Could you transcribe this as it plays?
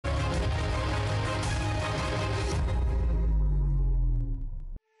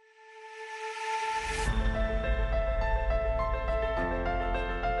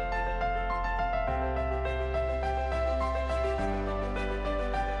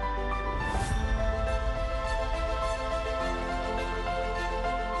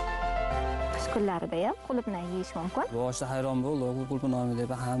kunlarida ham qulupni yeyish mumkin. Boshida hayron bo'ldim, qulupni nomi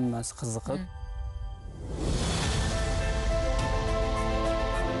deb hammasi qiziqib.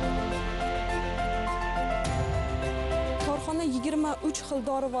 Korxona 23 xil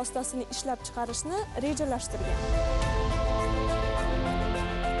dori vositasini ishlab chiqarishni rejalashtirgan.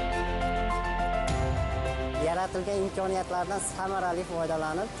 Yaratilgan imkoniyatlardan samarali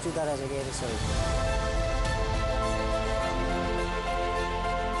foydalanib, shu darajaga erishildi.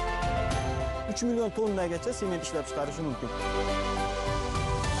 3 million tonnagacha sement ishlab chiqarishi mumkin.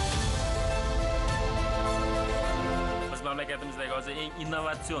 Biz mamlakatimizdagi hozir eng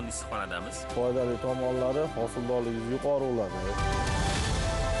innovatsion issiqxonadamiz. Foydali tomonlari hosildorligi yuqori bo'ladi.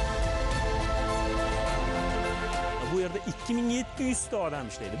 Bu yerda 2700 ta odam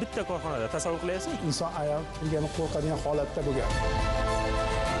ishlaydi. Bitta korxonada tasavvur qilyapsizmi? Inson ayol kirgani qo'rqadigan holatda bo'lgan.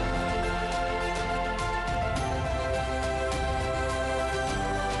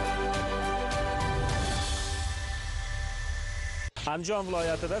 Андижон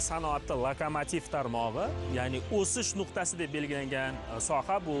viloyatida sanoatda lokomotiv tarmog'i, ya'ni o'sish nuqtasi deb belgilangan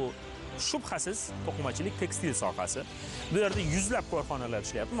soha bu shubhasiz to'qimachilik tekstil sohasi. Bu yerda yuzlab korxonalar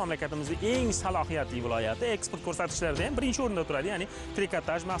ishlayapti. Mamlakatimizning eng salohiyatli viloyati, eksport ko'rsatkichlarida ham birinchi o'rinda turadi, ya'ni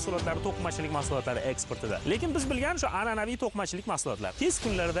trikotaj mahsulotlari, to'qimachilik mahsulotlari eksportida. Lekin biz bilgan shu an'anaviy to'qimachilik mahsulotlar tez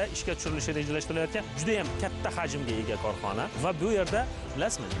kunlarda ishga tushirilishi rejalashtirilgan juda ham katta hajmga ega korxona va bu yerda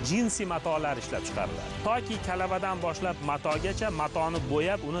bilasizmi, jinsi matolar ishlab chiqariladi. Toki kalavadan boshlab matogacha, matoni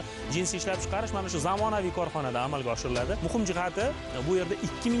bo'yab, uni jinsi ishlab chiqarish mana shu zamonaviy korxonada amalga oshiriladi. Muhim jihati, bu yerda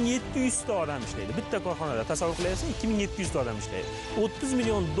 2700 ta odam ishlaydi. Bitta korxonada tasavvur qilyapsizmi, 2700 ta odam ishlaydi. 30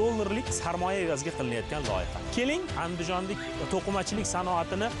 million dollarlik sarmoya evaziga qilinayotgan loyiha. Keling, Andijonlik to'qimachilik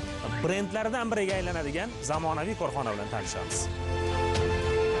sanoatini brendlaridan biriga aylanadigan zamonaviy korxona bilan tanishamiz.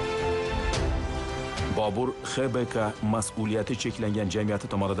 Bobur HBK mas'uliyati cheklangan jamiyati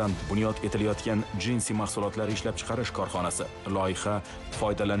tomonidan bunyod etilayotgan jinsi mahsulotlar ishlab chiqarish korxonasi. Loyiha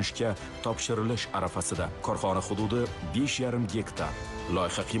foydalanishga topshirilish arafasida. Korxona hududi 5,5 gektar.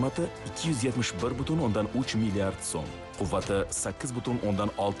 Loyiha qiymati 271,3 milliard so'm. Quvvati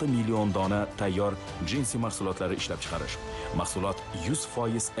 8,6 million dona tayyor jinsi mahsulotlari ishlab chiqarish. Mahsulot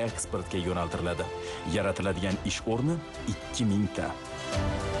 100% eksportga yo'naltiriladi. Yaratiladigan ish o'rni 2000 ta.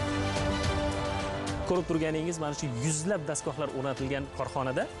 Ko'rib turganingiz mana shu yuzlab dastgohlar o'rnatilgan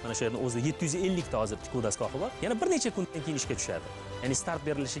korxonada mana shu yerda o'zida 750 ta hozir tikuv dastgohi bor. Yana bir necha kundan keyin ishga tushadi. Ya'ni start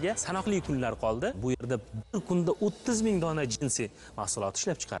berilishiga sanoqli kunlar qoldi. Bu yerda bir kunda 30 ming dona jinsi mahsulot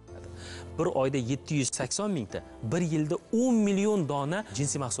ishlab chiqariladi. Bir oyda 780 ming ta, bir yilda 10 million dona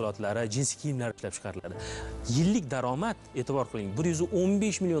jinsi mahsulotlari, jinsi kiyimlar ishlab chiqariladi. Yillik daromad, e'tibor qiling,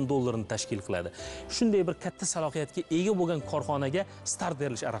 115 million dollarni tashkil qiladi. Shunday bir katta salohiyatga ega bo'lgan korxonaga start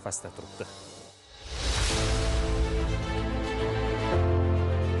berilish arafasida turibdi.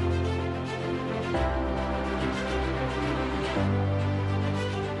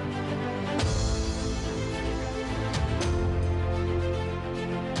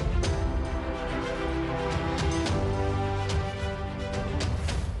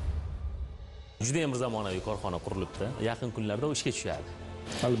 Juda ham bir zamonaviy korxona qurilibdi. Yaqin kunlarda u ishga tushadi.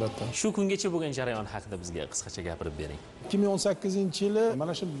 Albatta. Shu kungacha bo'lgan jarayon haqida bizga qisqacha gapirib bering. 2018-yili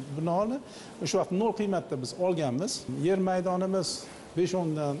mana shu binoni o'sha vaqt nol qiymatda biz olganmiz. Yer maydonimiz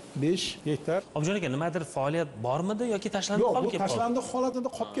 5 gektar. Objon aka, nimadir faoliyat bormidi yoki tashlandiq qolib ketdi? Yo'q, tashlandiq holatida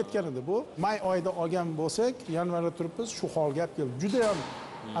qolib ketgan edi bu. May oyida olgan bo'lsak, yanvarda turibmiz, shu holga keldi. Juda ham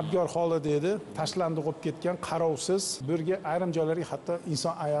abgor holida edi, tashlandi qolib ketgan, qarovsiz, bu yerga ayrim joylarga hatto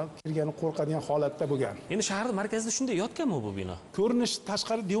inson ayol kirgani qo'rqadigan holatda bo'lgan. Endi shahar markazida shunday yotganmi bu bino? Ko'rinish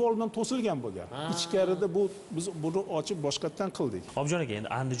tashqari devor bilan to'silgan bo'lgan. Ichkarida biz buni ochib boshqatdan qildik. Objon aka, endi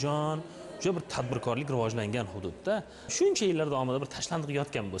Andijon juda bir tadbirkorlik rivojlangan hududda shuncha yillar davomida bir tashlandiq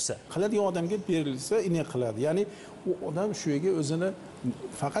yotgan bo'lsa, qiladigan odamga berilsa, ine qiladi. Ya'ni u odam shu yerga o'zini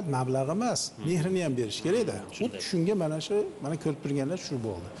faqat mablag' emas, mehrini ham berish kerak-da. Shunga mana ko'rib turganlar shu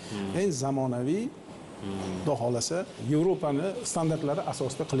bo'ldi. Eng zamonaviy Xudo xolasa Yevropani standartlari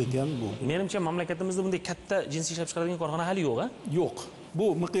asosida qilingan bu. Menimcha mamlakatimizda bunday katta jinsi ishlab chiqaradigan korxona hali yo'q-a? Yo'q. Bu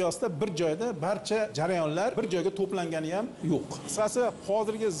miqyosda bir joyda barcha jarayonlar bir joyga to'plangani ham yo'q. Qisqasi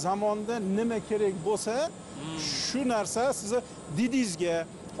hozirgi zamonda nima kerak bo'lsa, shu narsa sizni didingizga,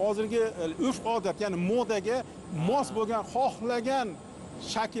 hozirgi urf-odat, ya'ni modaga mos bo'lgan, xohlagan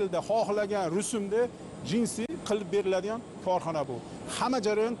shaklda, xohlagan rusumda jinsi qilib beriladigan korxona bu. hamma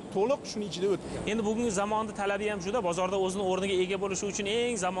jarayon to'liq shuning ichida o'tgan. Endi bugungi zamonda talabi ham shuda, bozorda o'zini o'rniga ega bo'lishi uchun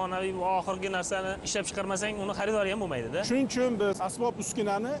eng zamonaviy va oxirgi narsani ishlab chiqarmasang, uni xaridori ham bo'lmaydi-da. Shuning uchun biz asbob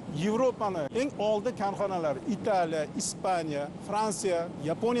uskunani Yevropani eng oldi korxonalari Italiya, Ispaniya, Fransiya,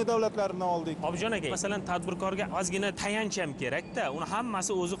 Yaponiya davlatlaridan oldik. Objon aka, masalan, tadbirkorga ozgina tayanch ham kerak-da, uni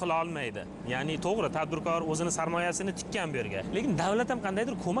hammasi o'zi qila olmaydi. Ya'ni to'g'ri, tadbirkor o'zini sarmoyasini tikkan bu yerga. Lekin davlat ham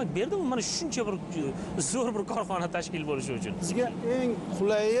qandaydir ko'mak berdimi mana shuncha bir zo'r bir korxona tashkil bo'lishi uchun? Bizga eng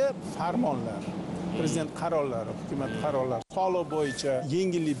qulayi farmonlar, prezident qarorlari, hukumat qarorlari, soliq bo'yicha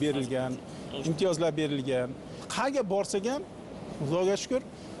yengillik berilgan, imtiyozlar berilgan. Qayerga borsak ham, Xudoga shukr,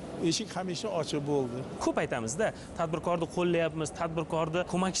 eshik hamisha ochiq bo'ldi. Ko'p aytamiz-da, tadbirkorni qo'llayapmiz, tadbirkorni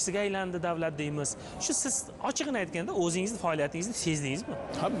ko'makchisiga aylandi davlat deymiz. Shu siz ochig'ini aytganda o'zingizni faoliyatingizni sezdingizmi?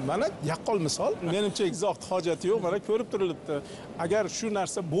 Ha, mana yaqqol misol. Menimcha izoh hojati yo'q, mana ko'rib turilibdi. Agar shu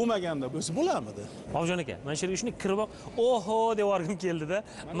narsa bo'lmaganda o'zi bo'larmidi? Objon aka, men shu yerga shuni kirib, oho deb yorgim keldi-da.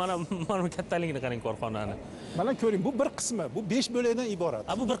 Mana kattaligini qarang korxonani. Mana ko'ring, bu bir qismi, bu 5 bo'lakdan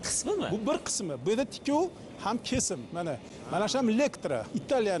iborat. Bu bir qismimi? Bu bir qismi. Bu yerda tikuv ham kesim. Mana shu ham Lektra,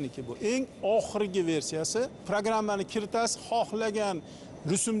 Italiyaniki bu. Eng oxirgi versiyasi. Programmani kiritasiz, xohlagan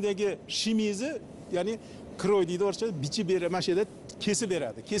rusumdagi shimizni, ya'ni kroy deydi o'rcha, bichib beradi, mana shu yerda kesib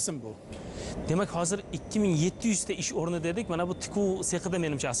beradi. Kesim bu. Demak, hozir 2700 ta ish o'rni dedik. Mana bu tikuv sexida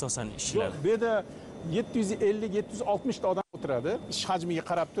menimcha asosan ishlar. Bu yerda 750-760 ta odam o'tiradi. Ish hajmiga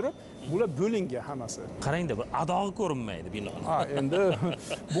qarab turib, bular bo'lingan hammasi. Qarangda, bir adog'i ko'rinmaydi bino. Ha, endi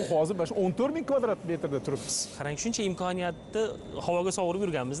bu hozir 14,000 kvadrat metrda turibmiz. Qarang, shuncha imkoniyatni havoga sovurib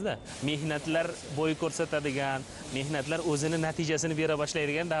yurganmiz-da. Mehnatlar bo'y ko'rsatadigan, mehnatlar o'zini natijasini bera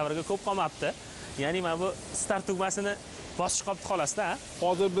boshlaydigan davrga ko'p qolmabdi. Ya'ni mana bu start tugmasini bosib qolibdi xolos-da.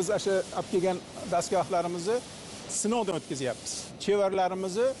 Hozir biz o'sha olib kelgan dastgohlarimizni sinovdan o'tkazyapmiz.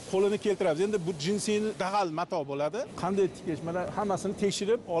 Chevarlarimizni qo'lini keltiramiz. Endi bu jinsiy dag'al mato bo'ladi. Qanday tikish, mana hammasini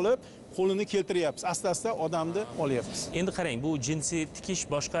tekshirib olib, qo'lini keltiryapmiz. Asta-asta odamni olyapmiz. Endi qarang, bu jinsiy tikish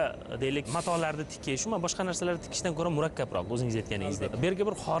boshqa deylik matolarni tikish, umuman boshqa narsalarni tikishdan ko'ra murakkabroq, o'zingiz aytganingizdek. Bu yerga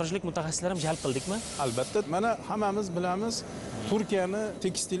bir xorijlik mutaxassislar ham jalb qildikmi? Albatta, mana hammamiz bilamiz, Turkiyani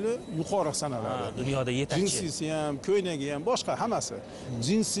tekstili yuqori sanaladi. Dunyoda yetakchi. Jinsisi ham, ko'ynagi ham, boshqa hammasi.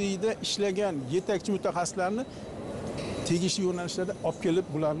 Jinsiyda ishlagan yetakchi mutaxassislarni tegishli yo'nalishlarda olib kelib,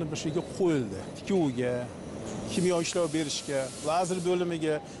 bularni bir shayga qo'yildi. Tikuviga, kimyo ishlov berishga, lazer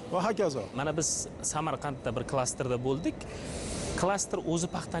bo'limiga va hokazo. Mana biz Samarqandda bir klasterda bo'ldik. Klaster o'zi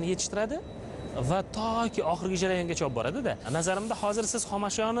paxtani yetishtiradi va toki oxirgi jarayongacha olib boradi-da. Nazarimda hozir siz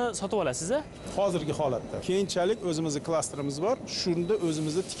xomashyoni sotib olasiz-a? Hozirgi holatda. Keyinchalik o'zimizning klasterimiz bor, shunda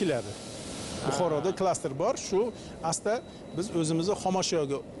o'zimizda tikiladi. Buxoroda klaster bor, shu asta biz o'zimizni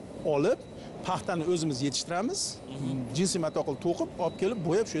xomashyoga olib, paxtani o'zimiz yetishtiramiz, jinsiy mato qilib to'qib, olib kelib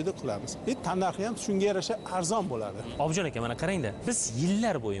bo'yab shu yerda qilamiz. Tannarxi ham shunga yarasha arzon bo'ladi. Objon aka, mana qarangda, biz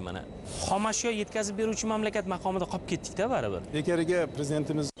yillar bo'yi mana xomashyo yetkazib beruvchi mamlakat maqomida qolib ketdik-da baribir. Bekariga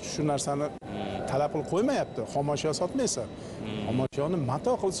prezidentimiz shu narsani talab qilib qo'ymayapti. Xomashyo sotmaysan. Xomashyoni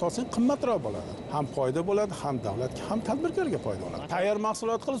mato qilib sotsang qimmatroq bo'ladi. Ham foyda bo'ladi, ham davlatga, ham tadbirkorga foyda bo'ladi. Tayyor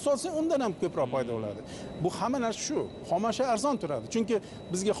mahsulot qilib sotsang, undan ham ko'proq foyda bo'ladi. Bu hamma narsa shu. Xomashyo arzon turadi. Chunki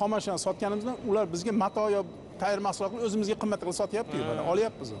bizga xomashyoni sotganimizdan ular bizga mato yo tayyor mahsulotni o'zimizga qimmat qilib sotyapti-ku, mana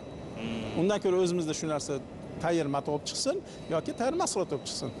olyapmiz. Undan ko'ra o'zimizda shu narsa tayyor mato olib chiqsin yoki tayyor mahsulot olib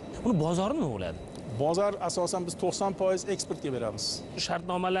chiqsin. Uni bozori nima bo'ladi? Bozor asosan biz 90% eksportga beramiz.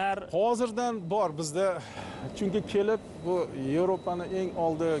 Shartnomalar hozirdan bor bizda. Chunki kelib bu Yevropaning eng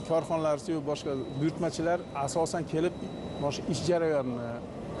oldi korxonalari va boshqa buyurtmachilar asosan kelib boshqa ish jarayonini,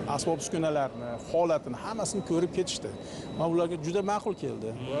 asbob uskunalarni, holatini hammasini ko'rib ketishdi. Va ularga juda ma'qul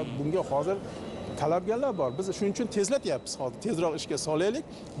keldi va bunga hozir talabgorlar bor. Biz shuning uchun tezlatyapmiz. Hozir tezroq ishga solaylik,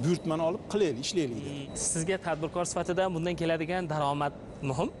 buyurtmani olib qilaylik, ishlaylik. Sizga tadbirkor sifatida bundan keladigan daromad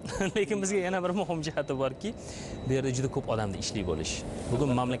muhim, lekin bizga yana bir muhim jihati borki, bu yerda juda ko'p odamda ishlik bo'lish.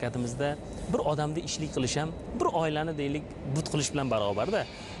 Bugun mamlakatimizda bir odamda ishlik qilish ham bir oilani deylik but qilish bilan barobar-da.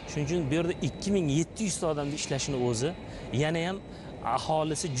 Shuning uchun bu yerda 2700 ta odamda ishlashini o'zi, yana ham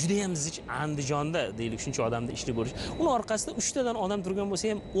aholisi juda ham zich Andijonda deylik shuncha odamda ishlik bo'lish. Uni orqasida 3 tadan odam turgan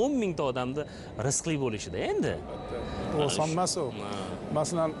bo'lsa ham 10 ming ta odamda rizqli bo'lishida endi. Oson emas u.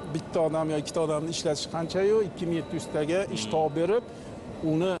 Masalan, bitta odam yoki ikkita odamni ishlatish qancha-yu 2700 taga ish topib berib,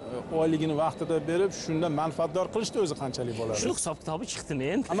 uni oyligini vaqtida berib, shunda manfaatdor qilishda o'zi qanchalik bo'ladi? Shu hisob-kitobi chiqdimi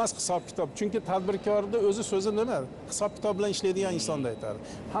endi? Hammasi hisob-kitob. Chunki tadbirkorning o'zi so'zi nima? Hisob-kitob bilan ishlaydigan insonda aytadi.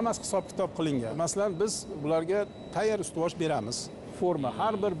 Hammasi hisob-kitob qilingan. Masalan, biz ularga tayyor ustuvor beramiz. forma.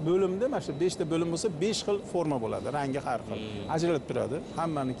 Har bir bo'limda mana shu 5 ta bo'lim bo'lsa 5 xil forma bo'ladi, rangi har xil. Ajralib turadi.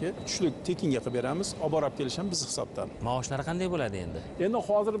 Hammaniki tushlik tekinga qilib beramiz. Olib borib kelish ham biz hisobdan. Maoshlari qanday bo'ladi endi? Endi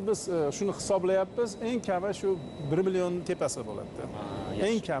hozir biz shuni hisoblayapmiz. Eng kami shu 1 million tepasi bo'ladi.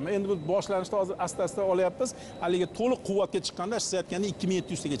 Eng kami. Endi bu boshlanishda hozir asta-asta olyapmiz. Haliga to'liq quvvatga chiqqanda siz aytganda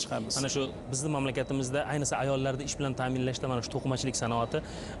 2700 taga chiqamiz. Mana shu bizning mamlakatimizda ayniqsa ayollarni ish bilan ta'minlashda mana shu to'qimachilik sanoati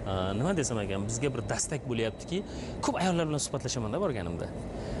nima desam ekan, bizga bir dastak bo'lyaptiki, ko'p ayollar bilan suhbatlashaman-da borganimda.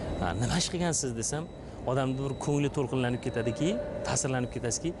 Nima ish qilgansiz desam, odamning bir ko'ngli to'lqinlanib ketadiki, ta'sirlanib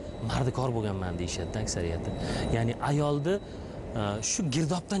ketasizki, mardikor bo'lganman deyishadi aksariyati. Ya'ni ayolni shu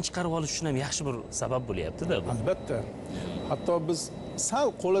girdobdan chiqarib olish uchun ham yaxshi bir sabab bo'lyapti-da bu. Albatta. Hatto biz sal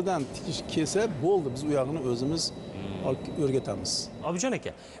qo'lidan tikish kelsa bo'ldi, biz u yog'ini o'zimiz o'rgatamiz. Obidjon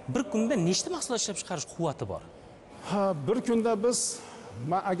aka, bir kunda nechta mahsulot ishlab chiqarish quvvati bor? Bir kunda biz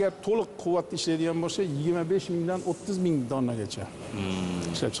agar to'liq quvvatda ishlaydigan bo'lsa 25 mingdan 30 ming donnagacha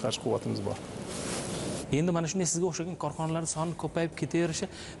ishlab chiqarish quvvatimiz bor. Endi mana shunday sizga o'xshagan korxonalar soni ko'payib ketaverishi,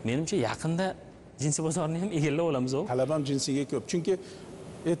 menimcha yaqinda jinsiy bozorni ham egallab olamiz. Talab ham jinsiga ko'p. Chunki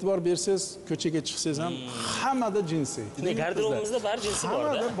e'tibor bersangiz, ko'chaga chiqsangiz ham hammada jinsiy. Garderobimizda bari jinsiy bor-da.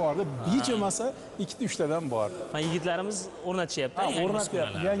 Hammada bor-da. Hech bo'lmasa 2-3 tadan bor. Mana yigitlarimiz o'rnatishyapti.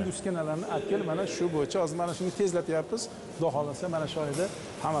 O'rnatyapti. Yangi uskunalarni olib mana shu bo'yicha hozir mana shuni tezlatyapmiz. Xudo xolasa mana shu oyda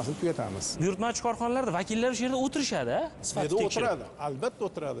hammasini tugatamiz. Buyurtmachi korxonalarda vakillari shu yerda o'tirishadi, sifatli tekshirib. O'tiradi, albatta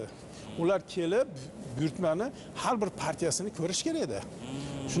o'tiradi. Ular kelib buyurtmani har bir partiyasini ko'rish kerak-da.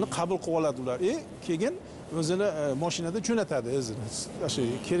 Shuni qabul qilib oladi ular. Keyin o'zini mashinada jo'natadi o'zini shu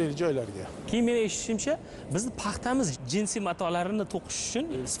kerakli joylarga. Keyin men eshitishimcha, bizni paxtamiz jinsiy matolarini to'qish uchun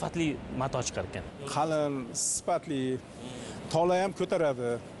sifatli mato chiqar ekan. Qalin, sifatli, tola ham ko'taradi,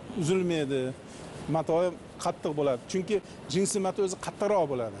 uzilmaydi. Mato ham qattiq bo'ladi. Chunki jinsiy mato o'zi qattiqroq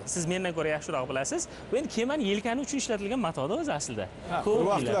bo'ladi. Siz mendan ko'ra yaxshiroq bilasiz. Bu endi kemani yelkani uchun ishlatilgan matoda o'zi aslida. Ko'p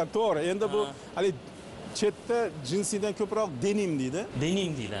vaqtlar to'g'ri. Endi bu hali chetda jinsiydan ko'proq denim deydi.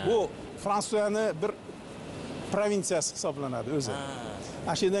 Denim deydi. Bu Fransiyaning bir provinsiyasi hisoblanadi o'zi.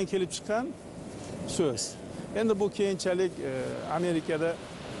 Ashirdan kelib chiqqan so'z. Endi bu keyinchalik Amerikada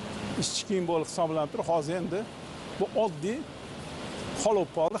ishchi kiyim bo'lib hisoblanib turib, hozir endi bu oddiy qolib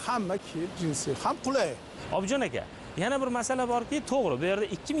qoldi, hamma kiyib jinsiy, ham qulay. Obidjon aka, yana bir masala borki, to'g'ri, bu yerda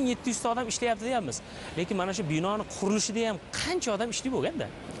 2700 ta odam ishlayapti deyapmiz. Lekin mana shu binoning qurilishida ham qancha odam ishlayib bo'lganda?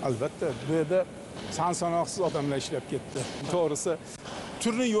 Albatta, bu yerda son-sanoqsiz odamlar ishlab ketdi. To'g'risi,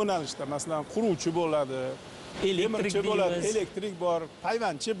 turli yo'nalishda, masalan, quruvchi bo'ladi, elektrik bo'ladi, elektrik bor,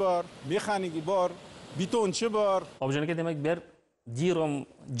 payvandchi bor, mexanik bor, betonchi bor. Obidjon aka, demak, bu yer Dirom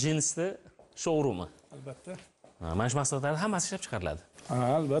jinsli showrumi. Albatta. Mana shu mahsulotlar hammasi ishlab chiqariladi.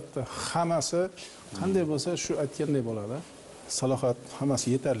 Albatta, hammasi qanday bo'lsa shu aytganday bo'ladi. Salohiyat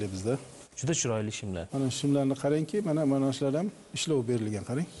hammasi yetarli bizda. Juda chiroyli shimlar. Mana shimlarni qarangki, mana shular ham ishlov berilgan,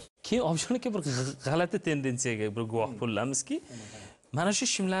 qarang. Keyin Obidjon aka bir g'alati tendensiyaga bir guvoh bo'lamizki, mana shu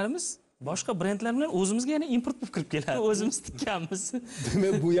shimlarimiz boshqa brendlar bilan o'zimizga yana import bo'lib kirib keladi. O'zimiz tikkanmiz.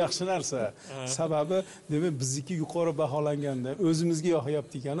 Demak, bu yaxshi narsa. Sababi, demak, bizniki yuqori baholanganda o'zimizga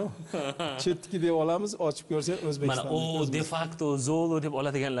yoqyapti ekan-ku. Chetniki deb olamiz, ochib ko'rsak O'zbekiston. Mana de facto Zolo deb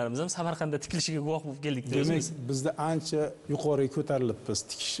oladiganlarimiz ham Samarqandda tikilishiga guvoh bo'lib keldik. Demak, bizda ancha yuqoriga ko'tarilibmiz.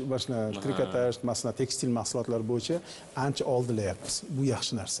 Tikish, boshqa trikotaj, masalan, tekstil mahsulotlar bo'yicha ancha oldilayapmiz. Bu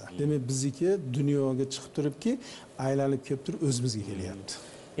yaxshi narsa. Demak, bizniki dunyoga chiqib turibki, aylanib kelib turib o'zimizga kelyapti.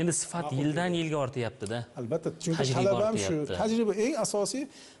 Endi sifat yildan yilga ortyapti-da. Albatta, chunki talab ham shu. Tajriba eng asosiy,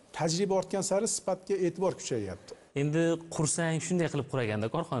 tajriba ortgan sari sifatga e'tibor kuchayyapti. Endi qursang shunday qilib quraganda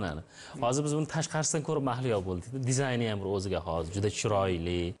korxonani. Hozir biz buni tashqarisidan ko'rib mahliyo bo'ldik. Dizayni ham bir o'ziga xos, juda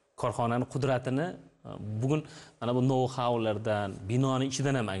chiroyli. Korxonaning qudratini bugun mana bu know-howlardan, binoning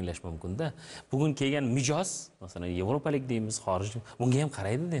ichidan ham anglash mumkin-da. Bugun kelgan mijoz, masalan, yevropalik deymiz, xorij, bunga ham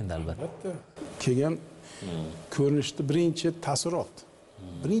qaraydi-da endi albatta. Albatta. Kelgan ko'rinishda birinchi taassurot.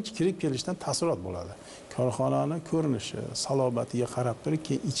 Birinchi kirib kelishdan taassurot bo'ladi. Korxonaning ko'rinishi, salobatiga qarab turib,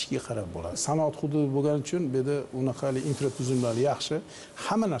 keyin ichiga qarab bo'ladi. Sanoat hududi bo'lgani uchun bu yerda unaqali infratuzilmalar yaxshi,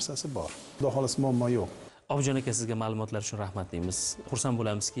 hamma narsasi bor. Xudo xolasa muammo yo'q. Obidjon aka, sizga ma'lumotlar uchun rahmat deymiz. Xursand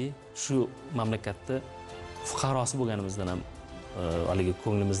bo'lamizki, shu mamlakatda fuqarosi bo'lganimizdan ham haligi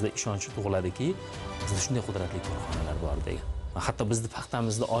ko'nglimizda ishonch tug'iladiki, bizda shunday qudratli korxonalar bor degan. Hatto bizni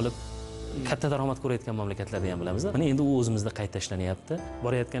paxtamizni olib katta daromad ko'rayotgan mamlakatlarda ham bilamiz. Mana endi u o'zimizda qayta ishlanyapti.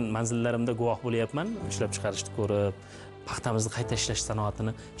 Borayotgan manzillarimda guvoh bo'lyapman, ishlab chiqarishni ko'rib, paxtamizni qayta ishlash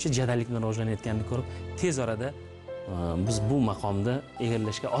sanoatini shu jadallik bilan rivojlanayotganini ko'rib, tez orada biz bu maqomda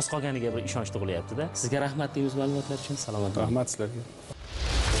egallashga oz qolganiga bir ishonch tug'ilyapti-da. Sizga rahmat deymiz ma'lumotlar uchun. Salomat bo'ling. Rahmat sizlarga.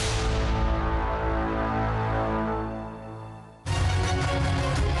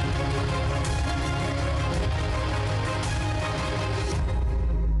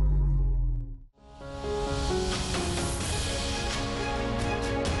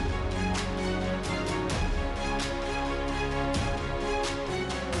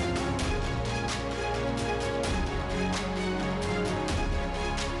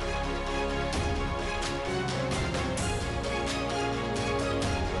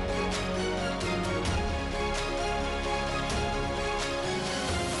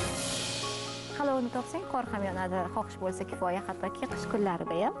 bersang, qor ham yonadi. Xohish bo'lsa kifoya, hattoki qish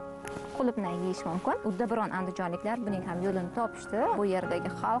kunlarida ham qulupnay yeyish mumkin. Uddaburon andijonliklar buning ham yo'lini topishdi. Bu yerdagi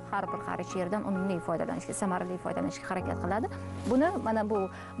xalq har bir xarich yerdan unumli foydalanishga, samarali foydalanishga harakat qiladi. Buni mana bu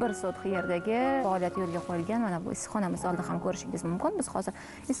bir sotix yerdagi faoliyat yo'lga qo'yilgan. Mana bu issiqxona misolida ham ko'rishingiz mumkin. Biz hozir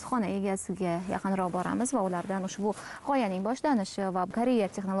issiqxona egasiga yaqinroq boramiz va ulardan ushbu g'oyaning boshlanishi va Koreya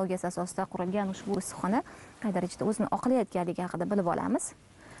texnologiyasi asosida qurilgan ushbu issiqxona qay darajada o'zini oqlayotganligi haqida bilib olamiz.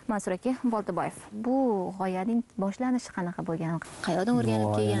 Mansur aka Boltaboyev, bu g'oyaning boshlanishi qanaqa bo'lgan? Qayerdan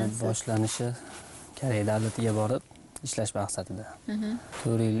o'rganib kelgansiz? Boshlanishi Koreya davlatiga borib ishlash maqsadida.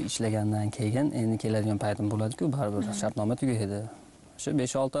 4 yil ishlagandan keyin endi keladigan paytim bo'ladi-ku, baribir shartnoma tugaydi. Shu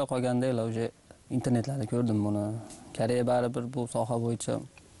 5-6 oy qolganda уже internetlarda ko'rdim buni. Koreya baribir bu soha bo'yicha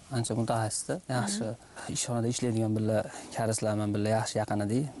ancha mutaxassisda, yaxshi ishxonada ishlaydigan billa karislar bilan billa yaxshi yaqin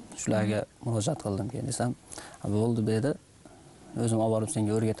edi. Shularga murojaat qildim. Keyin desam, bo'ldi dedi. O'zim olib borib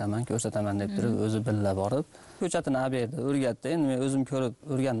senga o'rgataman, ko'rsataman deb turib, o'zi billa borib, ko'chatini olib berdi, o'rgatdi. Endi men o'zim ko'rib,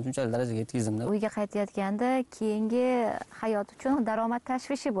 o'rganib shunchalik darajaga yetkazdim-da. Uyga qaytayotganda keyingi hayot uchun daromad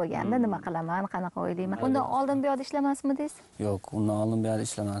tashvishi bo'lganda, nima qilaman, qanaqa o'ylayman. Undan oldin bu yerda ishlamasmidingiz? Yo'q, undan oldin bu yerda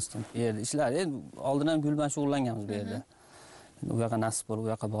ishlamasdim. Bu yerda ishlar, oldin ham gul bilan shug'ullanganmiz bu yerda. Endi u yoqqa nasib bo'lib,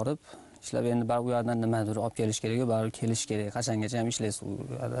 u yoqqa borib, ishlab endi baribir u yerdan nimadir olib kelish kerak, baribir kelish kerak. Qachongacha ham ishlaysiz u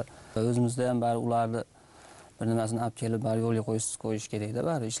yerda. O'zimizda ham baribir ularni bir nimasini olib kelib bari yo'lga qo'yish kerak-da,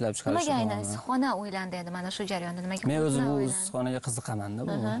 bari ishlab chiqarish. Nimaga aynan issiqxona o'ylandi endi mana shu jarayonda nimaga? Men o'zim bu issiqxonaga qiziqaman-da,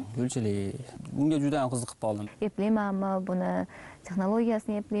 bu gulchilik. Bunga juda ham qiziqib qoldim. Eplaymanmi, buni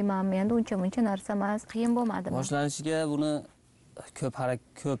texnologiyasini eplaymanmi? Endi uncha-muncha narsa emas, qiyin bo'lmadimi? Boshlanishiga buni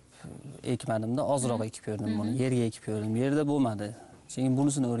ko'p ekmadim-da, ozroq ekib ko'rdim buni. Yerga ekib ko'rdim. Yerda bo'lmadi. Keyin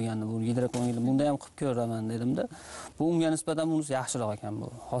bunisini o'rgandim. Bu gidroponika bunda ham qilib ko'raman dedim-da. Bu unga nisbatan bunisi yaxshiroq ekan bu.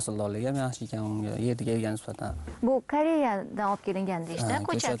 Hosildorligi ham yaxshi ekan unga, yerga kelgan nisbatan. Bu Koreyadan olib kelingan deyishda,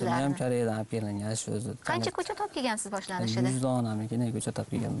 ko'chatlar. Ham Koreyadan olib kelingan shu o'zi. Qancha ko'chat olib kelgansiz boshlanishida? 100 donamikini ko'chat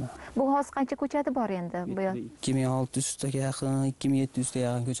olib kelganman. Bu hozir qancha ko'chati bor endi bu yer? 2600 taga yaqin, 2700 taga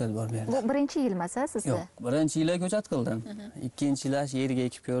yaqin ko'chat bor bu yerda. Bu birinchi yilmasa sizda? Yo'q, birinchi yil ko'chat qildim. Ikkinchi yil yerga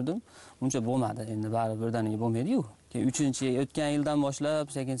ekib ko'rdim. Uncha bo'lmadi. Endi baribir birdaniga bo'lmaydi-yu. Uchinchi o'tgan yildan boshlab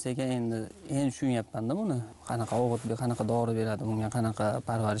sekin-sekin endi tushunyapman-da buni. Qanaqa o'g'it, qanaqa dori beradi, bunga qanaqa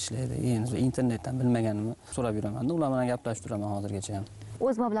parvarishlaydi. Endi internetdan bilmaganimni so'rab yuraman-da, ular bilan gaplashib turaman hozirgacha ham.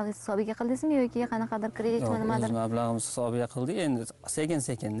 O'z mablag'ingiz hisobiga qildingizmi yoki qanaqadir kreditmi nimadir? O'z mablag'imiz hisobiga qildik. Endi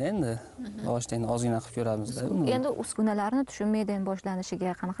sekin-sekinda endi boshida endi ozgina qilib ko'ramiz-da. Endi uskunalarni tushunmaydi,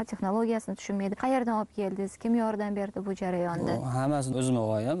 boshlanishiga qanaqa texnologiyasini tushunmaydi. Qayerdan olib keldingiz? Kim yordam berdi bu jarayonda? Hammasini o'zim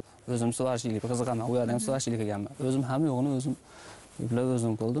g'oyam. O'zim suvarishlikka qiziqaman. U yerda ham suvarishlik qilganman. O'zim ham yo'g'ini o'zim yuklab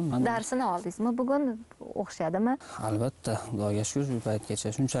o'zim qildim. Darsini oldingizmi bugun? O'xshadimi? Albatta, Xudoga shukr, shu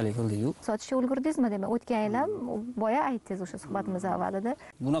paytgacha shunchalik qildik-ku. Sotishga ulgurdingizmi demak? O'tgan yil ham boya aytdingiz o'sha suhbatimiz avvalida.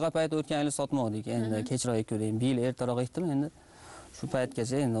 Bunaqa payt o'tgan yil sotmoqdik. Endi kechroq ekdik. Bir yil ertaroq ekdim. Endi shu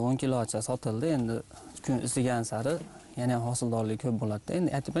paytgacha endi 10 kilocha sotildi. Endi kun isigan sari yana ham hosildorlik ko'p bo'ladi.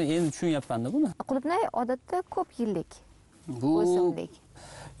 Endi aytibman, endi tushunyapman-da buni. Qulupnay odatda ko'p yillik bu o'simlik.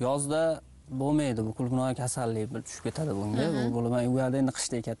 Yozda bo'lmaydi, bu qulupnay kasallik bir tushib ketadi bunga. Bu bo'lmay, u yerda endi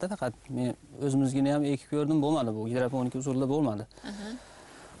qishda ekatda, faqat men o'zimizgina ham ekib ko'rdim, bo'lmadi bu. Gidroponika usulida bo'lmadi.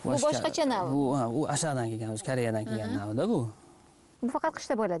 Bu boshqacha nav. Bu Ashaqdan kelgan, o'zi Koreyadan kelgan navda bu. Bu faqat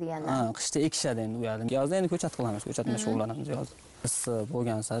qishda bo'ladigan. Qishda ekishadi endi u yerda. Yozda endi ko'chat qilamiz, ko'chat bilan shug'ullanamiz yozda. Issiq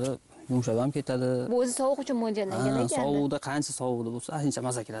bo'lgan sari yumshab ham ketadi. Bu o'zi sovuq uchun mo'ljallangan ekan. Sovuqda qancha sovuqda bo'lsa, shuncha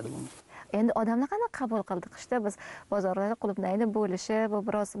maza kiradi buni. Endi odamlar qanaqa qabul qildi? Qishda biz bozorlarda qulupnayni bo'lishi va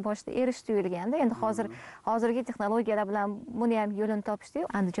biroz boshda erish tuyulganda, endi hozirgi texnologiyalar bilan buni ham yo'lini topishdi.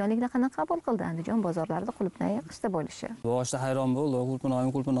 Andijonliklar qanaqa qabul qildi? Andijon bozorlarida qulupnay qishda bo'lishi. Boshida hayron bo'ldi,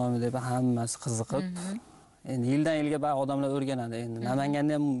 qulupnaymi deb hammasi qiziqib. Endi yildan yilga ba'zi odamlar o'rganadi. Endi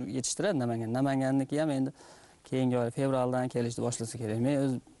Namanganda ham yetishtiradi, Namanganniki ham endi keyingi oy fevraldan kelishni boshlasa kerak.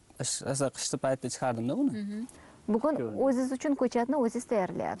 Men o'z qishda paytda chiqardim-da buni. Bugun o'zingiz uchun ko'chatni o'zingiz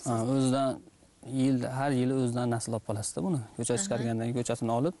tayyorlayapsiz. O'zidan har yili o'zidan nasl olib qolasiz-da buni. Ko'chat chiqargandan keyin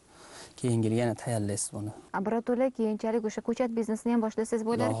ko'chatini olib, keyingi yilga yana tayyorlaysiz buni. Abratula keyinchalik o'sha ko'chat biznesini ham boshlasangiz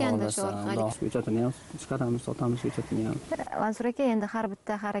bo'lar ekan-da shu orqali. Ko'chatini ham chiqaramiz, sotamiz ko'chatini ham. Mansur aka, endi har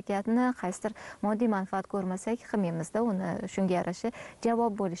bitta harakatni qaysidir moddiy manfaat ko'rmasak qilmaymizda, uni shunga yarasha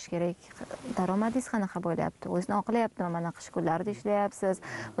javob bo'lishi kerak. Daromadingiz qanaqa bo'lyapti? O'zini oqlayaptimi? Mana qish kunlarida ishlayapsiz.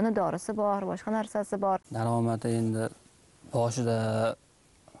 Buni dorisi bor, boshqa narsasi bor. Daromadi endi boshida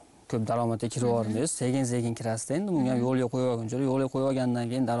ko'p daromadga kirib yubormaysiz, sekin-sekin kirasiz. Endi bunga yo'lga qo'yib olguncha, yo'lga qo'yib olgandan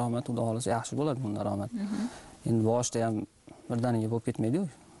keyin daromad xudo xolasa yaxshi bo'ladi bu daromad. Endi boshida ham birdaniga bo'lib ketmaydi-ku.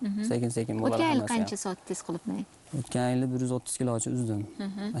 Sekin-sekin bo'ladi. O'tgan yil qancha sotdingiz qulupnay? O'tgan yil 130 kilocha uzdim.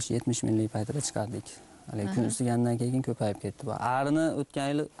 Mana shu 70 minglik paytida chiqardik. Hali kun isigandan keyin ko'payib ketdi. Bu arini o'tgan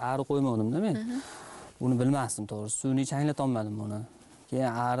yil ari qo'ymadim-da men. Buni bilmasdim to'g'risi. Suvni changlatolmadim buni. Keyin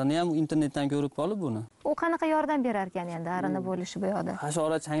arini ham internetdan ko'rib qolib buni. U qanaqa yordam berar ekan endi arini bo'lishi bu yoqda?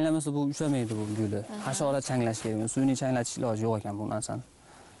 Hasharot changlamasa bu ushlamaydi bu guli. Hasharot changlash kerak. Suvni changlatish iloji yo'q ekan bu narsani.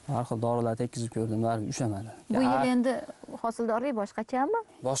 Har xil dorilar tekkizib ko'rdim, baribir ushlamadi. Bu yil endi hosildorlik boshqachami?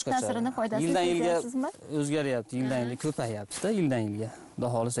 Boshqacha. Ta'sirini, foydasini yildan yilga sezyapsizmi? o'zgaryapti, yildan yilga ko'payyapti-da, yildan yilga.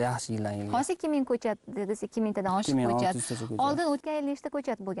 Xudo xolisa yaxshi yildan yilga. Hozir 2000 ko'chat dedingiz, 2000 tadan oshiq ko'chat. 2600 tacha ko'chat. Oldin o'tgan yil nechta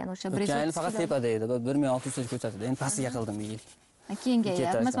ko'chat bo'lgan o'sha bir O'tgan yil faqat tepada edi, 1600 tacha ko'chat edi. Endi pastiga qildim bu yil.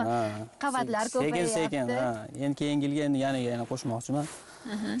 Kengayapmiz. Qavatlar ko'payyapti. Sekin, endi keyingi yilga yana qo'shmoqchiman.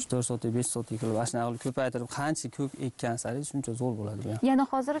 4 sotik, 5 sotik qilib ashnaqa ko'paytirib, qancha ko'p ekkan sari shuncha zo'r bo'ladi bu. Yana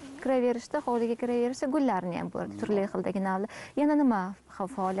hozir kiraverishda, hovliga kiraverishda gullarni ham ko'rdik, turli xildagi navlar. Yana nima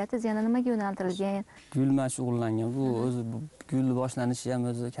faoliyatingiz, yana nimaga yo'naltirilgan? Gul bilan shug'ullangan. Bu o'zi gulni boshlanishi ham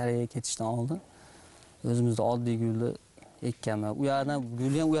o'zi Koreyaga ketishdan oldin o'zimizda oddiy gulni ekkanman. U yerdan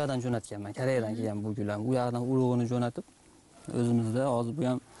gulni ham u yerdan jo'natganman. Koreyadan kelgan bu gul ham. U yerdan urug'ini jo'natib o'zimizda hozir bu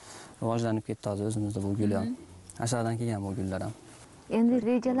ham rivojlanib ketdi hozir o'zimizda bu gul ham. Asharadan kelgan bu gullar ham. Endi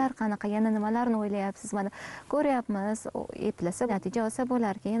rejalar qanaqa? Yana nimalarni o'ylayapsiz? Mana ko'ryapmiz, eplasa natija olsa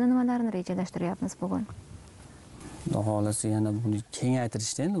bo'lar ekan. Yana nimalarni rejalashtiryapmiz bugun? Xudo xolisa yana buni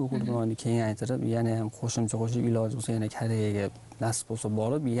kengaytirishda endi o'quvni kengaytirib, yana ham qo'shimcha iloji bo'lsa yana Koreyaga nasib bo'lsa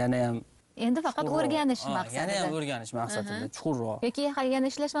borib, yana ham endi faqat o'rganish maqsadida. Yana ham o'rganish maqsadida, chuqurroq. Yoki yana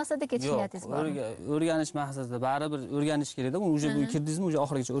ishlash maqsadida ketish niyatingiz bormi? O'rganish maqsadida baribir o'rganish kerak-da. Buni уже bu kirdingizmi, уже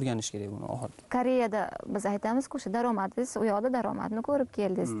oxirigacha o'rganish kerak buni oxir. Koreyada biz aytamiz-ku, o'sha daromadingiz, u yoqda daromadni ko'rib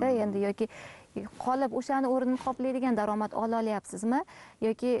keldingiz-da. Endi yoki qolib o'shani o'rnini qoplaydigan daromad ola olyapsizmi?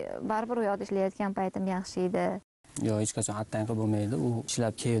 Yoki baribir u yoqda ishlayotgan paytim yaxshi edi. Yo'q, hech qachon hattanqi bo'lmaydi. U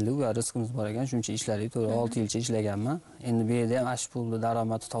ishlab keldi, u rizqimiz bor ekan, shuncha ishladik, 6 yilcha ishlaganman. Endi bu yerda ham ash pulni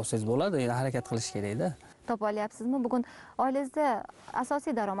daromadni topsangiz bo'ladi, endi harakat qilish kerak-da. Topa olyapsizmi? Bugun oilangizda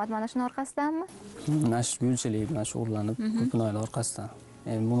asosiy daromad mana shuni orqasidanmi? Mana shu gulchilik bilan shug'ullanib, ko'pinoylar orqasidan.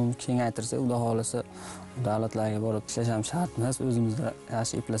 Endi buni kengaytirsak, Xudo xolisa davlatlarga borib ishlash ham shart emas, o'zimizda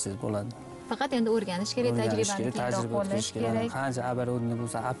yaxshi eplasangiz bo'ladi. Faqat endi o'rganish kerak, tajribani keyinroq qo'llash kerak. Qancha оборудование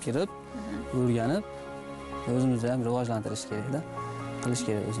bo'lsa olib kirib, o'rganib o'zimizni ham rivojlantirish kerak-da. Qilish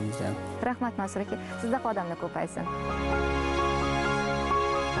kerak o'zimizda ham. Rahmat Mansur aka. Sizda odamlar ko'paysin.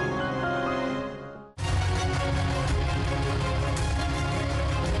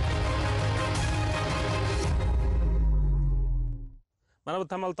 Mana bu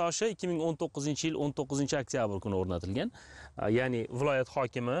tamal toshi 2019-yil 19-oktyabr kuni o'rnatilgan. Ya'ni viloyat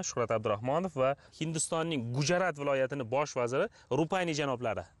hokimi Shuhrat Abdurahmonov va Hindistonning Gujarat viloyatining bosh vaziri Rupayni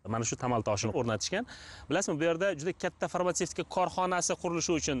janoblari mana shu tamal toshini o'rnatishgan. Bilasizmi, bu yerda juda katta farmatsevtika korxonasi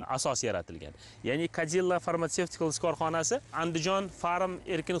qurilishi uchun asos yaratilgan. Ya'ni Kadilla Pharmaceuticals korxonasi Андижон farm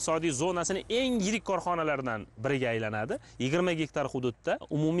erkin iqtisodiy zonasining eng yirik korxonalaridan biriga aylanadi. 20 gektar hududda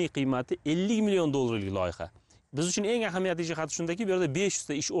umumiy qiymati 50 million dollarlik loyiha. Biz uchun eng ahamiyatli jihati shundaki, bu yerda 500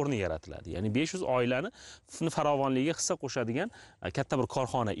 ta ish o'rni yaratiladi. Ya'ni 500 oilani farovonligiga hissa qo'shadigan katta bir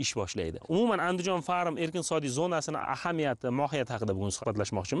korxona ish boshlaydi. Umuman Андижон farm erkin iqtisodiy zonasining ahamiyati, mohiyati haqida bugun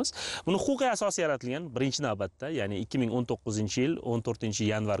suhbatlashmoqchimiz. Buni huquqiy asos yaratilgan birinchi navbatda, ya'ni 2019-yil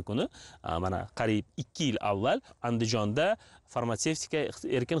 14-yanvar kuni, mana qariyb 2 yil avval Andijonda farmatsevtika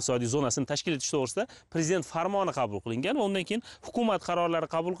erkin iqtisodiy zonasini tashkil etish to'g'risida prezident farmoni qabul qilingan va undan keyin hukumat qarorlari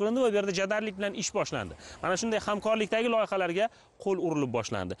qabul qilindi va bu yerda jadallik bilan ish boshlandi. Mana shunday hamkorlikdagi loyihalarga qo'l urilib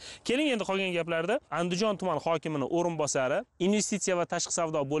boshlandi. Keling endi qolgan gaplarda Андижон tuman hokimining o'rinbosari, investitsiya va tashqi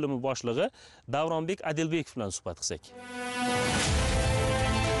savdo bo'limi boshlig'i Davronbek Adilbekov bilan suhbat qilsak.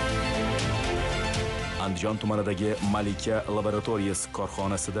 Андижон tumanidagi Malika laboratoriyasi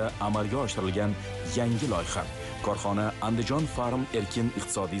korxonasida amalga oshirilgan yangi loyiha. Korxona Андижон farm erkin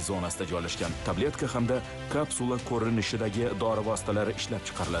iqtisodiy zonasida joylashgan. Tabletka hamda kapsula ko'rinishidagi dori vositalari ishlab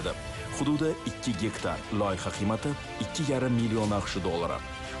chiqariladi. Hududi 2 gektar. Loyiha qiymati 2,5 million AQSh dollari.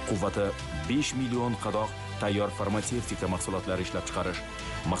 Quvvati 5 million qadoq tayyor farmatsevtika mahsulotlari ishlab chiqarish.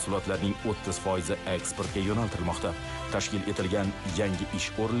 Mahsulotlarning 30% eksportga yo'naltirilmoqda. Tashkil etilgan yangi ish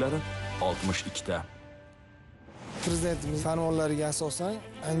o'rinlari 62 ta. Prezidentimiz farmonlariga asosan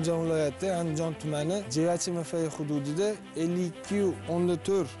Andijon viloyati Андижон tumani JHMF hududida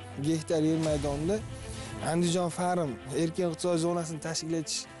 52.4 gektar yer maydonida Андижон farm erkin iqtisodiy zonasini tashkil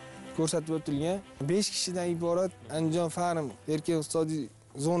etish ko'rsatib o'tilgan. 5 kishidan iborat Андижон farm erkin iqtisodiy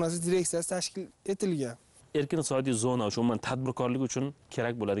zonasi direksiyasi tashkil etilgan. Erkin iqtisodiy zona uchun, umuman tadbirkorlik uchun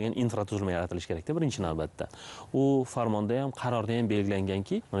kerak bo'ladigan infratuzilma yaratilishi kerak-da birinchi navbatda. U farmonda ham, qarorda ham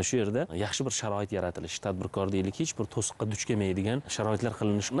belgilanganki, mana shu yerda yaxshi bir sharoit yaratilishi, tadbirkor deylik hech bir to'siqqa duch kelmaydigan sharoitlar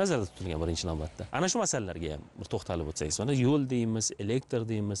qilinishi nazarda tutilgan birinchi navbatda. Ana shu masalalarga ham bir to'xtalib o'tsangiz, mana yo'l deymiz, elektr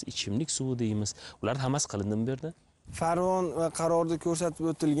deymiz, ichimlik suvi deymiz, ular hammasi qilindimi bu yerda? Farmon va qarorda ko'rsatib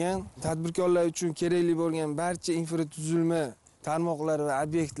o'tilgan tadbirkorlar uchun kerakli bo'lgan barcha infratuzilma tarmoqlari va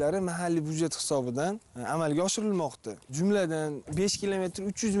obyektlari mahalliy byudjet hisobidan amalga oshirilmoqda. Jumladan 5 kilometr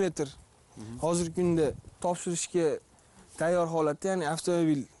 300 metr hozirgi kunda topshirishga tayyor holatda, ya'ni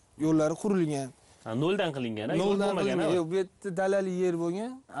avtomobil yo'llari qurilgan. Noldan qilingan, noldan qilingan. Yo'q, bu yerda dalali yer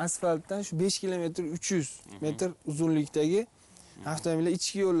bo'lgan, asfaltdan shu 5 kilometr 300 metr uzunlikdagi avtomobillar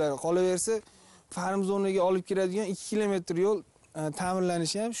ichki yo'llari qolaversa, farm zonaga olib kiradigan 2 kilometr yo'l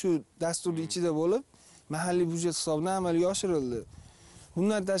ta'mirlanishi ham shu dasturning ichida bo'lib, mahalliy byudjet hisobidan amalga oshirildi.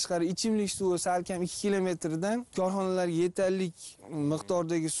 Bundan tashqari ichimlik suvi salkam 2 kilometrdan korxonalarga yetarlik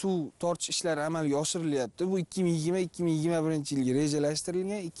miqdordagi suv tortish ishlari amalga oshirilyapti. Bu 2020-2021-yilga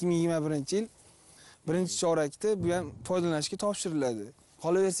rejalashtirilgan. 2021-yil birinchi chorakda bu ham foydalanishga topshiriladi.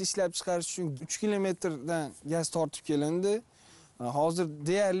 Qolaversa ishlab chiqarish uchun 3 kilometrdan gaz tortib kelindi. Hozir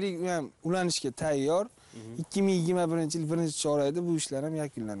deyarli ham ulanishga tayyor. 2021-yil birinchi chorakda bu ishlar ham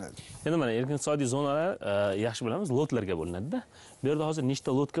yakunlanadi. Endi mana erkin iqtisodiy zonalar yaxshi bilamiz, lotlarga bo'linadi-da. Bu yerda hozir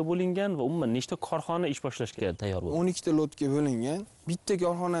nechta lotga bo'lingan va umuman nechta korxona ish boshlashga tayyor bo'ldi? 12 ta lotga bo'lingan. Bitta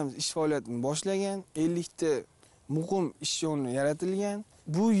korxonamiz ish faoliyatini boshlagan, 50 ta muqim ish o'rni yaratilgan.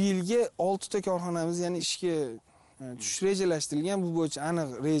 Bu yilga 6 ta korxonamiz ya'ni ishga tushish rejalashtirilgan. Bu bo'yicha aniq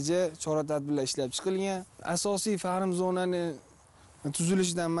reja, chora-tadbirlar ishlab chiqilgan. Asosiy farm zonani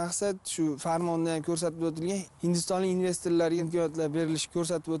tuzilishidan maqsad shu farmonda ham ko'rsatib o'tilgan hindistonlik investorlarga imkoniyatlar berilishi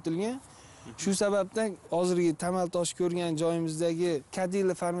ko'rsatib o'tilgan. Shu sababdan hozirgi tamal tosh ko'rgan joyimizdagi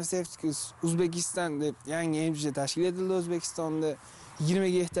Kadila Pharmaceuticals Uzbekistan deb yangi MJ tashkil etildi O'zbekistonda.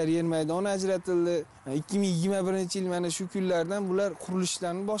 20 gektar yer maydoni ajratildi. 2021-yil mana shu kunlardan bular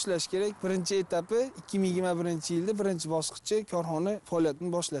qurilishlarni boshlash kerak. Birinchi etapi 2021-yilda birinchi bosqichi korxona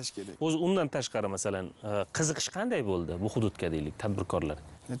faoliyatini boshlash kerak. O'zi undan tashqari masalan qiziqish qanday bo'ldi bu hududga deylik tadbirkorlar?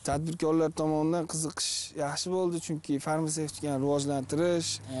 Tadbirkorlar tomonidan qiziqish yaxshi bo'ldi, chunki farmatsevtikani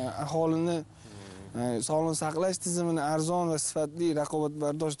rivojlantirish, aholini sog'liqni saqlash tizimini arzon va sifatli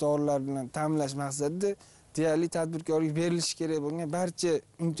raqobatbardosh dorilar bilan ta'minlash maqsadida deyarli tadbirkorga berilishi kerak bo'lgan barcha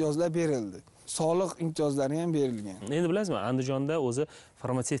imtiyozlar berildi. Soliq imtiyozlari ham berilgan. Endi bilasizmi, Andijonda o'zi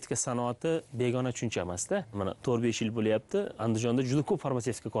farmatsevtika sanoati begona tushuncha emas-da. Mana 4-5 yil bo'lyapti, Andijonda juda ko'p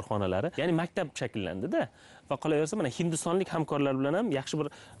farmatsevtika korxonalari, ya'ni maktab shakllandi-da. Va qolaversa, mana hindistonlik hamkorlar bilan ham yaxshi bir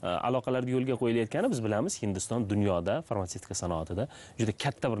aloqalarni yo'lga qo'yilayotgani biz bilamiz. Hindiston dunyoda farmatsevtika sanoatida juda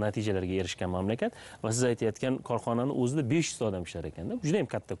katta bir natijalarga erishgan mamlakat va siz aytayotgan korxonani o'zida 500 ta odam ishlar ekanda. Bu juda ham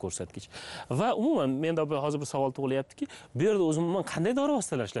katta ko'rsatkich. Va umuman menda hozir bir savol tug'ilyaptiki, bu yerda o'zi umuman qanday dori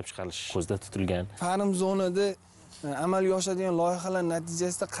vositalar ishlab chiqarilishi ko'zda tutilgan? Farm zonada amalga oshadigan loyihalar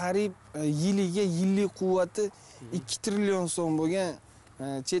natijasida qariyb yiliga yillik quvvati 2 trillion so'm bo'lgan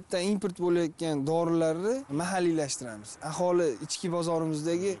chetdan import bo'layotgan dorilarni mahalliylashtiramiz. Aholi ichki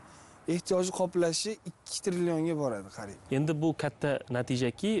bozorimizdagi ehtiyoji qoplashi 2 trillionga boradi qariyb. Endi bu katta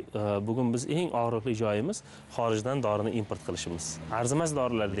natijaki, bugun biz eng og'riqli joyimiz xorijdan dorini import qilishimiz. Arzimas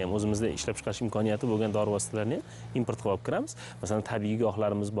dorilarni ham o'zimizda ishlab chiqarish imkoniyati bo'lgan dori vositalarini import qilib olib kiramiz. Masalan, tabiiy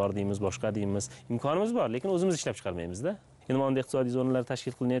giyohlarimiz bor deymiz, boshqa deymiz, imkonimiz bor, lekin o'zimiz ishlab chiqarmaymiz-da. Endi mana iqtisodiy zonalar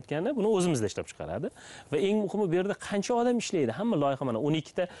tashkil qilinayotganda buni o'zimizda ishlab chiqaradi va eng muhimi bu yerda qancha odam ishlaydi? Hamma loyiha mana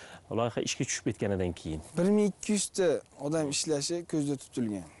 12 ta loyiha ishga tushib ketganidan keyin 1200 ta odam ishlashi ko'zda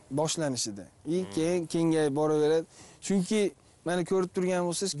tutilgan boshlanishida. Keyin kengayib boraveradi. Chunki mana ko'rib turgan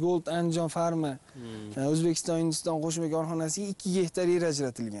bo'lsangiz, Gold Андижон Pharma O'zbekiston Hindiston qo'shma korxonasiga 2 gektar yer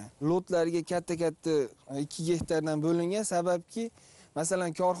ajratilgan. Lotlarga katta-katta 2 gektardan bo'lingan, sababki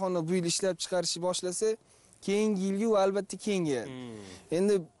masalan korxona bu yil ishlab chiqarishni boshlasa, keyingi yilga u albatta kengayadi.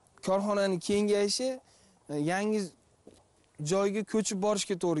 Endi korxonaning kengayishi yangi joyga ko'chib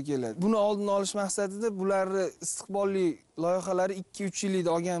borishga to'g'ri keladi. Buni oldini olish maqsadida bularni istiqbolli loyihalari 2-3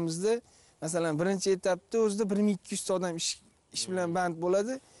 yillikda olganimizda, masalan, birinchi etapda o'zida 1200 ta odam ish bilan band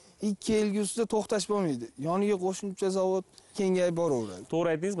bo'ladi. 2 yilga ustida to'xtash bo'lmaydi. Yoniga qo'shimcha zavod kengayib boraveradi.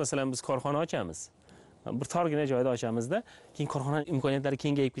 To'g'ri aytdingiz, masalan, biz korxona ochamiz. Bir torgina joyda ochamiz-da, keyin korxona imkoniyatlari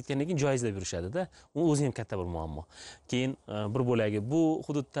kengayib ketgandan keyin joizlab yurishadi-da. U o'zi ham katta bir muammo. Keyin bir bo'lagi bu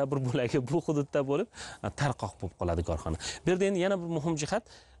hududda, bir bo'lagi bu hududda bo'lib, tarqoq bo'lib qoladi korxona. Bu yerda endi yana bir muhim jihat,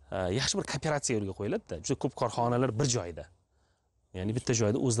 yaxshi bir kooperatsiya yo'lga qo'yiladi-da. Juda ko'p korxonalar bir joyda. Ya'ni bitta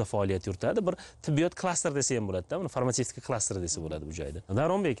joyda o'zida faoliyat yuritadi. Bir tibbiyot klasteri desa ham bo'ladi-da, buni farmatsevtika klasteri desa bo'ladi bu joyda.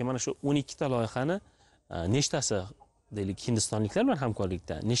 Davronbek, mana shu 12 ta loyihani nechtasi deylik hindistonliklar bilan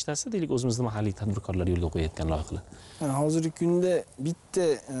hamkorlikda, nechtasi deylik o'zimizning mahalliy tadbirkorlar yo'lga qo'yayotgan loyihalar? Hozirgi kunda bitta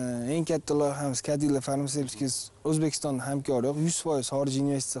eng katta loyihamiz Kadila Pharmaceuticals O'zbekistonda hamkori yo'q, 100% xorijiy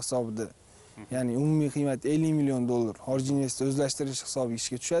investitsiya hisobida. Ya'ni umumiy qiymati 50 million dollar xorijiy investitsiya o'zlashtirish hisobiga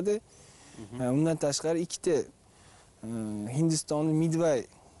ishga tushadi. Undan tashqari ikkita Hindistonning Midway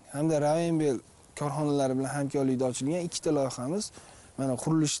hamda Ravenbel korxonalari bilan hamkorlikda ochilgan ikkita loyihamiz mana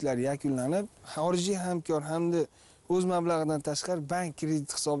qurilish ishlari yakunlanib, xorijiy hamkor hamda o'z mablag'idan tashqari bank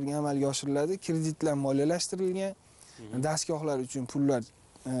kredit hisobiga amalga oshiriladi. Kreditlar moliyalashtirilgan, dastgohlar uchun pullar,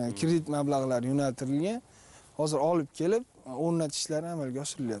 kredit mablag'lari yo'naltirilgan. Hozir olib kelib o'rnatishlari amalga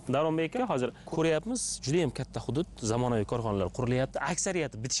oshirilyapti. Davronbek aka, hozir ko'ryapmiz, juda ham katta hudud, zamonaviy korxonalar qurilyapti.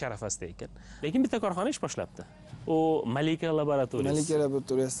 Aksariyati bitish arafasida ekan. Lekin bitta korxona ish boshlabdi. U Malika laboratoriyasi. Malika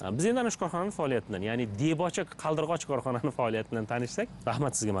laboratoriyasi. Biz endi ana shu korxonaning faoliyatidan, ya'ni debocha qaldirg'och korxonaning faoliyatidan tanishsak,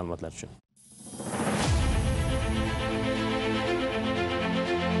 rahmat sizga ma'lumotlar uchun.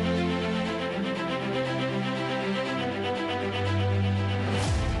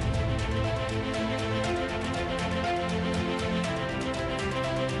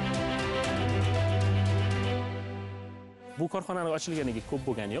 Bu korxonaning ochilganiga ko'p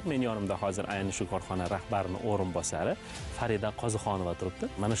bo'lgani yo'q. Men yonimda hozir ayni shu korxona rahbarining o'rinbosari Farida Qozixonova turibdi.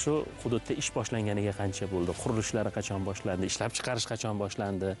 Mana shu hududda ish boshlanganiga qancha bo'ldi? Qurilishlari qachon boshlandi? Ishlab chiqarish qachon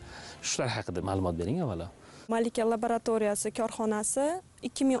boshlandi? Shular haqida ma'lumot bering avvalo. Malika laboratoriyasi korxonasi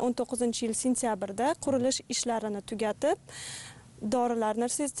 2019-yil sentyabrda qurilish ishlarini tugatib, dorilarni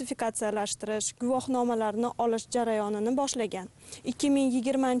sertifikatsiyalashtirish, guvohnomalarni olish jarayonini boshlagan.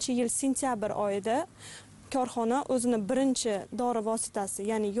 2020-yil sentyabr oyida korxona o'zini birinchi dori vositasi,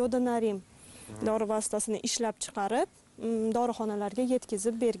 ya'ni yodonarim dori vositasini ishlab chiqarib, dorixonalarga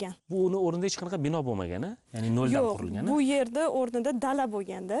yetkazib bergan. Bu uni o'rnida hech qanaqa bino bo'lmagan-a? Ya'ni noldan qurilgan-a? Bu yerda o'rnida dala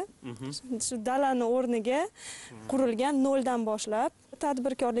bo'lganda, shu dalani o'rniga qurilgan noldan boshlab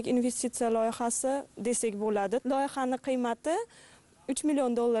tadbirkorlik investitsiya loyihasi desak bo'ladi. Loyihaning qiymati 3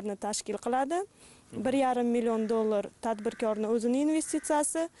 million dollarni tashkil qiladi. 1,5 million dollar tadbirkorning o'zining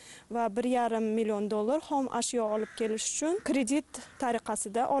investitsiyasi va 1,5 million dollar xom ashyo olib kelish uchun kredit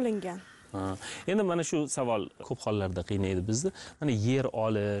tariqasida olingan. Endi mana shu savol ko'p hollarda qiynaydi bizni. Mana yer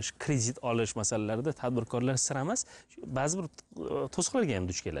olish, kredit olish masalalarida tadbirkorlar sira emas, ba'zi bir to'siqlarga ham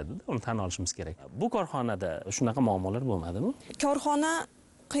duch keladi-da, uni tan olishimiz kerak. Bu korxonada shunaqa muammolar bo'lmadimi? Korxona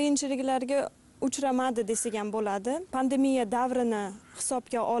qiyinchiliklarga uchramadi desak ham bo'ladi. Pandemiya davrini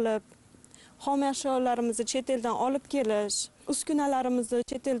hisobga olib, xom ashyolarimizni chet eldan olib kelish, uskunalarimizni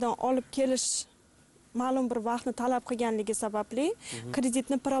chet eldan olib kelish ma'lum bir vaqtni talab qilganligi sababli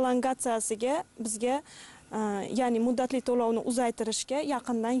kreditni prolongatsiyasiga bizga ya'ni muddatli to'lovni uzaytirishga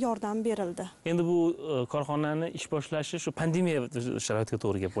yaqindan yordam berildi. Endi bu korxonani ish boshlashi shu pandemiya sharoitiga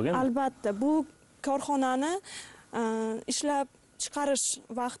to'g'ri kelib qolgan. Albatta, bu korxonani ishlab chiqarish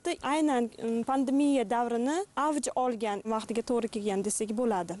vaqti aynan pandemiya davrini avj olgan vaqtiga to'g'ri kelgan desak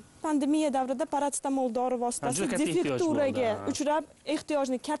bo'ladi. Pandemiya davrida paracetamol dori vositasi defekturaga uchrab,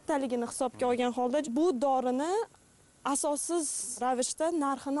 ehtiyojni kattaligini hisobga olgan holda bu dorini asossiz ravishda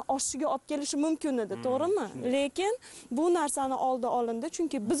narxini oshishiga olib kelishi mumkin edi, to'g'rimi? Lekin bu narsani oldi olindi,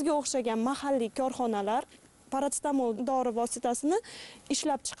 chunki bizga o'xshagan mahalliy korxonalar paracetamol dori vositasini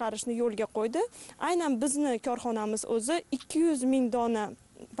ishlab chiqarishni yo'lga qo'ydi. Aynan bizni korxonamiz o'zi 200 ming dona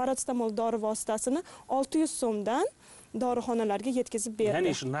paracetamol dori vositasini 600 so'mdan dorixonalarga yetkazib berdi.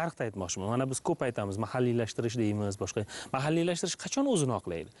 Ya'ni shu narxda aytmoqchiman. Mana biz ko'p aytamiz, mahalliylashtirish deymiz, boshqa. Mahalliylashtirish qachon o'zini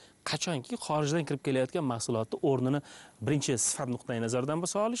oqlaydi? Qachonki xorijdan kirib kelayotgan mahsulotni o'rnini birinchi sifat nuqtai nazaridan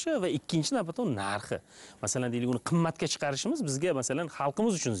bosa olishi va ikkinchi navbatda narxi. Masalan, deylik, uni qimmatga chiqarishimiz bizga, masalan,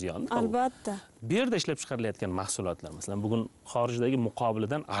 xalqimiz uchun ziyon. Albatta. Bu yerda ishlab chiqarilayotgan mahsulotlar, masalan, bugun xorijdagi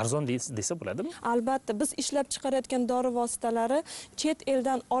muqobilidan arzon desa bo'ladimi? Albatta, biz ishlab chiqarayotgan dori vositalari chet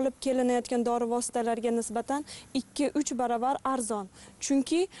eldan olib kelinayotgan dori vositalariga nisbatan 2-3 barobar arzon.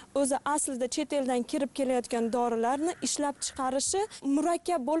 Chunki o'zi aslida chet eldan kirib kelayotgan dorilarni ishlab chiqarishi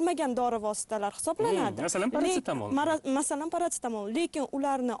murakkab bo'lmagan dori vositalar hisoblanadi. Masalan, paracetamol. Masalan, paracetamol, lekin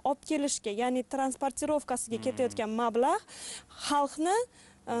ularni olib kelishga, ya'ni transportirovkasiga ketayotgan mablag' xalqni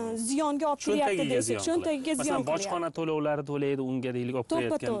ziyonga olib kelyapti desak, cho'ntagiga ziyon qilyapti. Bojxona to'lovlari to'laydi, unga deylik olib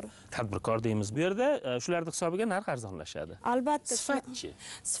kelayotgan tadbirkor deymiz. Bu yerda shularning hisobiga narx arzonlashadi. Albatta. Sifatchi.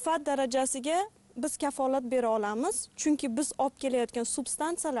 Sifat darajasiga biz kafolat bera olamiz, chunki biz olib kelayotgan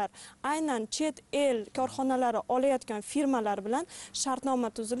substansiyalar aynan chet el korxonalari olayotgan firmalar bilan shartnoma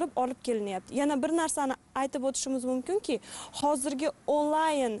tuzilib olib kelinyapti. Yana bir narsani aytib o'tishimiz mumkinki, hozirgi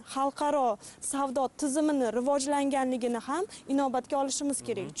onlayn xalqaro savdo tizimini rivojlanganligini ham inobatga olishimiz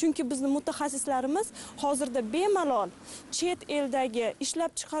kerak. Chunki bizning mutaxassislarimiz hozirda bemalol chet eldagi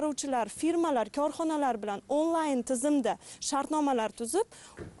ishlab chiqaruvchilar, firmalar, korxonalar bilan onlayn tizimda shartnomalar tuzib,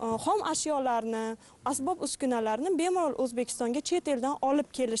 xom ashyolarni, asbob uskunalarni bemalol O'zbekistonga chet eldan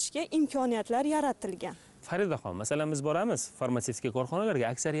olib kelishga imkoniyatlar yaratilgan. Faridaxon, masalan biz boramiz farmatsevtika korxonalarga,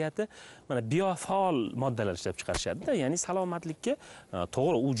 aksariyati mana biofaol moddalar ishlab chiqarishadi-da, ya'ni salomatlikka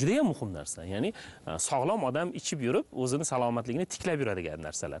to'g'ri, u juda ham muhim narsa. Ya'ni sog'lom odam ichib yurib, o'zini salomatligini tiklab yuradigan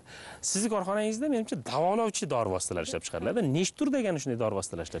narsalar. Sizning korxonangizda menimcha davolovchi dori vositalari ishlab chiqariladi. Nechta turdagi shunday dori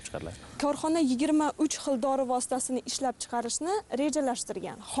vositalar ishlab chiqariladi? Korxona 23 xil dori vositasini ishlab chiqarishni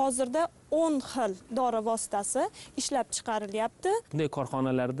rejalashtirgan. Hozirda 10 xil dori vositasi ishlab chiqarilyapti. Bunday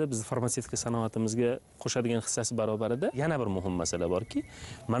korxonalarda biz farmatsevtika sanoatimizga qo'shadigan hissasi barobarida yana bir muhim masala borki,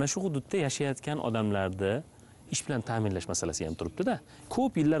 mana shu hududda yashayotgan odamlarni ish bilan ta'minlash masalasi ham turibdi-da.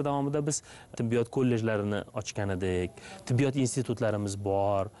 Ko'p yillar davomida biz tibbiyot kollejlarini ochgan edik, tibbiyot institutlarimiz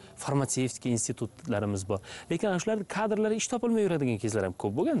bor, farmatsevtika institutlarimiz bor. Lekin ana shularda kadrlar ish topilmay yuradigan kezlar ham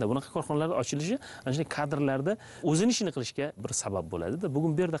ko'p bo'lganda, bunaqa korxonalar ochilishi ana shunday kadrlarda o'zini ishini qilishga bir sabab bo'ladi-da.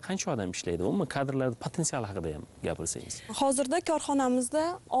 Bugun bu yerda qancha odam ishlaydi? Umuman kadrlarning potensiali haqida ham gapirsangiz. Hozirda korxonamizda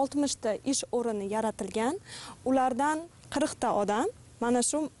 60 ta ish o'rni yaratilgan. Ulardan 40 ta odam mana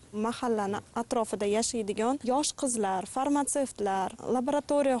shu mahallani atrofida yashaydigan yosh qizlar, farmatsevtlar,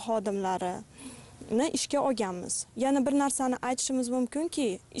 laboratoriya xodimlarini ishga olganmiz. Yana bir narsani aytishimiz mumkinki,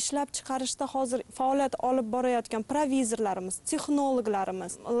 ishlab chiqarishda hozir faoliyat olib borayotgan provizorlarimiz,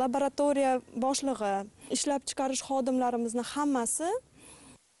 texnologlarimiz, laboratoriya boshlig'i, ishlab chiqarish xodimlarimizni hammasi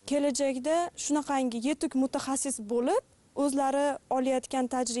kelajakda shunaqangi yetuk mutaxassis bo'lib, o'zlari olayotgan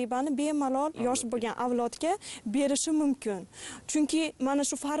tajribani bemalol yosh bo'lgan avlodga berishi mumkin. Chunki mana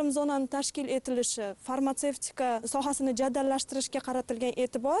shu farmzonani tashkil etilishi, farmatsevtika sohasini jadallashtirishga qaratilgan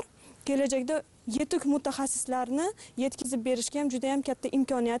e'tibor kelajakda yetuk mutaxassislarni yetkazib berishga ham juda ham katta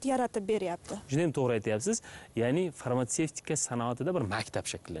imkoniyat yaratib beryapti. Juda ham to'g'ri aytyapsiz. Ya'ni farmatsevtika sanoatida bir maktab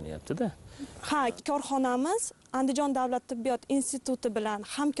shakllanyapti-da. Ha, korxonamiz Андижон davlat tibbiyot instituti bilan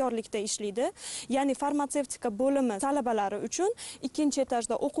hamkorlikda ishlaydi. Ya'ni farmatsevtika bo'limi talabalari uchun ikkinchi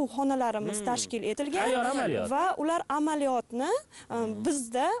etajda o'quv xonalarimiz tashkil etilgan va ular amaliyotni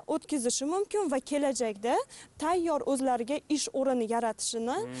bizda o'tkazishi mumkin va kelajakda tayyor o'zlariga ish o'rini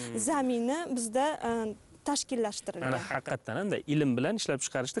yaratishini zamini bizda tashkillashtirilgan. Mana haqiqatan ham ilm bilan ishlab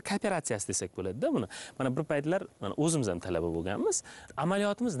chiqarishda kooperatsiyasi desak bo'ladi-da buni. Mana bir paytlar mana o'zimiz ham talaba bo'lganmiz.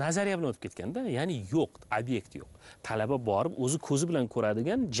 Amaliyotimiz nazariya bilan o'tib ketganda, ya'ni yo'q, obyekt yo'q. Talaba borib o'zi ko'zi bilan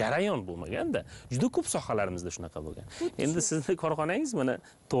ko'radigan jarayon bo'lmaganda, juda ko'p sohalarimizda shunaqa bo'lgan. Endi sizning korxonangiz mana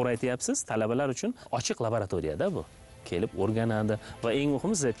to'g'ri aytyapsiz, talabalar uchun ochiq laboratoriyada bu. Kelib o'rganadi va eng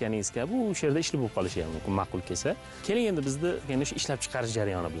muhimi siz aytganingiz kabi u yerda ishli bo'lib qolishi ham mumkin, ma'qul kelsa. Keling endi bizni yana shu ishlab chiqarish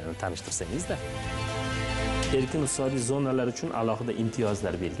jarayoni bilan tanishtirsangiz-da. Erkin iqtisodiy zonalar uchun alohida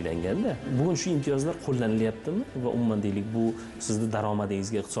imtiyozlar belgilanganda, bugun shu imtiyozlar qo'llanilyaptimi va umuman deylik bu sizning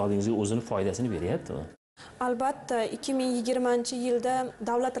daromadingizga, iqtisodingizga o'zini foydasini beryaptimi? Albatta, 2020-yilda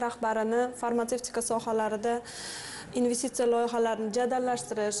davlat rahbarini farmatsevtika sohalarida investitsiya loyihalarini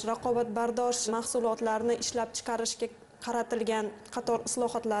jadallashtirish, raqobatbardosh mahsulotlarni ishlab chiqarishga qaratilgan qator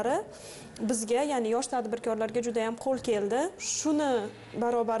islohotlari bizga, ya'ni yosh tadbirkorlarga juda ham qo'l keldi. Shuni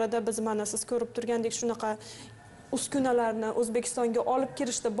barobarida biz mana siz ko'rib turgandek shunaqa uskunalarni O'zbekistonga olib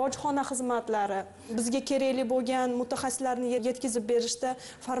kirishda bojxona xizmatlari, bizga kerakli bo'lgan mutaxassislarni yetkazib berishda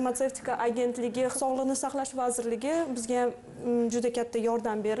farmatsevtika agentligi, Sog'liqni saqlash vazirligi bizga juda katta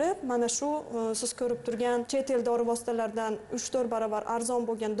yordam berib, mana shu siz ko'rib turgan chet el dori vositalaridan 3-4 barobar arzon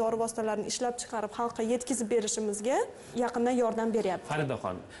bo'lgan dori vositalarini ishlab chiqarib xalqqa yetkazib berishimizga yaqindan yordam beryapti.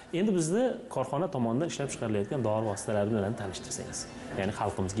 Faridaxon, endi bizni korxona tomonidan ishlab chiqarilayotgan dori vositalari bilan tanishtirsangiz, ya'ni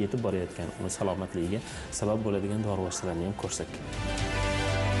xalqimizga yetib borayotgan, uni salomatligiga sabab bo'ladigan dori vositalarini ham ko'rsak.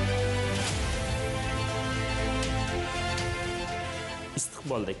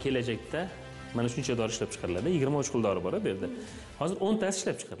 Istiqbolda, kelajakda mana shuncha dori ishlab chiqariladi. 23 xil dori bor bu yerda. Hozir 10 tasi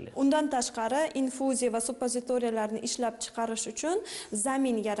ishlab chiqarilyapti. Undan tashqari infuziya va suppozitoriyalarni ishlab chiqarish uchun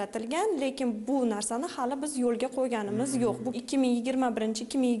zamin yaratilgan, lekin bu narsani hali biz yo'lga qo'yganimiz yo'q. Bu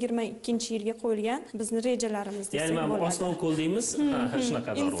 2021-2022-yilga qo'yilgan bizning rejalarimiz desak bo'ladi. Ya'ni mana osmon ko'l deymiz, shunaqa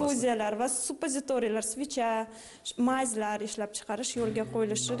dori. Infuziyalar va suppozitoriyalar, svicha, mayzlar ishlab chiqarish yo'lga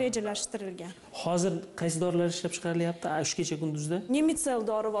qo'yilishi rejalashtirilgan. Hozir qaysi dorilar ishlab chiqarilyapti? Shu kecha kunduzda? Nemitsil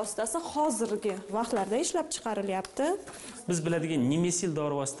dori vositasi hozirgi vaqtlarda ishlab chiqarilyapti. Biz biladigan nemitsil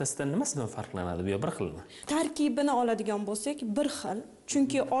dori vositasidan nimasidan farqlanadi? Bu bir xilmi? Tarkibini oladigan bo'lsak, bir xil.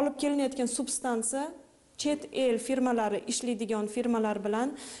 Chunki olib kelinayotgan substansiya chet el firmalari ishlaydigan firmalar bilan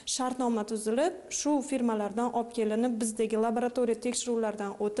shartnoma tuzilib, shu firmalardan olib kelinib, bizdagi laboratoriya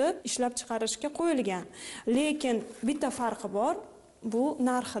tekshiruvlardan o'tib, ishlab chiqarishga qo'yilgan. Lekin bitta farqi bor, bu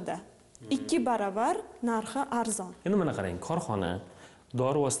narxida. 2 barobar narxi arzon. Endi mana qarang, korxona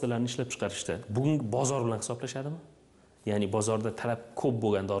dori vositalarini ishlab chiqarishda bugungi bozor bilan hisoblashadimi? Ya'ni bozorda talab ko'p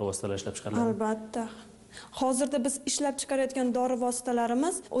bo'lgan dori vositalar ishlab chiqariladi. Albatta. Hozirda biz ishlab chiqarayotgan dori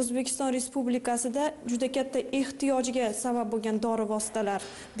vositalarimiz O'zbekiston Respublikasida juda katta ehtiyojga sabab bo'lgan dori vositalar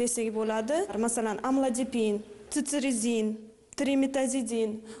desak bo'ladi. Masalan, amlodipin, titrizin,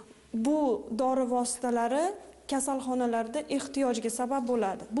 trimetazidin bu dori vositalari kasalxonalarda ehtiyojga sabab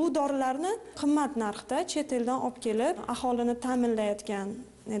bo'ladi. Bu dorilarni qimmat narxda chet eldan olib kelib aholini ta'minlayotgan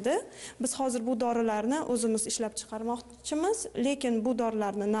edi. Biz hozir bu dorilarni o'zimiz ishlab chiqarmoqchimiz, lekin bu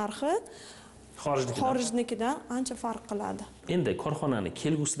dorilarning narxi xorijnikidan ancha farq qiladi. Endi korxonani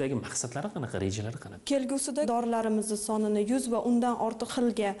kelgusidagi maqsadlari qanaqa, rejalari qanaqa? Kelgusida dorilarimizni sonini 100 va undan ortiq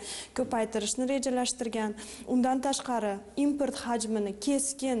xilga ko'paytirishni rejalashtirgan. Undan tashqari import hajmini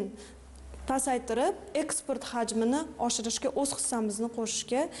keskin pasaytirib, eksport hajmini oshirishga o'z hissamizni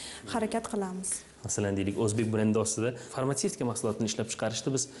qo'shishga harakat qilamiz. Masalan, deylik, o'zbek brendi ostida farmatsevtika mahsulotini ishlab chiqarishda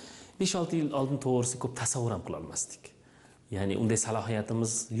biz 5-6 yil oldin to'g'risi ko'p tasavvur ham qila olmasdik. Ya'ni unday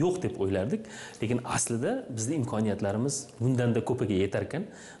salohiyatimiz yo'q deb o'ylardik, lekin aslida bizning imkoniyatlarimiz bundanda ko'piga yetar ekan.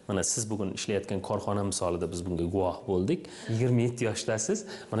 Mana siz bugun ishlayotgan korxona misolida biz bunga guvoh bo'ldik. 27 yoshdasiz.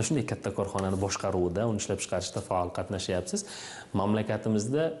 Mana shunday katta korxonani boshqaruvida, uni ishlab chiqarishda faol qatnashyapsiz.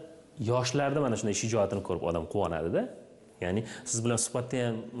 Mamlakatimizda yoshlarda mana shunday shijoatini ko'rib odam quvonadi-da. Ya'ni siz bilan suhbatda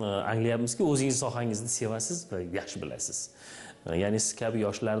ham anglayapmizki, o'zingiz sohangizni sevasiz va yaxshi bilasiz. Ya'ni siz kabi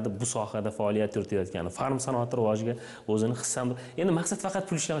yoshlarda bu sohada faoliyat yuritayotgani, farm sanoati rivojiga o'zini hissam. Endi maqsad faqat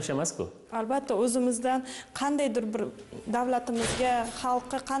pul ishlash emas-ku. Albatta, o'zimizdan qandaydir bir davlatimizga,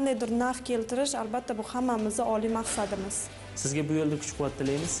 xalqqa qandaydir naf keltirish, albatta bu hammamizning oliy maqsadimiz. Sizga bu yo'lda kuch-quvvat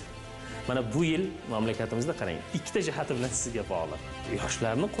tilaymiz. Mana bu yil mamlakatimizda qarang, ikkita jihati bilan sizga bog'liq.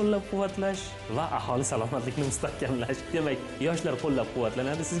 Yoshlarni qo'llab-quvvatlash va aholi salomatligini mustahkamlash. Demak, yoshlar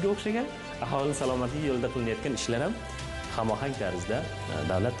qo'llab-quvvatlanadi sizga o'xshagan, aholi salomatligi yo'lida qilinayotgan ishlar ham hamohang tarzda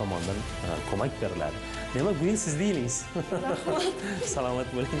davlat tomonidan ko'mak beriladi. Demak, bu yil sizning yilingiz. Salomat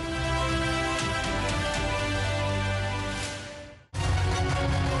bo'ling.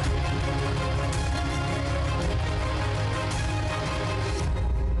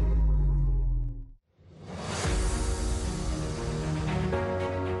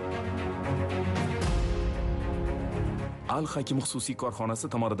 Al-Hakim xususiy korxonasi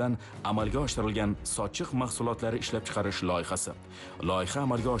tomonidan amalga oshirilgan sochiq mahsulotlari ishlab chiqarish loyihasi. Loyiha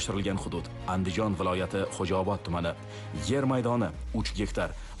amalga oshirilgan hudud Andijon viloyati Xo'jaobod tumani. Yer maydoni 3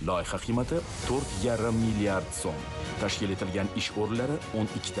 gektar. Loyiha qiymati 4,5 milliard so'm. Tashkil etilgan ish o'rinlari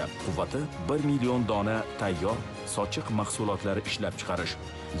 12 ta. Quvvati 1 million dona tayyor sochiq mahsulotlari ishlab chiqarish.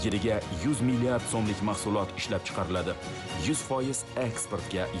 Yiliga 100 milliard so'mlik mahsulot ishlab chiqariladi. 100%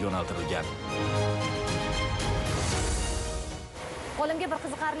 eksportga yo'naltirilgan. Qo'limga bir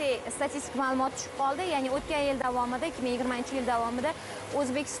qiziqarli statistik ma'lumot tushib qoldi. Ya'ni o'tgan yil davomida, 2020-yil davomida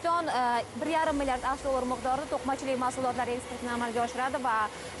O'zbekiston 1,5 milliard $. Miqdorida to'qimachilik mahsulotlari eksportini amalga oshiradi va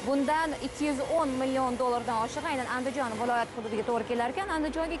bundan 210 million $dan oshiq aynan Andijon viloyat hududiga to'g'ri kelar ekan.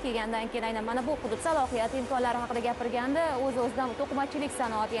 Andijonga kelgandan keyin aynan mana bu hudud salohiyati, imkonlari haqida gapirganda o'z-o'zidan to'qimachilik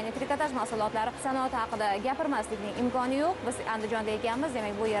sanoati, ya'ni trikotaj mahsulotlari sanoati haqida gapirmaslikning imkoni yo'q. Biz Andijonda ekanmiz,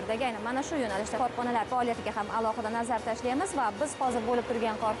 demak bu yerdagi aynan mana shu yo'nalishda korxonalar faoliyatiga ham alohida nazar tashlaymiz va biz hozir bo'lib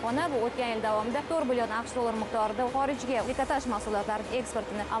turgan korxona bu o'tgan yil davomida 4 million $. Miqdorida xorijga trikotaj mahsulotlari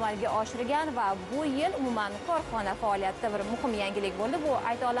eksportini amalga oshirgan va bu yil umuman korxona faoliyatida bir muhim yangilik bo'ldi. Bu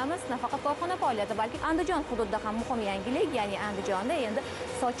ayta olamiz, nafaqat korxona faoliyati, balki Andijon hududida ham muhim yangilik, ya'ni Andijonda endi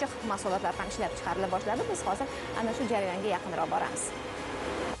sochiq mahsulotlar ham ishlab chiqarila boshladi. Biz hozir ana shu jarayonga yaqinroq boramiz.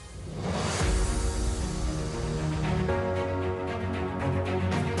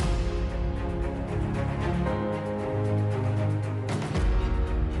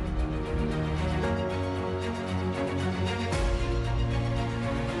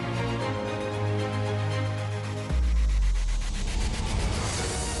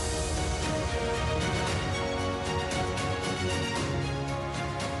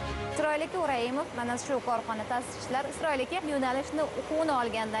 Mana shu korxona ta'sischilari Isroilga yo'nalishni o'quvini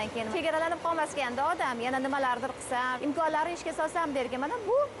olgandan keyin chegaralanib qolmasganda odam yana nimalardir qilsam, imkonlarni ishga solsam dergan. Mana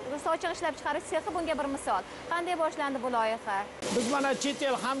bu sochiq ishlab chiqarish sexi bunga bir misol. Qanday boshlandi bu loyiha? Biz mana chet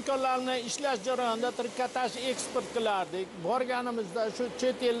el hamkorlarni ishlash jarayonida trikotaj eksport qilardik. Borganimizda shu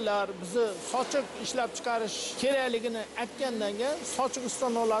chet ellar bizni sochiq ishlab chiqarish kerakligini aytgandan keyin sochiq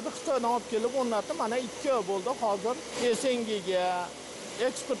ustanolari Xitoydan olib kelib o'rnatib, mana 2 oy bo'ldi hozir SNGga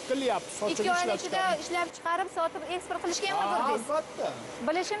eksport qilyapti. Sochiq ishlab chiqarib, sotib eksport qilishga ham ulgurdingiz. Albatta.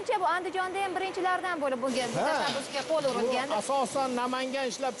 Bilishimcha bu Andijonda ham birinchilardan bo'lib bo'lgan tashabbusga qo'l urilgan. Asosan Namangan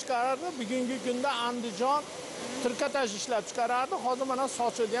ishlab chiqarardi. Bugungi kunda Andijon trikotaj ishlab chiqarardi, hozir mana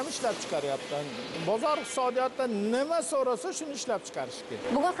sochni ham ishlab chiqaryapti. Bozor iqtisodiyotida nima so'rasa shuni ishlab chiqarish kerak.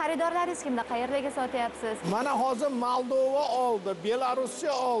 Bugun xaridorlaringiz kimda? Qayerlarga sotyapsiz? Mana hozir Moldova oldi,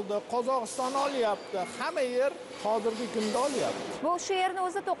 Belorussiya oldi, Qozog'iston olyapti. Hamma yer hozirgi kunda olyapti. Bu shu yerni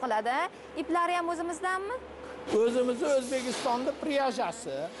o'zi to'qiladi. Iplari ham o'zimizdanmi? O'zimizni O'zbekistonda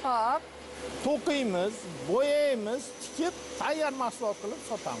priyajasi. Xo'p. To'qiymiz, bo'yaymiz, tikib, tayyor mahsulot qilib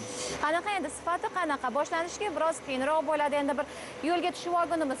sotamiz. Qanaqa endi sifati qanaqa? Boshlanishiga biroz qiyinroq bo'ladi. Endi bir yo'lga tushib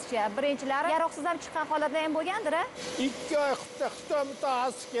olgunimizcha. Birinchilari yaroqsiz ham chiqqan holatlar ham bo'lgandir-a? 2 oy Xitoy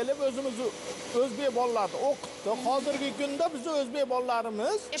mutaxassis kelib o'zimizni o'zbek bolalarni o'qitdi. Hozirgi kunda biz o'zbek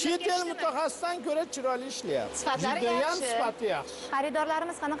bolalarimiz chet el mutaxassisdan ko'ra chiroyli ishlayapti. Sifatlari yaxshi. Sifati yaxshi.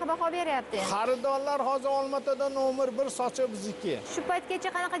 Xaridorlarimiz qanaqa baho beryapti? Xaridorlar hozir Olmaotada nomer 1 sochiq bizniki. Shu paytgacha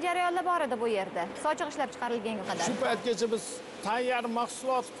qanaqa jarayonlar bor edi bu yerda? Sochiq ishlab chiqarilganga qadar. Shu paytgacha biz tayyor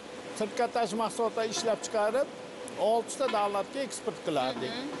mahsulot, trikotaj mahsulotlar ishlab chiqarib 6 ta davlatga eksport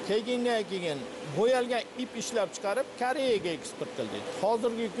qilardik. Keyin bo'yalgan ip ishlab chiqarib Koreyaga eksport qildik.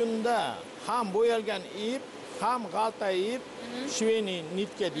 Hozirgi kunda ham bo'yalgan ip, ham g'alta ip, shveni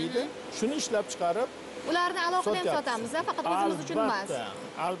nitka deydi. Shuni ishlab chiqarib ularni alohida ham sotamiz, faqat o'zimiz uchun emas.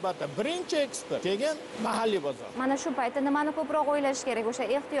 Albatta, birinchi eksport, keyin mahalliy bozor. Mana shu paytda nimani ko'proq o'ylash kerak? O'sha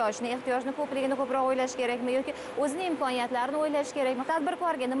ehtiyojni ko'pligini ko'proq o'ylash kerakmi yoki o'zining imkoniyatlarini o'ylash kerakmi?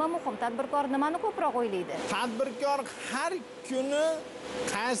 Tadbirkorga nima muhim? Tadbirkor nimani ko'proq o'ylaydi? Tadbirkor har kuni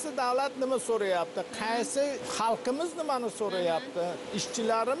qaysi davlat nima so'rayapti, qaysi xalqimiz nimani so'rayapti,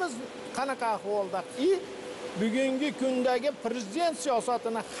 ishchilarimiz qanaqa ahvolda, bugungi kundagi prezident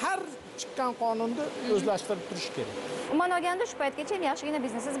siyosatini har chiqqan qonunni o'zlashtirib turish kerak. Umuman olganda shu paytgacha ham yaxshigina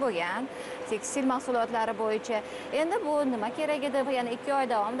biznesingiz bo'lgan, tekstil mahsulotlari bo'yicha. Endi bu nima kerak edi? Yana 2 oy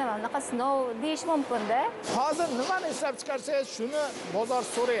davomida mana bunaqa sinov deyish mumkin-da. Hozir nimani ishlab chiqarsangiz, shuni bozor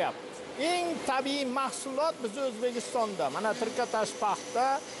so'rayapti. Eng tabiiy mahsulot biz O'zbekistonda. Mana trikotaj paxta,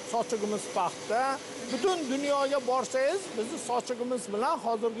 sochigimiz paxta. Butun dunyoga borsangiz, bizning sochigimiz bilan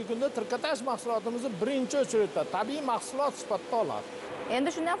hozirgi kunda trikotaj mahsulotimizni birinchi o'chirda tabiiy mahsulot sifatida oladi.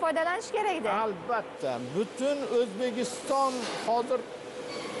 Endi shundan foydalanish kerak-da. Albatta, butun O'zbekiston hozir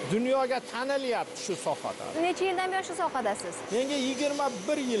dunyoga tanilyapti shu sohada. Necha yildan buyon shu sohadasiz? Menga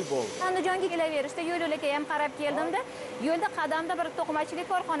 21 yil bo'ldi. Andijonga kelaverishda yo'l-yo'lakay ham qarab keldimda, yo'lda qadamda bir to'qimachilik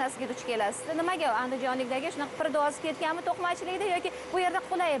korxonasiga duch kelasiz. Nimaga Andijonlikdagi shunaqa pirdozi ketganmi to'qimachilikda yoki bu yerda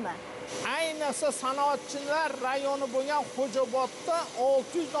qulaymi? Ayniqsa sanoatchilar rayoni bo'lgan Xo'jobodda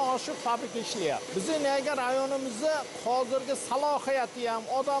 600 dan oshiq fabrika ishlayapti. Bizning nega rayonimizda hozirgi salohiyati ham,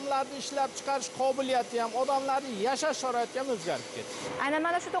 odamlarni ishlab chiqarish qobiliyati ham, odamlarning yashash sharoiti ham o'zgarib ketdi. Aynan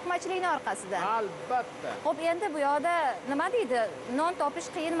mana shu to'qimachilikning orqasida. Albatta. Xo'p, endi bu yoqda nima deydi? Non topish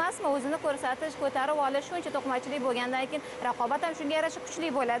qiyin emasmi? O'zini ko'rsatish, ko'tarib olish shuncha to'qimachilik bo'lgandan keyin raqobat ham shunga yarasha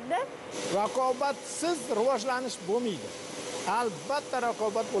kuchli bo'ladi-da. Raqobatsiz rivojlanish bo'lmaydi. Albatta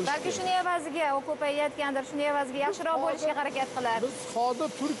raqobat bo'lishi kerak. Balki shuni evaziga u ko'payayotgandir, shuni evaziga yaxshiroq bo'lishga harakat qilar. Biz hozir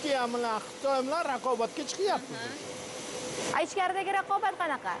Turkiya bilan, Xitoy bilan raqobatga chiqyapmiz. Ichkaridagi raqobat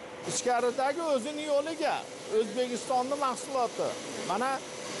qanaqa? Ichkaridagi o'zining yo'liga, O'zbekistonning mahsuloti. Mana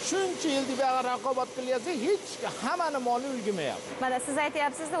shuncha yildan beri raqobat qilyapsa, hech hammani moli ulgurmayapti. Mana siz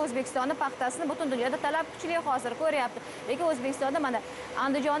aytyapsiz-da, O'zbekistonning paxtasini butun dunyoda talab kuchli hozir ko'ryapti. Lekin O'zbekistonda mana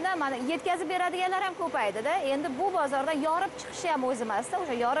Andijonda mana yetkazib beradiganlar ham ko'paydi-da. Endi bu bozordan yorib chiqish ham o'z emasda,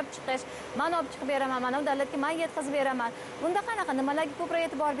 o'sha yorib chiqish, men olib chiqib beraman, mana bu davlatga men yetkazib beraman. Bunda qanaqa nimalarga ko'proq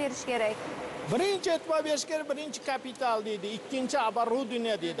e'tibor berish kerak? Birinchi e'tibor berish kerak, birinchi kapital deydi, ikkinchi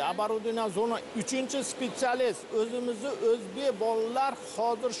оборудование deydi, оборудование zona, uchinchi specialist. O'zimizni o'zbek bolalar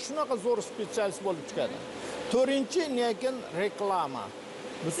hozir shunaqa zo'r specialist bo'lib chiqadi. To'rtinchi lekin reklama.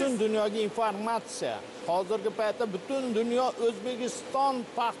 Butun dunyoga informatsiya. Hozirgi paytda butun dunyo O'zbekiston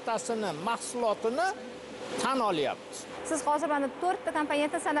paxtasini, mahsulotini tan olyapti. Siz hozir mana 4 ta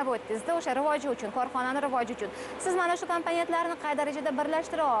komponentni sanab o'tdingiz-da, o'sha rivoji uchun, korxonani rivoji uchun. Siz mana shu komponentlarni qay darajada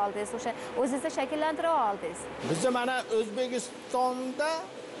birlashtira oldingiz, o'sha o'zingizda shakllantira oldingiz? Biz mana O'zbekistonda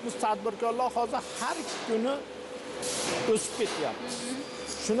biz tadbirkorlar hozir har kuni o'sib ketyapmiz.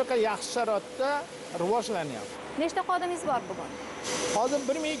 Shunaqa yaxshi sharoitda rivojlanyapti. Nechta xodimingiz bor bugun? Hozir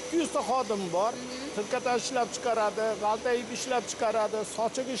 1200 ta xodim bor. Trikotaj ishlab chiqaradi, g'alta ip ishlab chiqaradi,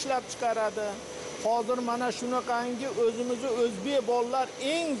 sochiq ishlab chiqaradi. Hozir mana shunaqangi o'zimizni o'zbek bolalar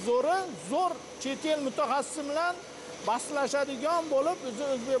eng zo'r chet el mutaxassisi bilan baslashadigan bo'lib, bizni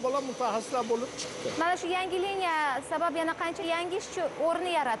o'zbek bolalar mutaxassislar bo'lib chiqdi. Mana shu yangi liniya sabab yana qancha yangi ishchi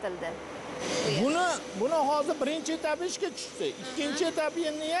o'rni yaratildi? Buni hozir birinchi etapi ishga tushdi. Ikkinchi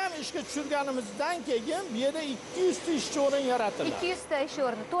etapini ham ishga tushirganimizdan keyin bu yerda 200 ta ish o'rin yaratiladi. 200 ta ish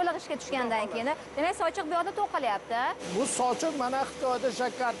o'rni to'liq ishga tushgandan keyin, demak sochiq bu yoqda to'qilyapti. Bu sochiq mana Xitoyda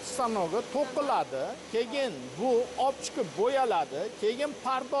shakar stanoga to'qiladi, keyin bu olib chiqib bo'yaladi, keyin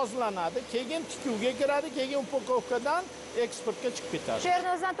pardozlanadi, keyin tikuvga kiradi, keyin upakovkadan eksportga chiqib ketadi. Shu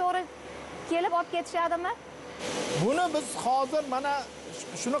yerdan o'zidan to'g'ri kelib olib ketishadimi? Buni biz hozir mana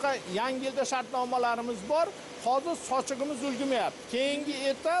shunaqa yangi yilda shartnomalarimiz bor. Hozir sochig'imiz ulg'mayapti. Keyingi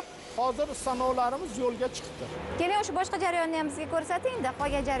etap hozir stanovlarimiz yo'lga chiqdi. Keling, o'sha boshqa jarayonni ham bizga ko'rsating-da,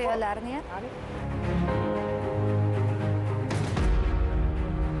 qolgan jarayonlarni.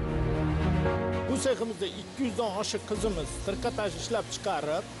 Bu seximizda 200 dan oshiq qizimiz trikotaj ishlab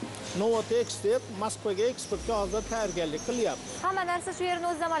chiqarib, Novotex deb Moskvaga eksportga hozir tayyorgarlik qilyapti. Hamma narsa shu yerni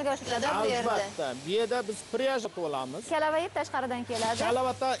o'zida amalga oshiriladi bu yerda. Albatta, bu yerda biz priyaj qilib olamiz. Kalava ip tashqaridan keladi.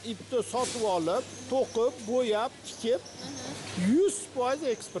 Kalavata ipni sotib olib, to'qib, bo'yab, tikib 100%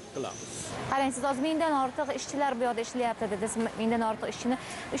 eksport qilamiz. Qarang, siz hozir mingdan ortiq ishchilar bu yoqda ishlayapti dedingiz. Mingdan ortiq ishchini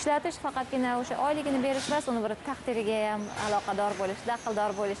ishlatish faqatgina o'sha oyligini berish emas, uni bir taqdiriga ham aloqador bo'lish,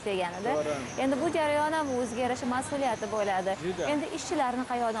 daxldor bo'lish deganida. Endi bu jarayon ham o'ziga yarasha mas'uliyati bo'ladi. Endi ishchilarni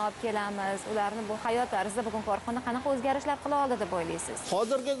qayerdan olib kelamiz? Ularni bu hayot tarzida bugun korxona qanaqa o'zgarishlar qila oldi deb o'ylaysiz?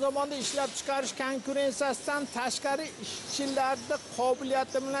 Hozirgi zamonda ishlab chiqarish konkurensiyasidan tashqari ishchilarni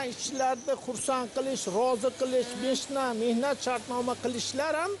qobiliyati bilan ishchilarni xursand qilish, rozi qilish, mehnat shartnoma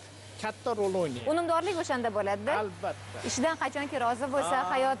qilishlar ham katta rol o'ynaydi. Unumdorlik o'shanda bo'ladi-da. Albatta. Ishidan qachonki rozi bo'lsa,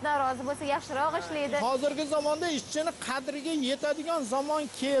 hayotdan rozi bo'lsa, yaxshiroq ishlaydi. Hozirgi zamonda ishchini qadriga yetadigan zamon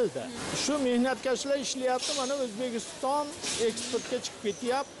keldi. Shu mehnatkashlar ishlayapti, mana O'zbekiston eksportga chiqib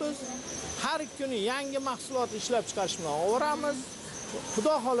ketyapmiz. Har kuni yangi mahsulot ishlab chiqarish bilan o'ramiz.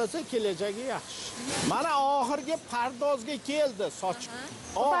 Xudo xolasa kelajagi yaxshi. Mana oxirgi pardozga keldi sochiq.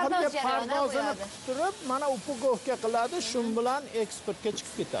 Oxirgi pardozini turib, mana upakovka qiladi, shu bilan eksportga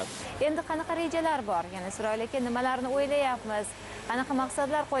chiqib ketadi. Endi qanaqa rejalar bor? Ya'ni Isroil aka, nimalarni o'ylayapmiz? Qanaqa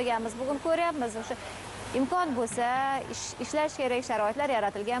maqsadlar qo'yganmiz? Bugun ko'ryapmiz, o'sha imkon bo'lsa, ishlash kerak sharoitlar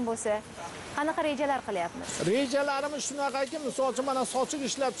yaratilgan bo'lsa, qanaqa rejalar qilyapmiz? Rejalarimiz shunaqaki, misol uchun mana sochiq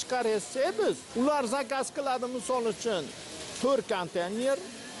ishlab chiqarsak biz, ular zakaz qiladi, misol uchun 4 konteyner.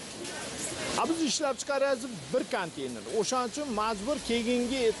 Biz ishlab chiqaryapmiz 1 konteyner. O'shaning uchun majbur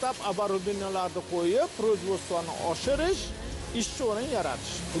keyingi etap оборудованияларni qo'yib, производствоni oshirish, ishchi o'rin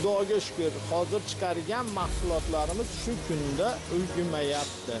yaratish. Xudoga shukr, hozir chiqargan mahsulotlarimiz shu kunda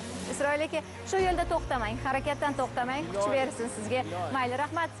ulg'mayapti. Isroil aka, shu yo'lda to'xtamang, harakatdan to'xtamang, kuch bersin sizga. Mayli,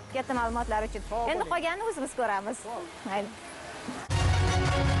 rahmat katta ma'lumotlar uchun. Endi qolganini o'zimiz ko'ramiz. Mayli.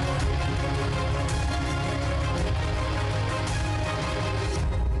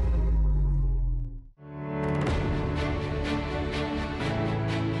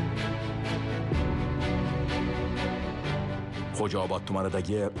 Xo'jaobod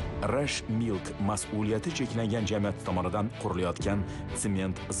tumanidagi Rush Milk mas'uliyati cheklangan jamiyati tomonidan qurilayotgan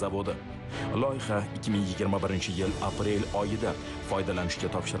sement zavodi. Loyiha 2021-yil aprel oyida foydalanishga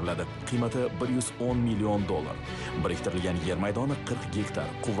topshiriladi. Qiymati $110 million. Biriktirilgan yer maydoni 40 gektar,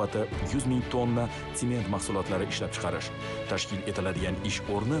 quvvati 100 ming tonna sement mahsulotlari ishlab chiqarish. Tashkil etiladigan ish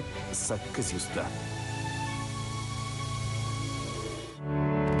o'rni 800 ta.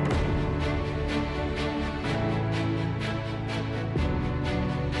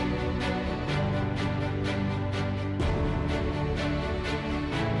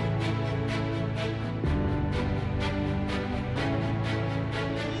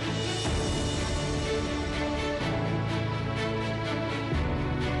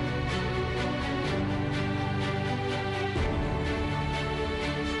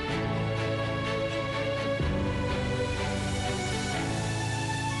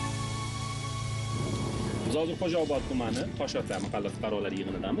 Hozir Xo'jaobod tumani Toshotlar mahalla fuqarolar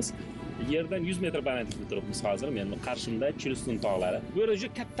yig'inidamiz. Yerdan 100 metr balandlikda turibmiz hozir. Men qarshimda Chilistun tog'lari. Bu yerda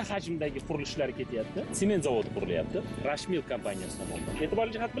juda katta hajmdagi qurilishlar ketyapti. Sement zavodi qurilyapti. Rush Milk kompaniyasi tomonidan.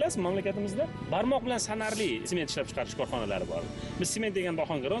 E'tiborli jihat bilasiz, mamlakatimizda barmoq bilan sanarli sement ishlab chiqarish korxonalari bor. Biz sement degan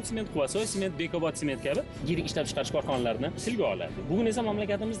Bahongaron sement, Quvasoy sement, Bekobod sement kabi yirik ishlab chiqarish korxonalarini tilga oladi. Bugun esa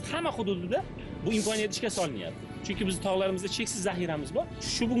mamlakatimizning hamma hududida bu imkoniyat ishga solinyapti. Chunki biz tog'larimizda cheksiz zaxiramiz bor.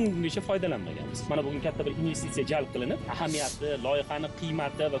 Shu bugungacha foydalanmaganmiz. Mana bugun katta bir investitsiya jalb qilinib, ahamiyati, loyihani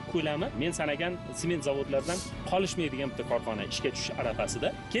qiymati va ko'lami men sanagan sement zavodlaridan qolishmaydigan bitta korxona ishga tushish arafasida.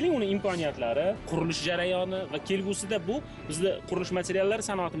 Keling, uni imkoniyatlari, qurilish jarayoni va kelgusida bu bizni qurilish materiallari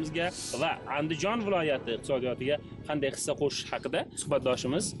sanoatimizga va Andijon viloyati iqtisodiyotiga qanday hissa qo'shish haqida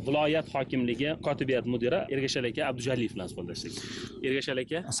suhbatdoshimiz viloyat hokimligi kotibiyat mudiri Ergashal aka Abdujaliyev bilan suhbatlashdik. Ergashal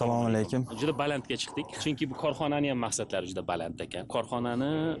aka, assalomu alaykum. Juda balandga chiqdik, chunki bu korxona korxonani ham maqsadlari juda baland ekan.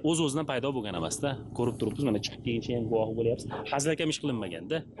 Korxonani o'z-o'zidan paydo bo'lgan emasda. Ko'rib turibmiz, mana chiqib kelguncha ham guvohi bo'lyapsiz. Hazilakam ish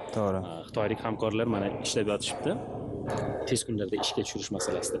qilinmaganda. To'g'ri. Xitoylik hamkorlar mana ishlab yotishibdi. Tez kunlarda ishga tushirish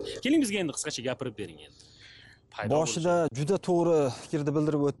masalasida. Keling bizga endi qisqacha gapirib bering endi. Boshida juda to'g'ri fikrni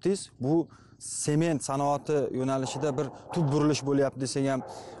bildirib o'tdingiz. Bu sement sanoati yo'nalishida bir tub burilish bo'lyapti desak ham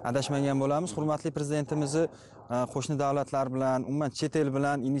adashmagan bo'lamiz. Hurmatli prezidentimizni qo'shni davlatlar bilan, umuman chet el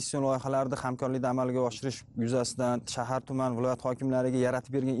bilan investitsion loyihalarni hamkorlikda amalga oshirish yuzasidan shahar, tuman, viloyat hokimlariga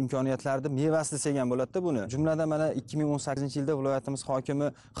yaratib bergan imkoniyatlarni mevasi desak ham bo'ladi-da buni. Jumladan mana 2018-yilda viloyatimiz hokimi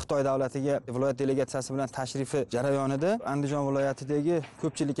Xitoy davlatiga viloyat delegatsiyasi bilan tashrifi jarayonida Andijon viloyatidagi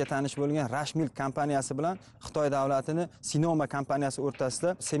ko'pchilikka tanish bo'lgan Rashmilk kompaniyasi bilan Xitoy davlatining Sinoma kompaniyasi o'rtasida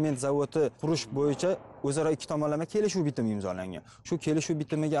sement zavodi qurish bo'yicha o'zaro ikki tomonlama kelishuv bitimi imzolangan. Shu kelishuv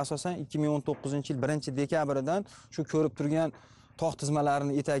bitimiga asosan 2019-yil 1-dekabridan shu ko'rib turgan tog'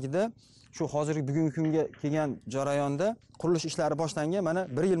 tizmalarining etagida shu hozirgi bugungi kunga kelgan jarayonda qurilish ishlari boshlangan, mana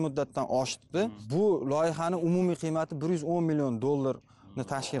 1 yil muddatdan oshdi. Bu loyihaning umumiy qiymati 110 million dollarni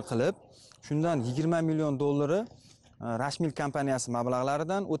tashkil qilib, shundan 20 million dollari Rashmilk kompaniyasi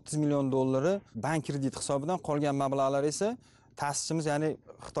mablag'laridan, 30 million dollari bank kredit hisobidan, qolgan mablag'lar esa ta'sischimiz, ya'ni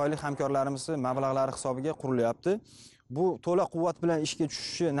xitoylik hamkorlarimizning mablag'lari hisobiga qurilyapti. Bu to'la quvvat bilan ishga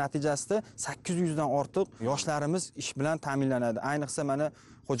tushishi natijasida 800 dan ortiq yoshlarimiz ish bilan ta'minlanadi. Ayniqsa mana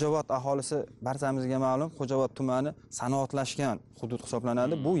Xo'jobod aholisi barchamizga ma'lum, Xo'jobod tumani sanoatlashgan hudud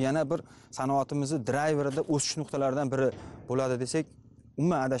hisoblanadi. Bu yana bir sanoatimizning drayverida o'sish nuqtalaridan biri bo'ladi desak,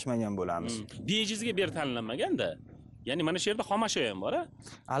 umuman adashmagan bo'lamiz. Bejizga ber tanlanmaganda, ya'ni mana shu yerda xom ashyo ham bor-a?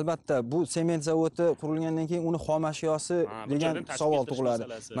 Albatta, bu sement zavodi qurilgandan keyin uni xom ashyosi degan savol tug'iladi.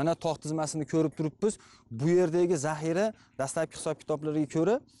 Mana tog' tizmasini ko'rib turibmiz. Bu yerdagi zaxira dastlabki hisob-kitoblarga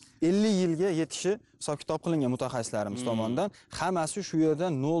ko'ra 50 yilga yetishi hisob-kitob qilingan mutaxassislarimiz tomonidan. Hammasi shu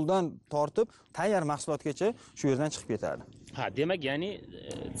yerdan noldan tortib tayyor mahsulotgacha shu yerdan chiqib ketadi. Ha, demak, ya'ni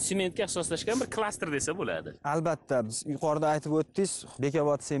sementga ixtisoslashgan bir klaster desa bo'ladi. Albatta, biz yuqorida aytib o'tdingiz,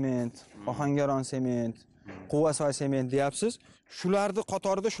 Bekobod sement, Ohangaron sement, Quvasoy sement deyapsiz. Shularni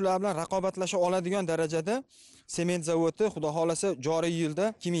qatorida shular bilan raqobatlasha oladigan darajada sement zavodi xudo xolasa joriy yilda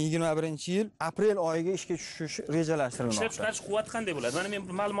 2021-yil aprel oyiga ishga tushishi rejalashtirilmoqda. Ishlab chiqarish quvvati qanday bo'ladi? Mana men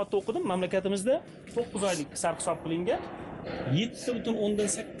bir ma'lumotni o'qidim. Mamlakatimizda 9 oylik sarhisob qilingan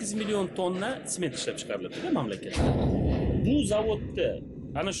 7,8 million tonna sement ishlab chiqariladi mamlakatda. Bu zavodda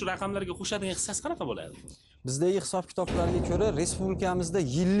ana shu raqamlarga qo'shadigan hissasi qanaqa bo'ladi? Bizdagi hisob-kitoblarga ko'ra respublikamizda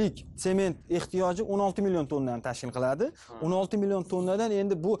yillik sement ehtiyoji 16 million tonnani tashkil qiladi. 16 million tonnadan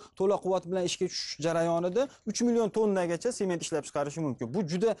endi bu to'la quvvat bilan ishga tushish jarayonida 3 million tonnagacha sement ishlab chiqarishi mumkin. Bu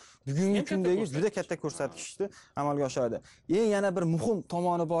juda bugungi kundagi juda katta ko'rsatkichni amalga oshiradi. Yana bir muhim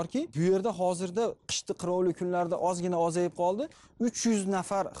tomoni borki, bu yerda hozirda qishki qirovli kunlarda ozgina ozayib qoldi. 300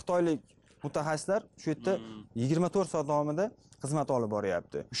 nafar xitoylik mutaxassislar shu yerda 24 soat davomida xizmat olib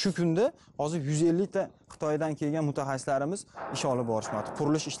boryapti. Shu kunda hozir 150 ta Xitoydan kelgan mutaxassislarimiz ish olib borishmoqda.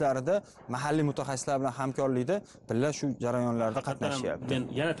 Qurilish ishlarida mahalliy mutaxassislar bilan hamkorlikda birga shu jarayonlarda qatnashyapti. Men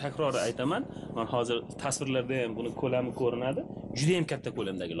yana takror aytaman, men hozir tasvirlarda ham buni ko'lami ko'rinadi. Juda ham katta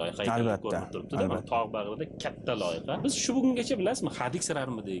ko'lamdagi loyiha ekanligi ko'rinib turibdi-da. Mana tog' bag'rida katta loyiha. Biz shu bugungacha bilasizmi, hadik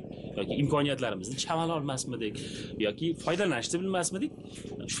sirarmidik yoki imkoniyatlarimizni chamal olmasmidik yoki foydalanishni bilmasmidik?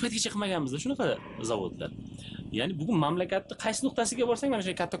 Shu paytgacha qilmaganmiz-da shunaqa zavodlar. Ya'ni bugun mamlakatning qaysi nuqtasiga borsang mana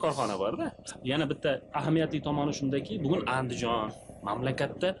shu katta korxona bor-da. Yana bitta ahamiyatli tomoni shundaki, bugun Andijon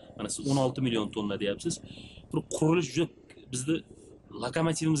mamlakatda mana siz 16 million tonna deyapsiz. Bir qurilish juda bizni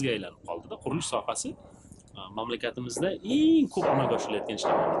lokomotivimizga aylanib qoldi-da. Qurilish sohasi mamlakatimizda eng ko'p amalga oshirilayotgan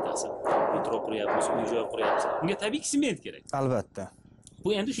ishlardan bittasi. Metro quryapmiz, uy-joy quryapmiz. Bunga tabiiy sement kerak. Albatta. Bu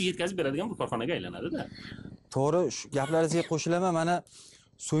endi shu yetkazib beradigan bir korxonaga aylanadi-da. To'g'ri, shu gaplaringizga qo'shilaman. Mana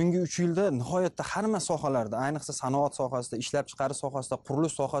so'nggi 3 yilda nihoyatda hamma sohalarda, ayniqsa sanoat sohasida, ishlab chiqarish sohasida,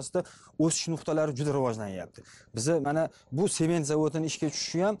 qurilish sohasida o'sish nuqtalari juda rivojlanyapti. Biz mana bu sement zavodining ishga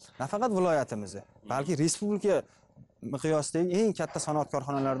tushishi ham nafaqat viloyatimizda, balki respublika miqyosidagi eng katta sanoat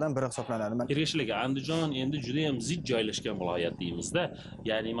korxonalaridan biri hisoblanadi. Ergashilarga Andijon endi juda ham zich joylashgan viloyat deymizda.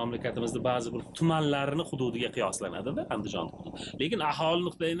 Ya'ni mamlakatimizda ba'zi bir tumanlarning hududiga qiyoslanadi-da Andijon hududi. Lekin aholi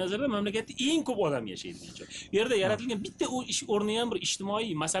nuqtai nazaridan mamlakatda eng ko'p odam yashaydigan joy. Bu yerda yaratilgan bitta ish o'rni ham bir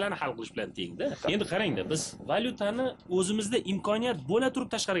ijtimoiy masalani hal qilish bilan tengda. Endi qarangda, biz valyutani o'zimizda imkoniyat bo'la turib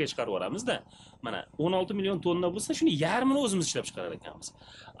tashqariga chiqarib yuboramiz-da. Mana 16 million tonna bo'lsa, shuni yarmini o'zimiz ishlab chiqarar ekanmiz.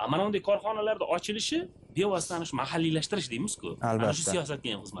 Mana bunday korxonalarda ochilishi bevositani mahalliylashtirish deymiz-ku. Ana shu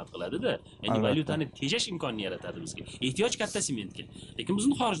siyosatga ham xizmat qiladi-da. Ya'ni valyutani tejash imkonini yaratadi bizga. Ehtiyoj katta sementga. Lekin biz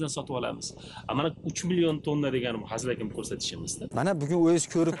uni xorijdan sotib olamiz. Mana 3 million tonna degan hazilakam ko'rsatishimizda. Mana bugun o'zingiz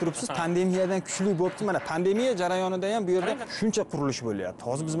ko'rib turibsiz, pandemiyadan kuchli bo'libdi. Mana pandemiya jarayonida ham bu yerda shuncha qurilish bo'lyapti.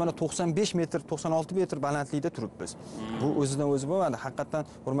 Hozir biz mana 95 metr, 96 metr balandlikda turibmiz. Bu o'zidan o'zi bo'lmadi. Haqiqatan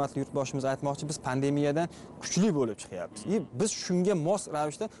hurmatli yurtboshimiz aytmoqchi, biz pandemiyadan kuchli bo'lib chiqyapmiz. Biz shunga mos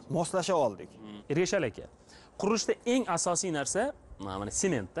ravishda moslasha oldik. Ergashal aka, qurilishda eng asosiy narsa mana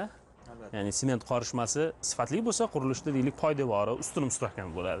sementda. Ya'ni sement qorishmasi sifatli bo'lsa, qurilishda deylik poydevori, ustuni mustahkam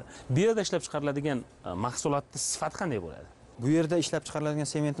bo'ladi. Bu yerda ishlab chiqariladigan mahsulotning sifati qanday bo'ladi? Bu yerda ishlab chiqariladigan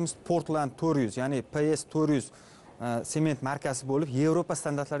sementimiz Portland 400, ya'ni PS 400 sement markasi bo'lib, Yevropa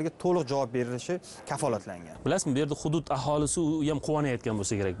standartlariga to'liq javob berilishi kafolatlangan. Bilasizmi, bu yerda hudud aholisi ham quvonayotgan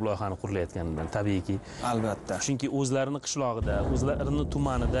bo'lsa kerak bu loyihani qurilayotganidan, tabiiyki. Albatta. Chunki o'zlarining qishlog'ida, o'zlarining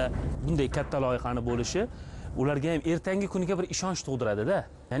tumanida bunday katta loyihani bo'lishi ularga ham ertangi kuniga bir ishonch tug'diradi-da.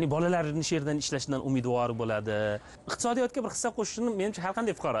 Ya'ni bolalarini shu yerdan ishlashidan umidvor bo'ladi. Iqtisodiyotga bir hissa qo'shishini menimcha har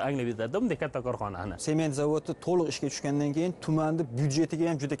qanday fuqaro anglab yetadi bunday katta korxonani. Sement zavodi to'liq ishga tushgandan keyin tumanning byudjetiga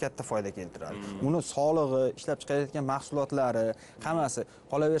ham juda katta foyda keltiradi. Uni solig'i, ishlab chiqarayotgan mahsulotlari, hammasi.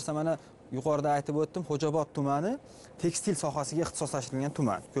 Qolaversa mana yuqorida aytib o'tdim, Xo'jobod tumani tekstil sohasiga ixtisoslashtirilgan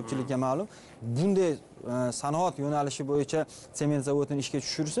tuman. Ko'pchilikka ma'lum. Bunday sanoat yo'nalishi bo'yicha sement zavodini ishga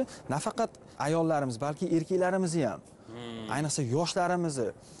tushirsa, nafaqat ayollarimiz, balki erkaklarimizni ham, ayniqsa yoshlarimizni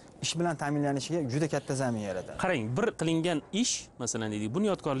ish bilan ta'minlanishiga juda katta zamin yaratadi. Qarang, bir qilingan ish, masalan deylik,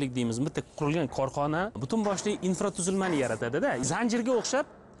 bunyodkorlik deymiz, bitta qurilgan korxona butun boshli infratuzilmani yaratadi-da. Zanjirga o'xshab,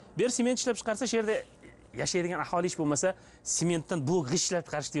 bu yer sement ishlab chiqarsa, shu yerda yashaydigan aholi ish bo'lmasa, sementdan bu g'ishlab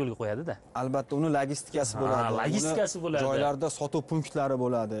chiqarishni yo'lga qo'yadi-da. Albatta, uni logistikasi bo'ladi. Logistikasi bo'ladi. Joylarda sotuv punktlari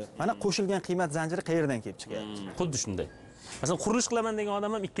bo'ladi. Mana qo'shilgan qiymat zanjiri qayerdan kelib chiqyapti? Xuddi shunday. Masalan, qurilish qilaman degan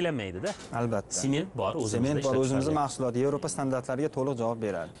odam ham ikkilanmaydi-da. Albatta. Sement bor, o'zimizning mahsulot Yevropa standartlariga to'liq javob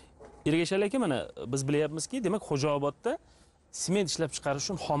beradi. Ergashal aka, mana biz bilyapmizki, demak, Xo'jaobodda sement ishlab chiqarish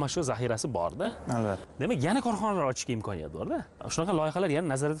uchun xomashyo zaxirasi bor-da. Albatta. Demak, yana korxonalar ochishga imkoniyat bor-da. Shunaqa loyihalar yana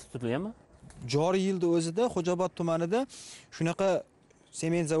nazarda tutilyapmi? Joriy yilda o'zida Xo'jaobod tumanida shunaqa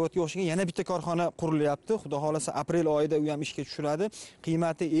sement zavodiga o'xshagan yana bitta korxona qurilyapti. Xudo xolasa aprel oyida u ham ishga tushiradi.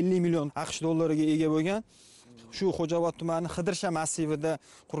 Qiymati 50 million AQSh dollariga ega bo'lgan. Shu Xo'jaobod tumani Xidirsha massivida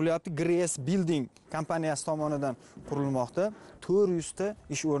qurilyapti. Grace Building kompaniyasi tomonidan qurilmoqda. 400 ta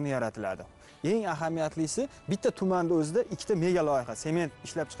ish o'rni yaratiladi. Eng ahamiyatlisi bitta tumanda o'zida ikkita mega loyiha, sement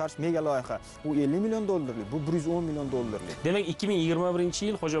ishlab chiqarish mega loyiha. Bu 50 million dollarlik, bu 110 million dollarlik. Demak,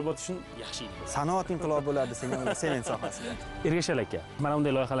 2021-yil Xo'jaobod uchun yaxshi yil. Sanoat inqilobi bo'ladi sement sohasida. Ergashal aka, mana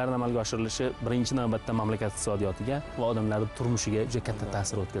bunday loyihalarning amalga oshirilishi birinchi navbatda mamlakat iqtisodiyotiga va odamlarning turmushiga juda katta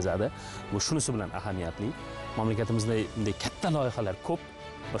ta'sir o'tkazadi. Bu shunisi bilan ahamiyatli. Mamlakatimizda bunday katta loyihalar ko'p.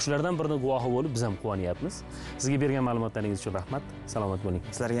 Va shulardan birini guvohi bo'lib biz ham quvonyapmiz. Sizga bergan ma'lumotlaringiz uchun rahmat. Salomat bo'ling.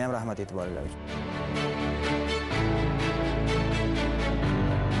 Sizlarga ham rahmat e'tiboringiz uchun.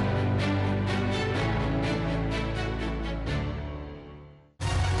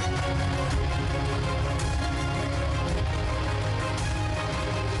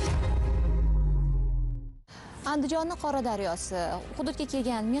 Andijonning Qora daryosi, hududga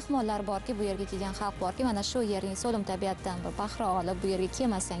kelgan mehmonlar borki, bu yerga kelgan xalq borki, mana shu yerning so'lim tabiatdan bir bahra olib, bu yerga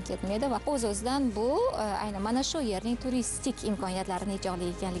kelmasdan ketmaydi va o'z-o'zidan bu aynan mana shu yerning turistik imkoniyatlarini ijobiy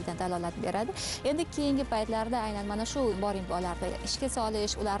ekanligidan dalolat beradi. Endi keyingi paytlarda aynan mana shu bor imkonlarni ishga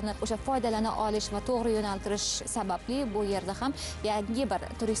solish, ularni o'sha foydalana olish va to'g'ri yo'naltirish sababli bu yerda ham yangi bir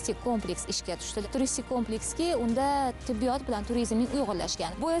turistik kompleks ishga tushdi. Turistik kompleksga unda tibbiyot bilan turizmning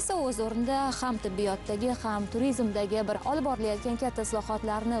uyg'unlashgan. Bu esa o'z o'rnida ham tibbiyotdagi, ham turizmdagi bir olib borilayotgan katta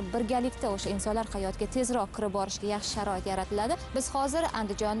islohotlarni birgalikda o'sha insonlar hayotiga tezroq kirib borishga yaxshi sharoit yaratiladi. Biz hozir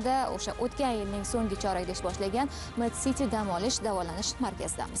Andijonda o'sha o'tgan yilning so'nggi chorakda ish boshlagan Med City dam olish, davolanish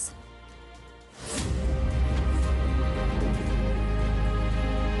markazidamiz.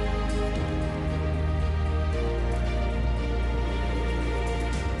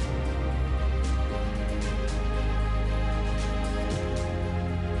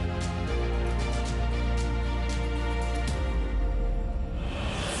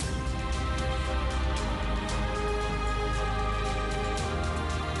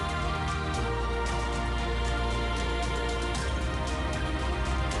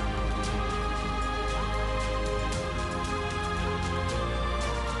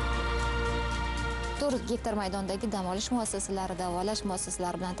 4 gektar maydondagi dam olish muassasalari, davolash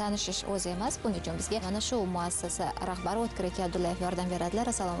muassasalari bilan tanishish o'zi emas. Buning uchun bizga mana shu muassasa rahbari O'tkir aka Abdullayev yordam beradilar.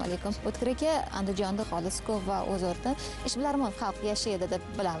 Assalomu alaykum. O'tkir aka Andijonda xolis ko'p va o'zordan ishbilarmon xalq yashaydi deb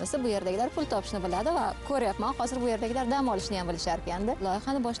bilamiz. Bu yerdagilar pul topishni biladi va ko'ryapman, hozir bu yerdagilar dam olishni ham bilishar ekanda.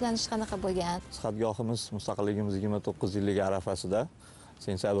 Loyihani boshlanishi qanaqa bo'lgan? Sihatgohimiz mustaqilligimiz 29 yilligi arafasida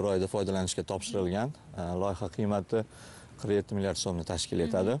sentyabr oyida foydalanishga topshirilgan. Loyiha qiymati 47 milliard so'mni tashkil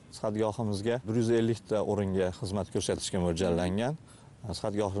etadi. Sihatgohimizga 150 ta o'ringa xizmat ko'rsatishga mo'ljallangan.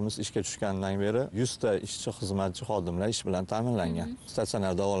 Sihatgohimiz ishga tushgandan beri 100 ta ishchi, xizmatchi, xodimlar ish bilan ta'minlangan.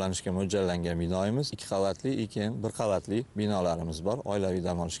 Statsionar davolanishga mo'ljallangan binoyimiz 2 qavatli, 1 qavatli binolarimiz bor. Oilaviy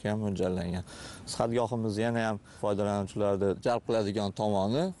dam olishga ham mo'ljallangan. Sihatgohimiz yana ham foydalanuvchilarni jalb qiladigan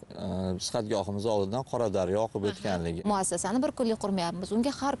tomoni sihatgohimiz oldidan Qoradaryo oqib o'tganligi. Muassasani bir kunlik qurmayapmiz.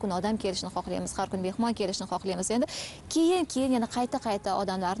 Unga har kun odam kelishni xohlaymiz, har kun mehmon kelishni xohlaymiz. Endi keyin yana qayta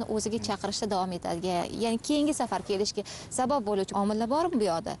odamlarni o'ziga chaqirishda davom etadigan, ya'ni keyingi safar kelishga sabab bo'luvchi omillar bormi bu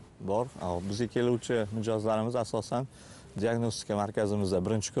yoqda? Bor. Bizga keluvchi mijozlarimiz asosan diagnostika markazimizda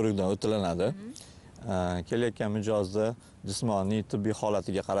birinchi ko'rikdan o'tilinadi. Kelayotgan mijozni jismoniy tibbiy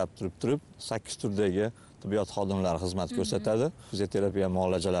holatiga qarab turib 8 turdagi tibbiyot xodimlari xizmat ko'rsatadi. Fizioterapiya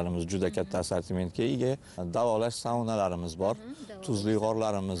muolajalarimiz juda katta assortimentga ega. Davolash saunalarimiz bor, tuzli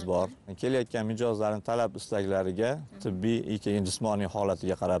g'orlarimiz bor. Kelayotgan mijozlarning talab istaklariga tibbiy keyin jismoniy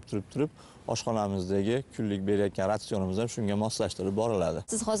holatiga qarab turib oshxonamizdagi kunlik berayotgan ratsionimiz ham shunga moslashtirib boriladi.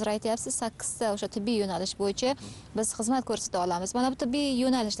 Siz hozir aytyapsiz 8 ta o'sha tibbiy yo'nalish bo'yicha biz xizmat ko'rsata olamiz. Mana bu tibbiy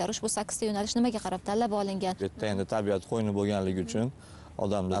yo'nalishlar, ushbu 8 ta yo'nalish nimaga qarab tanlab olingan? Bu yerda endi tabiat qo'yni bo'lganligi uchun,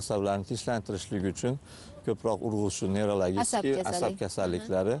 odamlar asablarini tinchlantirishligi uchun ko'proq urg'u neurologik asab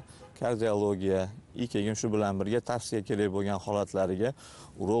kasalliklari, kardiologiya, keyin shu bilan birga tavsiya kerak bo'lgan holatlariga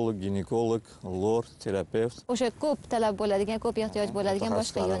urolog, ginekolog, lor, terapevt. O'sha ko'p talab bo'ladigan, ko'p ehtiyoj bo'ladigan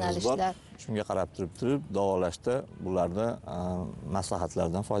boshqa yo'nalishlar. Shunga qarab turib davolashda bularda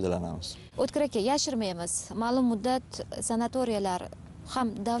maslahatlardan foydalanamiz. O'tkir aka, yashirmaymiz. Ma'lum muddat sanatoriyalar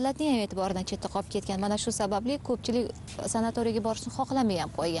ham davlatning ham e'tiboridan chetda qolib ketgan. Mana shu sababli ko'pchilik sanatoriyaga borishni xohlamay ham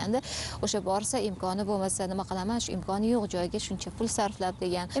qo'ygandi. O'sha borsa imkoni bo'lmasa nima qilaman, shu imkoni yo'q joyga shuncha pul sarflab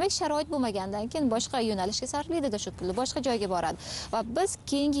degan. Demak, sharoit bo'lmagandan keyin boshqa yo'nalishga sarflaydi-da shu pulni, boshqa joyga boradi. Va biz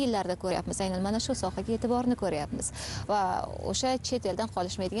keyingi yillarda ko'ryapmiz, aynan mana shu sohaga e'tiborni ko'ryapmiz. Va o'sha chet eldan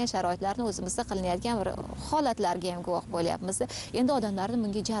qolishmaydigan sharoitlarni o'zimizda qilinayotgan bir holatlarga ham guvoh bo'lyapmiz. Endi odamlarni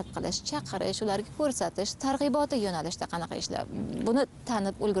bunga jalb qilish, chaqirish, ularga ko'rsatish, targ'iboti yo'nalishda qanaqa ishlar? Buni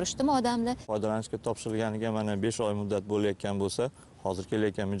tanib ulgurishdimi odamlar? Foydalanishga topshirilganiga mana 5 oy muddat bo'layotgan bo'lsa, hozir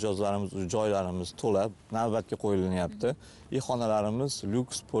kelayotgan mijozlarimiz, joylarimiz to'lab, navbatga qo'yilinyapti. Xonalarimiz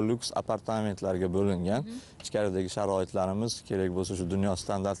lyuks, poluks apartamentlarga bo'lingan. Ichkaridagi sharoitlarimiz kerak bo'lsa shu dunyo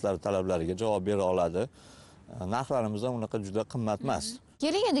standartlari talablariga javob bera oladi. Narxlarimiz ham unaqa juda qimmat emas.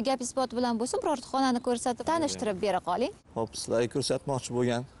 Keling endi gap isbot bilan bo'lsin, birorta xonani ko'rsatib, tanishtirib bera qoling. Xo'p, sizlarga ko'rsatmoqchi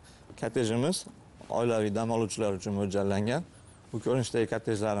bo'lgan kottejimiz oilaviy dam oluvchilar uchun mo'ljallangan. Bu ko'rinishdagi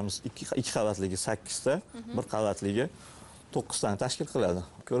kottejlarimiz 2 qavatligi 8 ta, 1 qavatligi 9 tani tashkil qiladi.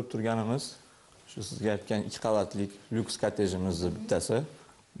 Ko'rib turganimiz shu sizga aytgan 2 qavatlik lyuks kottejimizning bittasi.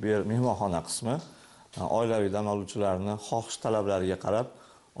 Bu yer mehmonxona qismi. Oilaviy dam oluvchilarning xohish talablariga qarab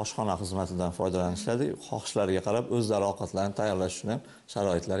oshxona xizmatidan foydalanishadi. Xohishlariga qarab o'zlari ovqatlarini tayyorlash uchun ham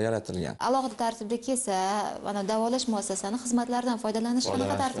sharoitlar yaratilgan. Alohida tartibda kelsa, mana davolash muassasasining xizmatlaridan foydalanish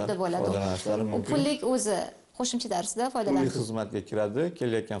qanaqa tartibda bo'ladi? Pullik o'zi qo'shimcha darsda foydalanish. Pulli xizmatga kiradi.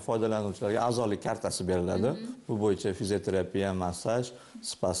 Kelayotgan foydalanuvchilarga a'zolik kartasi beriladi. Bu bo'yicha fizioterapiya, massaj,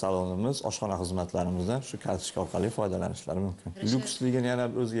 spa salonimiz, oshxona xizmatlarimizdan shu kartochka orqali foydalanishlari mumkin. Lyuksligini yana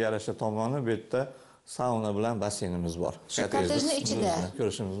o'ziga yarasha tomoni bu yerda sauna bilan basseynimiz bor. Kottejning ichida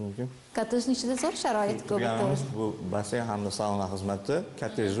ko'rishimiz mumkin. Kottejning ichida zo'r sharoit ko'p. Bu basseyn hamda sauna xizmati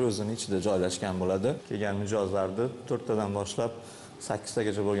kottejning o'zining ichida joylashgan bo'ladi. Kelgan mijozlarni 4 tadan boshlab 8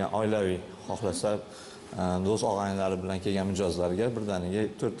 tagacha bo'lgan oilaviy xohlasa do'st og'aynilari bilan kelgan mijozlarga birdaniga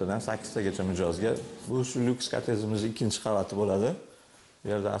 4 tadan 8 tagacha mijozga bu shu lyuks kottejimizning 2-qavati bo'ladi. Bu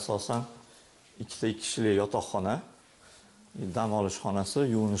yerda asosan 2 kishilik yotoqxona, dam olish xonasi,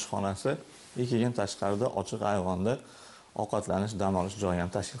 yuvinish xonasi, keyin tashqarida ochiq ayvonda ovqatlanish, dam olish joyi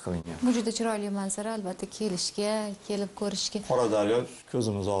ham tashkil qilingan. Bu juda chiroyli manzara, albatta kelishga, kelib ko'rishga. Qoradaryo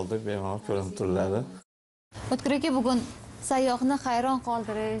ko'zimiz oldida bemalol ko'rinib turiladi. O'tkir aka, bugun sayyohni hayron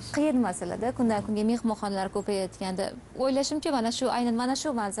qoldirish qiyin masalada. Kundan kunga mehmonxonalar ko'payayotganda o'ylashimcha aynan mana shu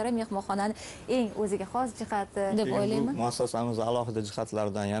manzara mehmonxonaning eng o'ziga xos jihati deb o'ylayman. Muassasamizning alohida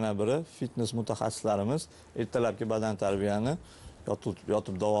jihatlaridan yana biri fitnes mutaxassislarimiz ertalabki badan tarbiyani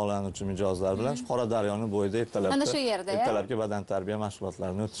yotib davolanuvchi mijozlar bilan Qoradaryoning bo'yida mana shu yerda ertalabki badan tarbiya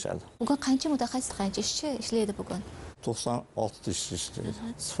mashg'ulotlarini o'tishadi. Bugun qancha mutaxassis, qancha ishchi ishlaydi bugun? 96 ishlaydi.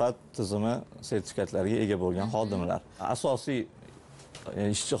 Sifat tizimi sertifikatlariga ega bo'lgan xodimlar. Asosiy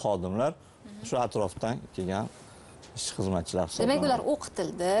ishchi xodimlar shu atrofdan kelgan ishchi xizmatchilar hisoblanadi. Demak, ular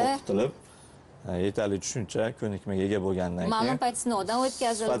o'qitilib, yetarli tushuncha, ko'nikmaga ega bo'lgandan keyin ma'lum payt sinovdan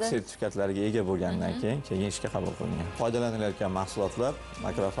o'tkazildi. Sifat sertifikatlariga ega bo'lgandan keyin ishga qabul qilingan. Foydalanilayotgan mahsulotlar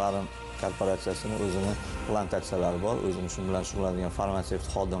Makrofarm korporatsiyasining o'zini plantatsiyalari bor, o'zimiz shu bilan shug'ullanadigan farmatsevt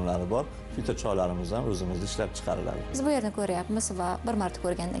xodimlari bor. Fitochoylarimiz ham o'zimizda ishlab chiqariladi. Biz bu yerni ko'ryapmiz va bir marta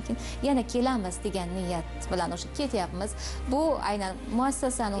ko'rgandan keyin yana kelamiz degan niyat bilan o'sha ketyapmiz. Bu aynan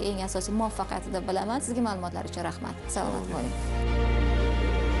muassasaning eng asosiy muvaffaqiyati deb bilaman. Sizga ma'lumotlar uchun rahmat. Salomat bo'ling.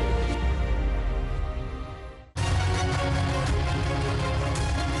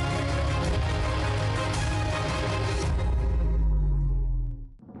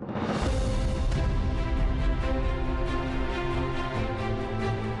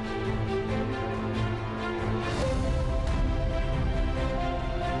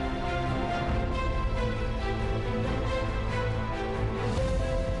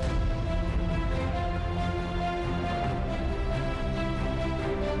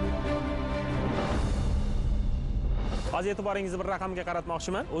 Hozir e'tiboringizni bir raqamga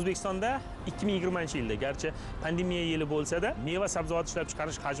qaratmoqchiman. O'zbekistonda 2020-yilda garchi pandemiya yili bo'lsa-da, meva sabzavot ishlab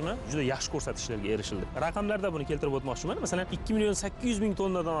chiqarish hajmi juda yaxshi ko'rsatkichlarga erishildi. Raqamlarda buni keltirib o'tmoqchiman. Masalan, 2.800.000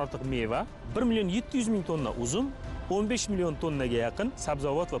 tonnadan ortiq meva, 1.700.000 tonna uzum, 15 million tonnaga yaqin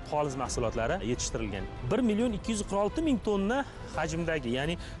sabzavot va poliz mahsulotlari yetishtirilgan. 1.246.000 tonna hajmdagi,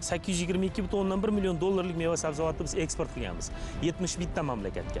 ya'ni 822.1 million dollarlik meva sabzavotni biz eksport qilganmiz 71 ta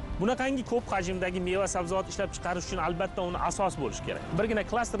mamlakatga. Bunaqangi ko'p hajmdagi meva sabzavot ishlab chiqarish uchun albatta uni asos bo'lishi kerak. Birgina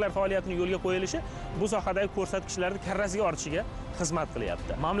klasterlar faoliyatining yo'lga qo'yilishi bu sohadagi ko'rsatkichlarni karrasiga ortishiga xizmat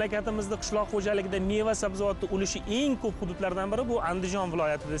qilyapti. Mamlakatimizda qishloq xo'jaligida meva sabzavotning ulushi eng ko'p hududlardan biri bu Андижон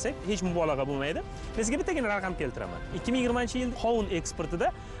viloyati desak, hech mubolag'a bo'lmaydi. Men sizga bittagina raqam keltiraman. 2020-yil qovun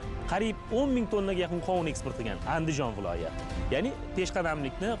eksportida qariyb 10.000 tonnaga yaqin qovun eksport qilgan Андижон viloyati. Ya'ni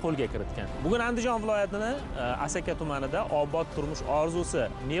peshqadamlikni qo'lga kiritgan. Bugun Андижон viloyatining Asaka tumanida obod turmush orzusi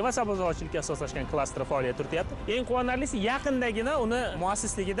meva sabzavotchilikka asoslashgan klaster faoliyat yurityapti. Eng quvonarlisi yaqindagina uni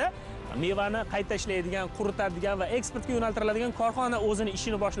muassisligida mevani qayta ishlaydigan, quritadigan va eksportga yo'naltiriladigan korxona o'zini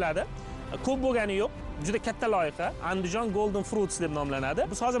ishini boshladi. Ko'p bo'lgani yo'q. Juda katta loyiha, Андижон Golden Fruits deb nomlanadi.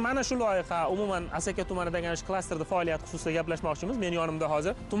 Biz hozir mana shu loyiha umuman Asaka tumanidagi klasterda faoliyat xususida gaplashmoqchimiz. Men yonimda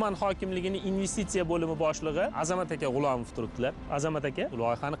hozir tuman hokimligining investitsiya bo'limi boshlig'i Azamat aka G'ulomov turibdilar. Azamat aka,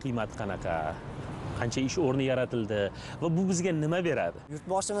 loyihaning qiymati qanaqa? Qancha ish o'rni yaratildi va bu bizga nima beradi?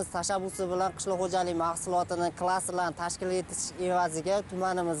 Yurtboshimiz tashabbusi bilan qishloq xo'jaligi mahsulotini klasterlarni tashkil etish evaziga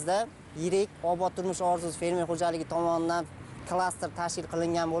tumanimizda yirik obod turmush orzusi fermer xo'jaligi tomonidan klaster tashkil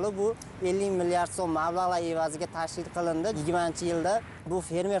qilingan bo'lib, bu 50 milliard so'm mablag'lar evaziga tashkil qilindi. 20-yilda bu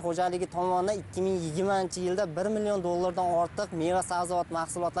fermer xo'jaligi tomonidan 2020-yilda 1 million dollardan ortiq meva sabzavot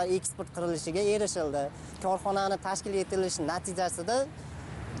mahsulotlari eksport qilinishiga erishildi. Korxonani tashkil etilishi natijasida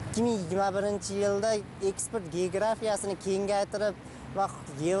 2021-yilda eksport geografiyasini kengaytirib va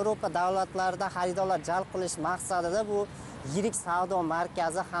Yevropa davlatlarida xaridorlar jalb qilish maqsadida bu yirik savdo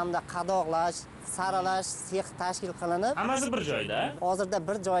markazi hamda qadoqlash, saralash sex tashkil qilinib, hammasi bir joyda. Hozirda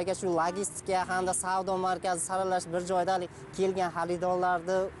bir joyga shu logistika hamda savdo markazi saralash bir joyda kelgan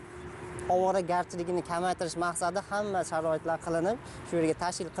xaridorlarni ovoragarchiligini kamaytirish maqsadida hamma sharoitlar qilinib, shu yerga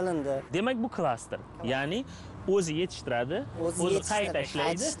tashkil qilindi. Demak, bu klaster, ya'ni o'zi yetishtiradi, o'zi qayta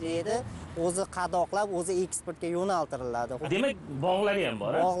ishlaydi, o'zi qadoqlab, o'zi eksportga yo'naltiriladi. Demak, bog'lari ham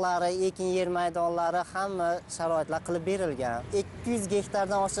bor. Bog'lari, ekin yer maydonlari hamma sharoitlar qilib berilgan. 200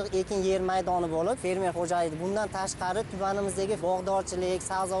 gektardan oshiq ekin yer maydoni bo'lib, fermer xo'jaligi bundan tashqari tumanimizdagi bog'dorchilik,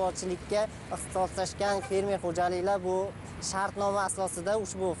 sabzavotchilikka ixtisoslashgan fermer xo'jaliklar bu shartnoma asosida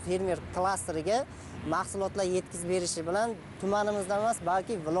ushbu fermer klasteriga mahsulotlar yetkazib berishi bilan tumanimizda emas,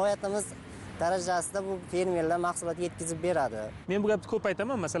 balki viloyatimiz darajasida bu fermerlar mahsulot yetkazib beradi. Men bu gapni ko'p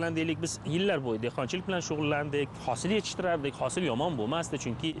aytaman. Masalan, deylik, biz yillar bo'yi dehqonchilik bilan shug'ullandik, hosil yetishtirardik, hosil yomon bo'lmasdi,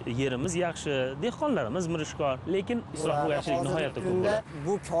 chunki yerimiz yaxshi, dehqonlarimiz mirishkor, lekin isrof bo'lganchilik nihoyatda ko'p bo'ladi.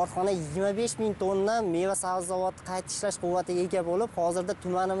 Bu korxona 25.000 tonna meva sabzavot qayta ishlash quvvatiga ega bo'lib, hozirda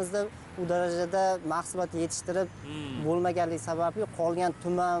tumanimizda u darajada mahsulot yetishtirib bo'lmaganligi sababli qolgan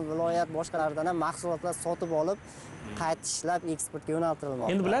tuman, viloyat boshqalardan ham mahsulotlar sotib olib qayta ishlab eksportga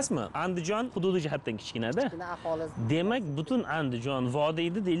yo'naltirilmoqda. Endi bilasizmi, Андижон hududi jihatdan kichkinada. Demak, butun Андижон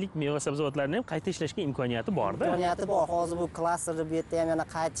vodiyda deylik meva sabzavotlarni ham qayta ishlashga imkoniyati bor-da. Imkoniyati bor. Hozir bu klasterni bu yerda ham yana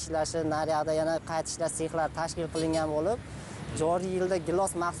qayta ishlashi, naryoqda yana qayta ishlash sexlari tashkil qilingan bo'lib, joriy yilda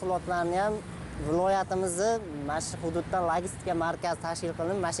gilos mahsulotlarini ham viloyatimizni mana shu hududdan logistika markazi tashkil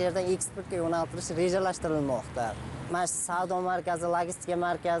qilinib, mana shu yerdan eksportga yo'naltirish rejalashtirilmoqda. mana shu savdo markazi, logistika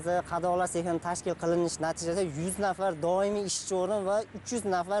markazi, qadoqlar sexini tashkil qilinish natijasida 100 nafar doimiy ishchi o'rin va 300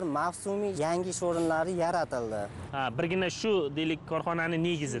 nafar mavsumiy yangi ish o'rinlari yaratildi. Ha, birgina shu deylik korxonaning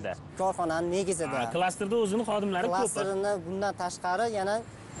negizida. Korxonaning negizida. Klasterda o'zining xodimlari ko'p. Klasterda bundan tashqari yana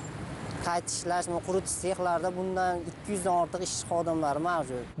qayta ishlash, quritish sexlarida bundan 200 dan ortiq ish xodimlari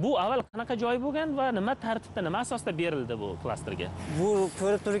mavjud. Bu avval qanaqa joy bo'lgan va nima tartibda, nima asosda berildi bu klasterga? Bu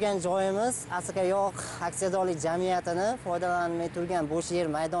ko'rib turgan joyimiz Asaka yog' aksiyadorlik jamiyatini foydalanmay turgan bo'sh yer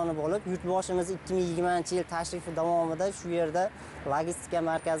maydoni bo'lib, yurtboshimiz 2020-yil tashrifi davomida shu yerda logistika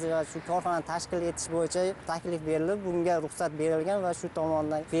markazi va shu korxonani tashkil etish bo'yicha taklif berilib, bunga ruxsat berilgan va shu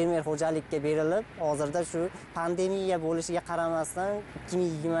tomondan fermer xo'jalikka berilib, hozirda shu pandemiya bo'lishiga qaramasdan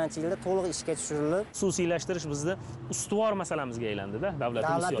 2020-yilda to'liq ishga tushirilib, xususiylashtirish bizda ustuvor masalamizga aylandida,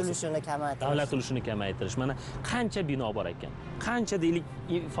 davlat ulushini kamaytirish. Davlat ulushini kamaytirish. Mana qancha bino bor ekan, qancha deylik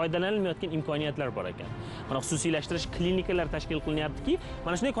foydalanilmayotgan imkoniyatlar bor ekan. Mana xususiylashtirish klinikalar tashkil qilinyaptiki,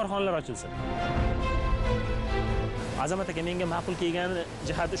 mana shunday korxonalar ochilsin. Azamat aka, menga ma'qul kelgan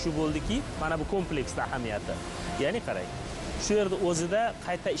jihati shu bo'ldiki, mana bu kompleksda ahamiyati. Ya'ni qarang, shu yerda o'zida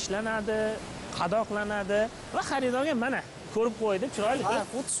qayta ishlanadi, qadoqlanadi va xaridorga mana ko'rib qo'ydi, chiroyli. Ha,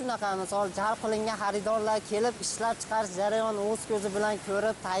 xuddi shunaqa, misol jalb qilingan xaridorlar kelib ishlab chiqarish jarayonini o'z ko'zi bilan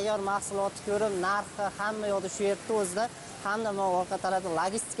ko'rib, tayyor mahsulotni ko'rib, narxi hamma yoqda shu yerda o'zida, hamda mana orqa tarafda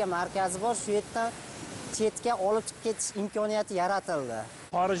logistika markazi bor, shu yerdan chetga olib chiqib ketish imkoniyati yaratildi.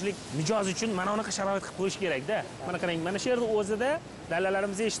 Xorijlik mijoz uchun mana unaqa sharoit qilib qo'yish kerak-da. Mana qarang, mana shu yerda o'zida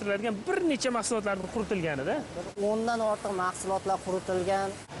dalalarimizga yetishtiriladigan bir necha mahsulotlar quritilganida. 10 dan ortiq mahsulotlar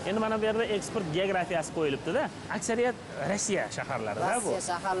quritilgan. Endi mana bu yerda eksport geografiyasi qo'yilibdi-da. Aksariyat Rossiya shaharlarida bu. Rossiya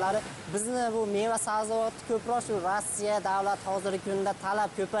shaharlari. Bizni bu meva sabzavotni ko'proq shu Rossiya davlat hozirgi kunda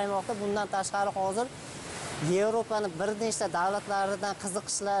talab ko'paymoqda. Bundan tashqari hozir Yevropani bir nechta davlatlaridan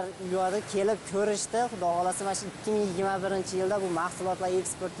qiziqishlar yo'li kelib ko'rishdi. Xudo xolasa mana shu 2021-yilda bu mahsulotlar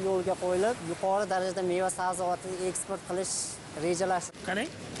eksport yo'lga qo'yilib, yuqori darajada meva sabzavotni eksport qilish rejalashtirilgan. Qarang,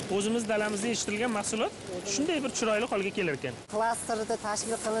 o'zimiz dalamizda yetishtirilgan mahsulot shunday bir chiroyli holga kelar ekan. Klasterda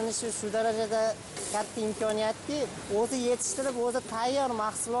tashkil qilinishi shu darajada katta imkoniyatki, o'zi yetishtirib, o'zi tayyor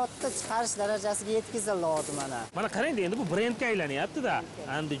mahsulotni chiqarish darajasiga yetkazildi hozir mana. Mana qarang, endi bu brendga aylanyapti-da.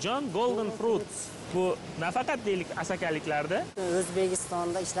 Андижон Golden Fruits. Bu nafaqat deylik asakaliklarda,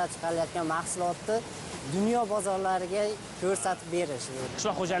 O'zbekistonda ishlab chiqarilayotgan mahsulotni dunyo bozorlariga ko'rsatib berish.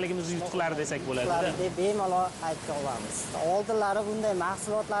 Qishloq xo'jaligimizning yutuqlari desak bo'ladi-da. deb bemalol aytib olamiz. Oldinlari bunday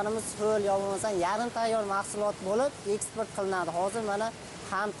mahsulotlarimiz ho'l yo bo'lmasa yarim tayyor mahsulot bo'lib eksport qilinadi. Hozir mana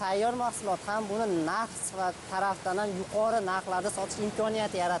ham tayyor mahsulot, ham buni narx sifat tarafdan ham yuqori narxlarda sotish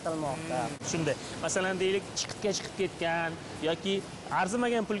imkoniyati yaratilmoqda. Shunday, masalan deylik, chiqitga chiqib ketgan yoki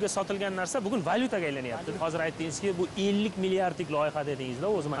arzimagan pulga sotilgan narsa bugun valyutaga aylanyapti. Hozir aytdingizki, bu 50 milliardlik loyiha dedingizda,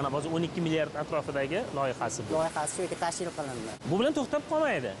 o'zi mana hozir 12 milliard atrofidagi loyihasi bu. Loyihasi shu yerga tashkil qilindi. Bu bilan to'xtab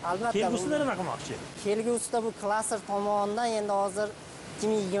qolmaydi. Albatta. Kelgusida nima qilmoqchi? Kelgusida bu klaster tomonidan endi hozir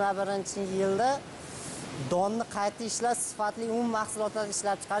 2021-yilda donni qayta ishlash, sifatli mahsulotlar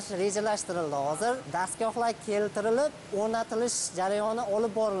ishlab chiqarish rejalashtirildi. Hozir dastgohlar keltirilib, o'rnatilish jarayoni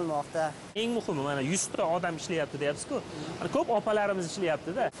olib borilmoqda. Eng muhimi mana 100 ta odam ishlayapti deyapsiz-ku. Ko'p opalarimiz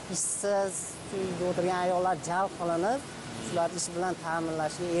ishlayapti-da. Ishsiz uyda o'tirgan ayollar jalb qilinib, shular ish bilan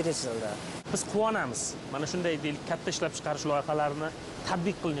ta'minlashga erishildi. Biz quvonamiz. Mana shunday deylik katta ishlab chiqarish loyihalarini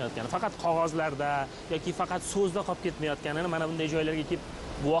tatbiq qilinayotgani, faqat qog'ozlarda yoki faqat so'zda qolib ketmayotganini mana bunday joylarga kelib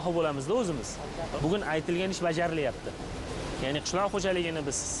guvohi bo'lamizda o'zimiz. Bugun aytilgan ish bajarilyapti. Ya'ni qishloq xo'jaligini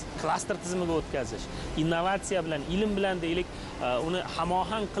biz klaster tizimiga o'tkazish, innovatsiya bilan, ilm bilan deylik, uni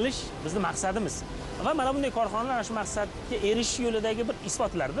hamohang qilish bizning maqsadimiz. Va mana bunday korxonalar shu maqsadga erishish yo'lidagi bir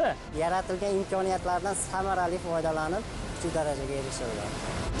isbotlarda. Yaratilgan imkoniyatlardan samarali foydalanib, shu darajaga erishildi.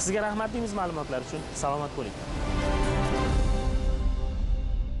 Sizga rahmat deymiz ma'lumotlar uchun. Salomat bo'ling.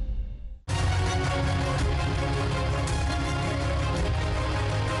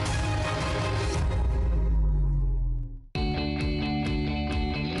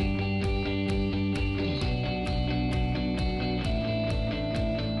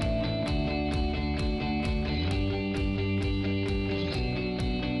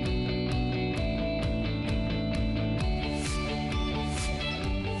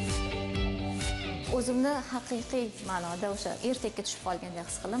 O'zimni haqiqiy ma'noda o'sha ertakka tushib qolgandek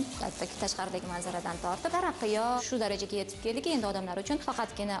his qildim. Albatta, tashqaridagi manzaradan tortib, taraqqiyot shu darajaga yetib keldiki, endi odamlar uchun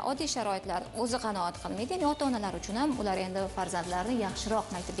faqatgina oddiy sharoitlar o'zi qanoat qilmaydi. Ya'ni ota-onalar uchun ham ular endi farzandlarini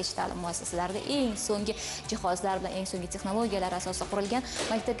yaxshiroq maktabgacha ta'lim muassasalarida eng so'nggi jihozlar bilan, eng so'nggi texnologiyalar asosida qurilgan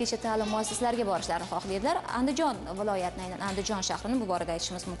maktabgacha ta'lim muassasalariga borishlarini xohlaydilar. Andijon viloyatining, aynan Andijon shahrining bu borada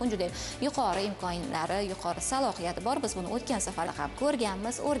aytishimiz mumkin, juda yuqori imkoniyatlari, yuqori salohiyati bor. Biz buni o'tgan safar ham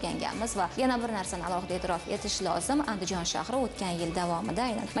ko'rganmiz, o'rganganmiz va yana bir narsani alohida e'tirof etish lozim. Andijon shahri o'tgan yil davomida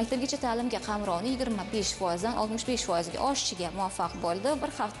aynan maktabgacha ta'limga qamrovni 25% dan 65% ga oshishiga muvaffaq bo'ldi.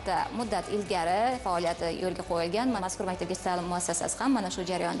 Bir hafta muddat ilgari faoliyati yo'lga qo'yilgan mazkur maktabgacha ta'lim muassasasi ham mana shu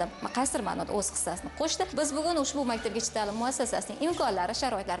jarayonda qaysidir ma'noda o'z hissasini qo'shdi. Biz bugun ushbu maktabgacha ta'lim muassasasining imkonlari,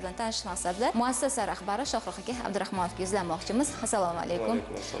 sharoitlari bilan tanishish maqsadida muassasa rahbari Shohruh aka Abdurahmonovga izlamoqchimiz. Assalomu alaykum.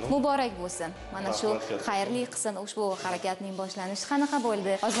 Muborak bo'lsin. Mana shu xayrli qilsin ushbu harakatning boshlanishi qanaqa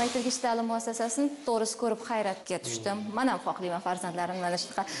bo'ldi? Hozir maktabgacha ta'lim muassasasini to'g'risi ko'rib hayratga tushdim. Men ham xohlayman farzandlarim mana shu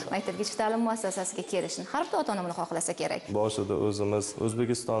maktabgacha ta'lim muassasasiga kelishini. Har bir ota-ona buni xohlasa kerak. Boshida o'zimiz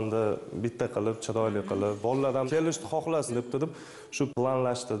O'zbekistonda bitta qilib, chiroyli qilib, bolalar ham kelishni xohlasin deb turib, shu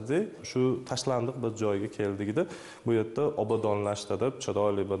planlashtirdik, shu tashlandiq bir joyga keldik-da, bu yerda obodonlashtirib,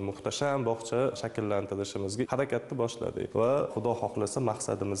 chiroyli bir muhtasham bog'cha shakllantirishimizga harakatni boshladik va Xudo xohlasa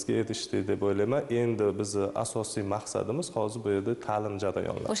maqsadimizga erishdik deb o'ylayman. Endi bizning asosiy maqsadimiz hozir bu yerda ta'lim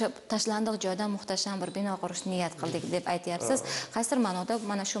jarayonlari. O'sha tashlandiq joydan muhtasham bir bino qurishni niyat qildik deb aytyapsiz. Qaysidir ma'noda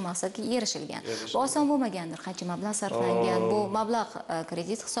mana shu maqsadga erishilgan. Bu oson bo'lmagandir. Qancha mablag' sarflangan? Bu mablag'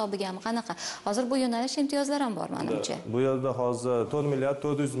 kredit hisobigami qanaqa? Hozir bu yo'nalish imtiyozlar ham bor menimcha. Bu yerda hozir 4 milliard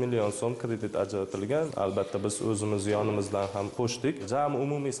 400 million so'm kredit ajratilgan. Albatta biz o'zimiz yonimizdan ham qo'shdik. Jami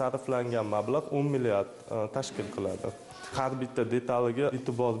umumiy sarflangan mablag' 10 milliard tashkil qiladi. Har bitta detaliga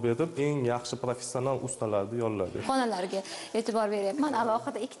e'tibor berib, eng yaxshi professional ustalarni yolladik. Xonalarga e'tibor beryapman.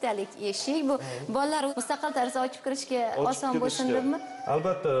 Alohida ikkitalik eshik. Bu bolalar mustaqil tarzda ochib kirishga oson bo'lsin debmi?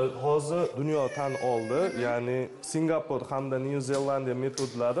 Albatta, hozir dunyo tan oldi. Ya'ni Singapur hamda New Zelandiya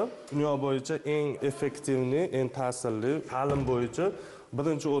metodlari dunyo bo'yicha eng effektivni, eng ta'sirli ta'lim bo'yicha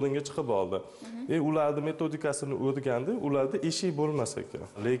birinchi o'ringa chiqib oldi. Ularning metodikasini o'rgandi, ularda eshik bo'lmas ekan.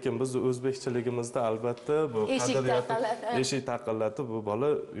 Lekin bizning o'zbekchiligimizda albatta bu eshik taqillati bu bola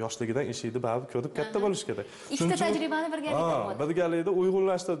yoshligidan eshikni baribir ko'rib katta bo'lish kerak. Ikkita tajribani birgalikda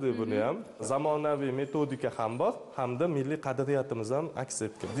uyg'unlashtirdik buni ham. Zamonaviy metodika ham bor, hamda milliy qadriyatimiz ham aks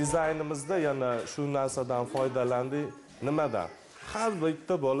etgan. Dizaynimizda yana shu narsadan foydalandik. Nimadan? Har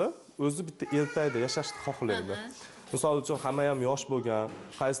bitta bola o'zi bitta ertakda yashashni xohlaydi. Misol uchun hamma ham yosh bo'lgan,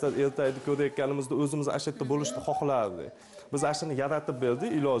 qaysidir ertakni ko'rayotganimizda o'zimiz ashakda bo'lishni xohlardik. Biz ashini yaratib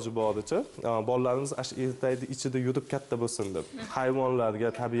berdik iloji boricha. Bolalarimiz ash ertakni ichida yurib katta bo'lsin deb. Hayvonlarga,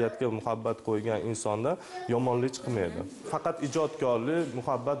 tabiatga muhabbat qo'ygan insonda yomonlik chiqmaydi. Faqat ijodkorlik,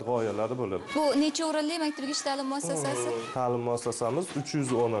 muhabbat g'oyalari bo'ladi. Bu necha o'rinli maktabgacha ta'lim muassasasi? Ta'lim muassasamiz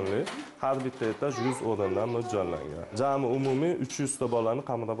 300 o'rinli. Har bitta etaj 100 o'rindan mo'ljallangan. Jami umumiy 300 ta bolani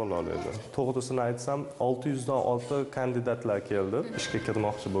qamrab ola oladi. To'g'risini aytsam, 600 dan ortiq kandidatlar keldi, ishga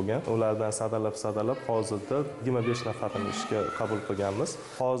kirmoqchi bo'lgan. Ulardan sadalab hozirda 25 nafarni ishga qabul qilganmiz.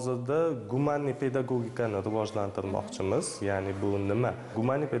 Hozirda gumaniy pedagogikani rivojlantirmoqchimiz. Ya'ni bu nima?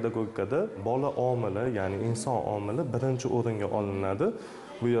 Gumaniy pedagogikada bola omili, ya'ni inson omili birinchi o'ringa olinadi.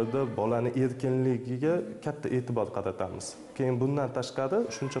 Bu yerda bolani erkinligiga katta e'tibor qaratamiz. Keyin bundan tashqari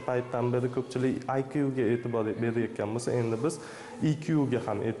shuncha paytdan beri ko'pchilik IQ ga e'tibor berayotgan bo'lsa, endi biz EQ ga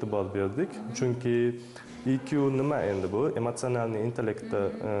ham e'tibor berdik. Chunki EQ nima endi bu? Emotsional intellektni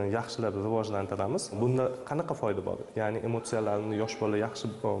yaxshilab rivojlantiramiz. Bunda qanaqa foyda bor? Ya'ni emotsiyalarni yosh bola yaxshi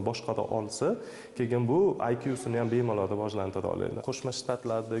boshqara olsa, keyin bu IQ sini ham bemalol rivojlantira oladi. Qo'shma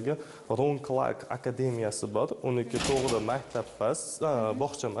Shtatlardagi Ron Clark akademiyasi bor. Uniki to'g'ri maktab emas,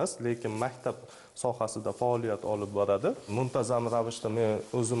 bog'cha emas, lekin maktab sohasida faoliyat olib boradi. Muntazam ravishda men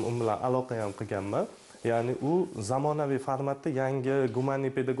o'zim u bilan aloqa ham qilganman. Ya'ni u zamonaviy formatda yangi gumaniy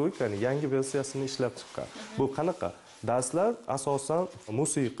pedagogikaning yangi versiyasini ishlab chiqqan. Bu qanaqa? Darslar asosan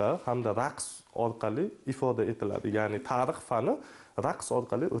musiqa hamda raqs orqali ifoda etiladi. Ya'ni tarix fani raqs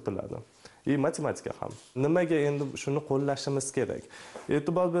orqali o'tiladi. Matematika ham. Nimaga endi shuni qo'llashimiz kerak?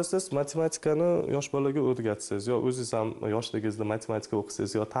 E'tibor bersangiz, matematikani yosh bolaga o'rgatsangiz, yo o'zingiz ham yoshligingizda matematika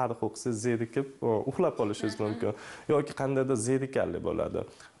o'qisangiz, yo tarix o'qisangiz, zerikib uxlab qolishingiz mumkin. Yoki qandaydir zerikarli bo'ladi.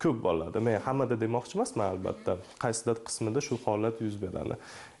 Ko'p bo'ladi. Men hammada demoqchi emasman albatta. Qaysidir qismida shu holat yuz beradi.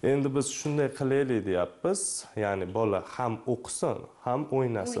 Endi biz shunday qilaylik deyapmiz. Ya'ni bola ham o'qisin, ham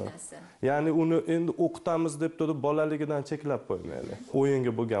o'ynasin. Ya'ni uni endi o'qitamiz deb turib bolaligidan cheklab qo'ymaylik.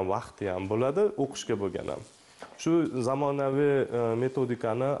 O'yinga bo'lgan vaqti ham bo'ladi, o'qishga bo'lgan ham. Shu zamonaviy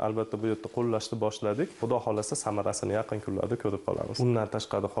metodikani albatta bu yerda qo'llashni boshladik. Xudo xolasa samarasini yaqin kunlarda ko'rib qolamiz. Undan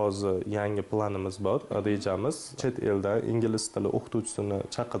tashqari hozir yangi planimiz bor, rejamiz. Chet eldan ingliz tili o'qituvchisini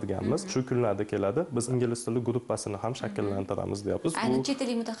chaqirganmiz. Shu kunlarda keladi. Biz ingliz tili gruppasini ham shakllantiramiz deyapmiz. Ayni chet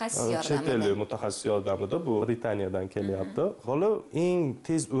ellik mutaxassis yordamida. Chet ellik mutaxassis yordamida bu Britaniyadan kelyapti. Bola eng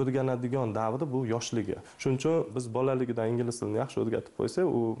tez o'rganadigan davri bu yoshligi. Shuning uchun biz bolaligidan ingliz tilini yaxshi o'rgatib qo'ysak,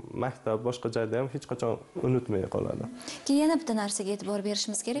 u maktab boshqa joyda ham hech qachon unutmaydi. qoladi. Keyin yana bitta narsaga e'tibor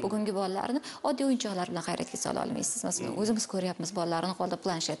berishimiz kerak. Bugungi bolalarni oddiy o'yinchoqlar bilan hayratga sola olmaysiz. Masalan, o'zimiz ko'ryapmiz bolalarning qo'lida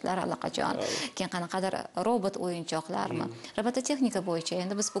planshetlar allaqachon, keyin qanaqadir robot o'yinchoqlarmi. Robototexnika bo'yicha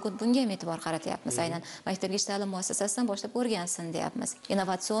endi biz bugun bunga ham e'tibor qaratyapmiz. Aynan maktabgacha ta'lim muassasasidan boshlab o'rgansin deyapmiz.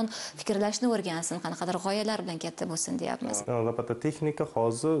 Innovatsion fikrlashni o'rgansin, qanaqadir g'oyalar bilan katta bo'lsin deyapmiz. Robototexnika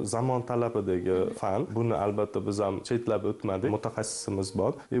hozir zamon talabidagi fan. Buni albatta biz ham chetlab o'tmadik. Mutaxassisimiz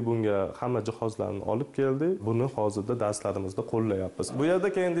bor. Bunga hamma jihozlarni olib keldik. Buni hozirda darslarimizda qo'llayapmiz. Bu yerda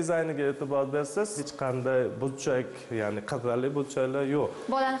keyin dizayniga e'tibor bersangiz, hech qanday burchak, ya'ni qirrali burchaklar yo'q.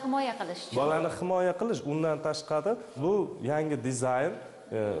 Bolani himoya qilish. Bolani himoya qilish, undan tashqari bu yangi dizayn.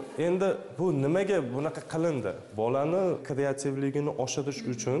 Endi bu nimaga bunaqa qilindi? Bolani kreativligini oshirish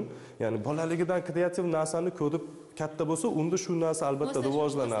uchun, ya'ni bolaligidan kreativ narsani ko'rib katta bo'lsa, unda shu narsa albatta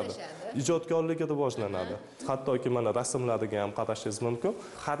rivojlanadi. Ijodkorligi rivojlanadi. Hattoki mana rasmlariga ham qarashingiz mumkin.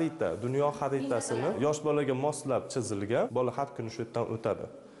 Xarita, dunyo xaritasini yosh bolaga moslab chizilgan. Bola har kuni shu yerdan o'tadi.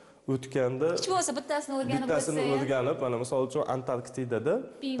 O'tganda hech bo'lmasa bittasini o'rganib, mana misol uchun Antarktidada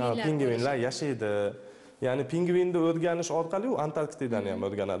pingvinlar yashaydi. Ya'ni pingvinni o'rganish orqali u Antarktidani ham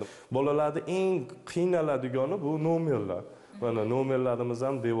o'rganadi. Bolalarni eng qiynaladigani bu nomerlar. Mana nomerlarimiz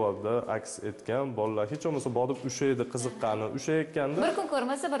ham devorda aks etgan. Bolalar hech bo'lmasa borib ushlaydi, qiziqqani, ushlayotganda bir kun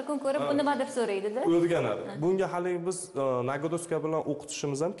ko'rmasa, bir kun ko'rib, u nima deb so'raydi-da. O'rganadi. Bunga hali biz nagodoska bilan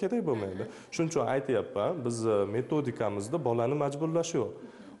o'qitishimiz ham kerak bo'lmaydi. Shuning uchun aytayapman, biz metodikamizda bolani majburlash yo'q.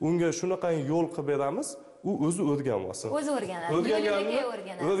 Unga shunaqa yo'l qilib beramiz, u o'zi o'rganmasin. O'zi o'rganadi.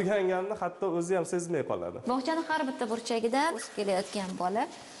 O'rganganini hatto o'zi ham sezmay qoladi. Bog'chaning har bitta burchagidan o'sib kelayotgan bola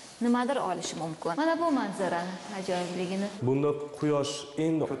nimadir olishi mumkin. Mana bu manzarani ajoyibligini. Bunda quyosh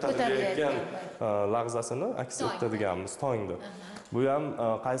endi ko'tarilayotgan lahzasini aks ettirganmiz tongda. Bu ham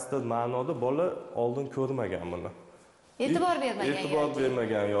qaysidir ma'noda bola oldin ko'rmagan buni. E'tibor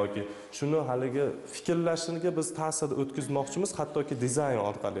bermagan yoki shuni haligi fikrlashiga biz ta'sir o'tkazmoqchimiz, hattoki dizayn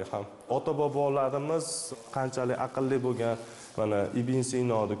orqali ham. Ota-bobolarimiz qanchalik aqlli bo'lgan, mana Ibn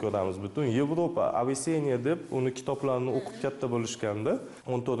Sinoni ko'ramiz. Butun Yevropa Aveseniya deb uni kitoblarini o'qib katta bo'lishganda,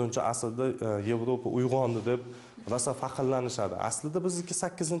 14-asrda Yevropa uyg'ondi deb rosa faxrlanishadi. Aslida bizniki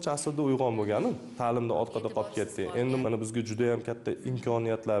 8-asrda uyg'on bo'lgani, ta'limda orqada qolib ketdi. Endi mana bizga juda ham katta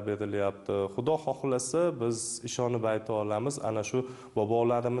imkoniyatlar berilyapti. Xudo xohlasa biz ishonib ayta olamiz, ana shu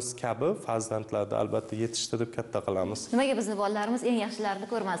bobolarimiz kabi farzandlarni albatta yetishtirib katta qilamiz. Nimaga bizning bolalarimiz eng yaxshilarini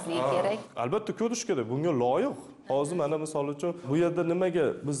ko'rmasligi kerak? Albatta ko'rish kerak. Bunga loyiq. Hozir mana misol uchun bu yerda nimaga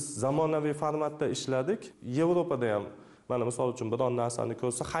biz zamonaviy formatda ishladik? Yevropada ham mana misol uchun biron narsani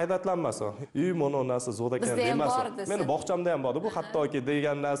ko'rsa hayratlanmasin. Mana narsa zo'r ekan demasin. Meni bog'chamda ham bor bu, hattoki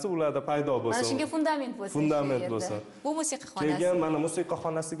degan narsa ularda paydo bo'lsin. Mana shunga fundament bo'lsin. Fundament bo'lsin. Bu musiqa xonasi. Keyin mana musiqa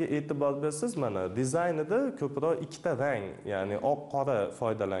xonasiga e'tibor bersiz, mana dizaynida ko'proq ikkita rang, ya'ni oq qora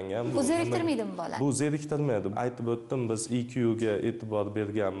foydalangan. Bu zeriktirmaydimi bola? Bu zeriktirmaydi. Aytib o'tdim, biz EQ ga e'tibor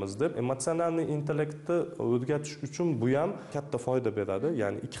berganmiz deb. Emotsional intellektni o'rgatish uchun bu ham katta foyda beradi.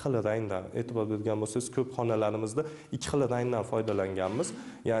 Ya'ni ikki xil rangdan e'tibor bergan bo'lsangiz, ko'p xonalarimizda ikki xil rangdan foydalanganmiz.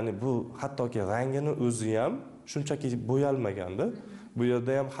 Ya'ni bu hattoki rangini o'zi ham shunchaki bo'yalmaganda. Bu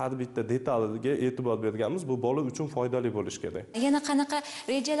yerda ham har bitta detaliga e'tibor berganmiz. Bu bola uchun foydali bo'lish kerak. Yana qanaqa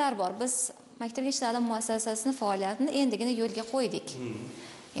rejalar bor? Biz maktabgacha ta'lim muassasasining faoliyatini endigina yo'lga qo'ydik.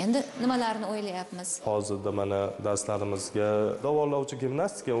 Endi nimalarni o'ylayapmiz? Hozirda mana darslarimizga davolovchi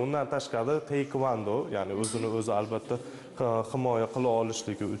gimnastika, undan tashqari taekwondo, ya'ni o'zini o'zi albatta himoya qila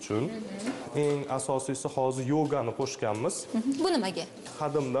olishligi uchun eng asosiysi hozir yogani qo'shganmiz. Bu nimaga?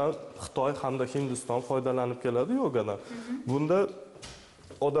 Qadimdan Xitoy hamda Hindiston foydalanib keladi yogadan. Bunda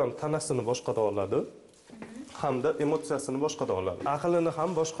odam tanasini boshqara oladi hamda emotsiyasini boshqara oladi. Aqlini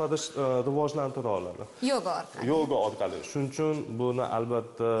ham boshqarish, rivojlantira oladi. Yoga orqali. Shuning uchun buni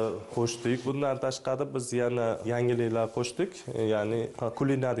albatta qo'shdik. Bundan tashqari biz yana yangiliklar qo'shdik, ya'ni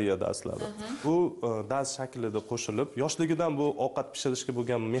kulinariya darslari. Bu dars shaklida qo'shilib, yoshligidan bu ovqat pishirishga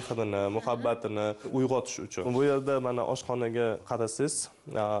bo'lgan mehrini, muhabbatini uyg'otish uchun. Bu yerda mana oshxonaga qarasangiz,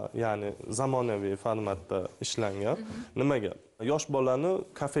 ya'ni zamonaviy formatda ishlangan. Nimaga? Yosh bolani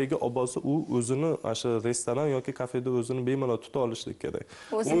kafega olib borsa, u o'zini o'sha restoran yoki kafeda o'zini bemalol tuta olishlik kerak.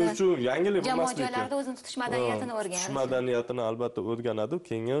 Uning uchun yangilik bo'lmasligi. Jamoatlarda o'zini tutish madaniyatini o'rganish. Tutish madaniyatini albatta o'rganadi.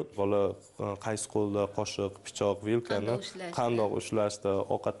 Keyin bola qaysi qo'lda qoshiq, pichoq, vilkani qandoq ushlashda,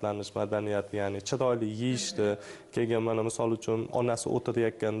 ovqatlanish madaniyati, ya'ni chiroyli yeyishda, keyin mana misol uchun onasi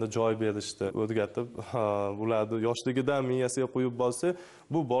o'tirayotganda joy berishda o'rgatib, ularni yoshligidan miyasiga qo'yib borsa,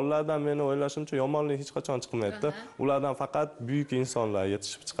 bu bolalardan meni o'ylashimcha yomonlik hech qachon chiqmaydi. Ulardan faqat buyuk insonlar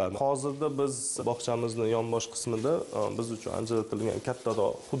yetishib chiqadi. Hozirda biz bog'chamizning yonbosh qismida biz uchun ajratilgan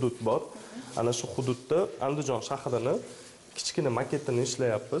kattaroq hudud bor. Ana shu hududda Андижон shahrini kichkina maketini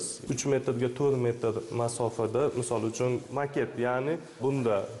ishlayapmiz. 3 metrga 4 metr masofada, misol uchun maket, ya'ni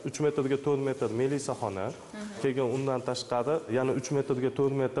bunda 3 metrga 4 metr melisaxona, keyin undan tashqari yana 3 metrga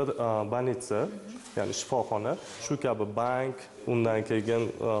 4 metr banitsa, ya'ni shifoxona, shu kabi bank, undan keyin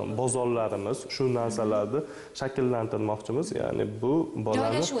bozorlarimiz, shu narsalarni shakllantirmoqchimiz. Ya'ni bu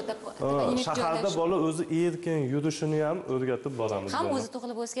bolani shaharda bola o'zi erkin yurishini ham o'rgatib boramiz. Ham o'zi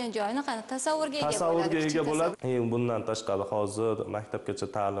tug'ilib o'sgan joyini qani tasavvurga ega bo'ladi. Tasavvurga ega bo'ladi. Bundan tashqari hozir maktabgacha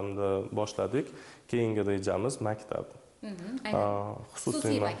ta'limni boshladik. Keyingi rejamiz maktab.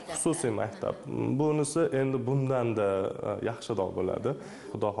 Xususiy maktab. Bunisi endi bundan-da yaxshiroq bo'ladi.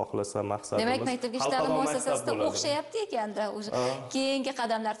 Xudo xohlasa maqsadimiz. Demak, maktabgacha ta'lim muassasasida o'xshayapti ekanda, o'sha keyingi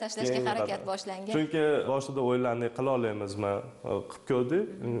qadamlar tashlashga harakat boshlangan. Chunki boshida o'ylandik, qila olamizmi? Qilib ko'rdik,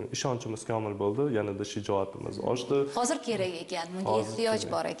 ishonchimiz komil bo'ldi, yanada shijoatimiz oshdi. Hozir kerak ekan, bunga ehtiyoj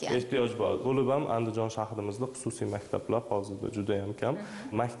bor ekan. Ehtiyoj bor. Bo'lib ham Andijon shahrimizda xususiy maktablar hozirda juda ham kam.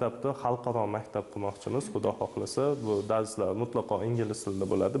 Maktabni xalqaro maktab qilmoqchimiz, Xudo xohlasa. Bu darslar mutlaqo ingliz tilida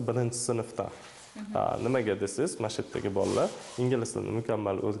bo'ladi, 1-sinfdan. Nimaga desangiz, mana shu yerdagi bolalar ingliz tilini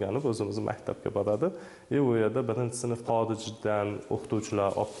mukammal o'rganib, o'zimizni maktabga boradi. U yerda 1-sinf xorijdan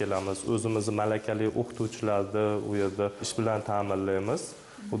o'qituvchilar olib kelamiz. O'zimizni malakali o'qituvchilarni u yerda ish bilan ta'minlaymiz.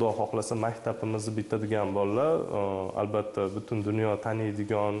 Xudo xohlasa maktabimizni bitirgan bolalar albatta butun dunyo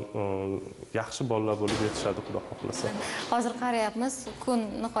taniydigan yaxshi bolalar bo'lib yetishadi, Xudo xohlasa. Hozir qarayapmiz, kun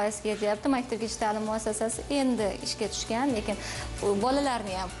nihoyasiga yetyapti. Maktabgacha ta'lim muassasasi endi ishga tushgan, lekin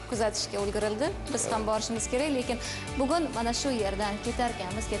bolalarni ham kuzatishga ulgurildi. Biz ham borishimiz kerak, lekin bugun mana shu yerdan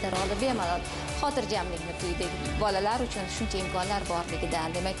ketarkanmiz, ketar oldi bemalol xotirjamlikni tuydik. Bolalar uchun shuncha imkonlar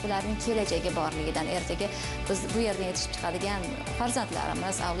borligidan, demak, ularning kelajagi borligidan, ertaga biz bu yerdan yetishib chiqadigan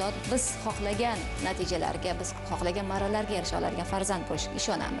farzandlarimiz, avlod biz xohlagan natijalarga, biz xohlagan marralarga erisha oladigan farzand bo'lishiga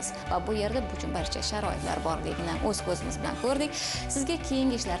ishonamiz va bu yerda bu uchun barcha sharoitlar borligini o'z ko'zimiz bilan ko'rdik. Sizga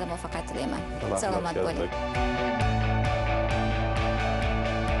keyingi ishlarda muvaffaqiyat tilayman. Salomat bo'ling.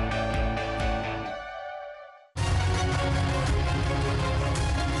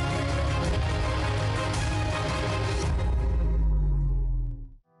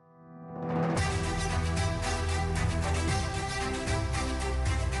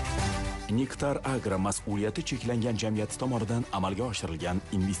 Nektar Agro mas'uliyati cheklangan jamiyati tomonidan amalga oshirilgan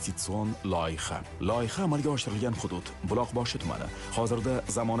investitsion loyiha. Loyiha amalga oshirilgan hudud Buloqboshi tumani. Hozirda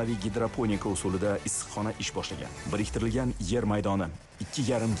zamonaviy gidroponika usulida issiqxona ish boshlagan. Biriktirilgan yer maydoni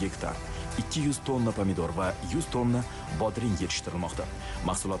 2,5 gektar, 200 tonna pomidor va 100 tonna bodring yetishtirilmoqda.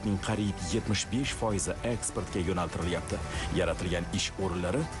 Mahsulotning qariyb 75% eksportga yo'naltirilyapti. Yaratilgan ish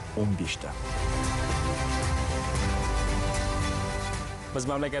o'rinlari 15 ta. Biz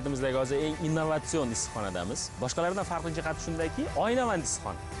mamlakatimizdagi hozir eng innovatsion issiqxonadamiz. Boshqalardan farqli jihati shundaki, oynavand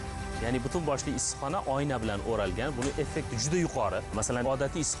issiqxona. Ya'ni butun boshli issiqxona oyna bilan o'ralgan. Buni effekti juda yuqori. Masalan,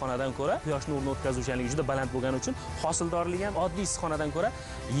 odatiy issiqxonadan ko'ra quyosh nurini o'tkazuvchanligi juda baland bo'lgani uchun hosildorligi ham oddiy issiqxonadan ko'ra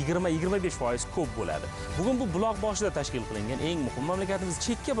 20-25% ko'p bo'ladi. Bugun bu buloq boshida tashkil qilingan eng muhim mamlakatimiz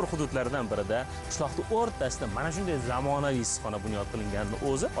chekka bir hududlaridan birida, qishloqning o'rtasida mana shunday zamonaviy issiqxona bunyod qilinganini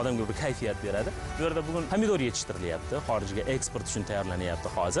o'zi odamga bir kayfiyat beradi. Bu yerda bugun pomidor yetishtirilyapti, xorijga eksport uchun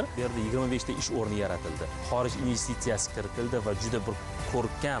tayyorlanyapti hozir. Bu yerda 25 ta ish o'rni yaratildi. Xorij investitsiyasi kiritildi va juda bir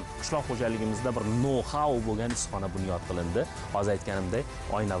ko'rkam qishloq xo'jaligimizda bir know-how bo'lgan issiqxona bunyod qilindi. Hozir aytganimdek,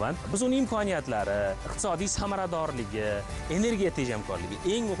 oynavand. Biz uning imkoniyatlari, iqtisodiy samaradorligi, energiya tejamkorligi,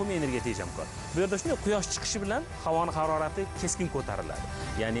 eng muhimi energiya tejamkor. Bu yerda shunday quyosh chiqishi bilan havoning harorati keskin ko'tariladi.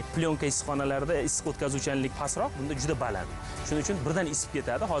 Ya'ni plyonka issiqxonalarida issiq o'tkazuvchanlik pastroq, bunda juda baland. Shuning uchun birdan isib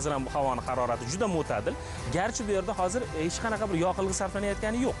ketadi. Hozir ham havoning harorati juda mo'tadil. Garchi bu yerda hozir hech qanaqa bir yoqilg'i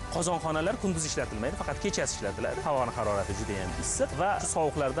sarflanayotgani yo'q. Qozonxonalar kunduz ishlatilmaydi, faqat kechasi ishlatiladi. Havoning harorati juda ham issiq va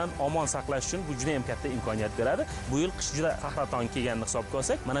sovuqlardan omon saqlash uchun bu juda ham katta imkoniyat beradi. Bu yil qish juda qahraton kelganini hisobga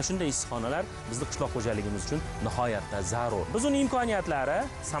olsak, mana shunday issiqxonalar bizning qishloq xo'jaligimiz uchun nihoyatda zarur. Biz uning imkoniyatlari,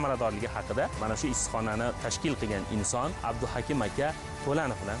 samaradorligi haqida mana shu issiqxonani tashkil qilgan inson Abduhakim aka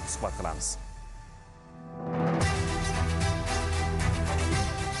To'lanov bilan suhbat qilamiz.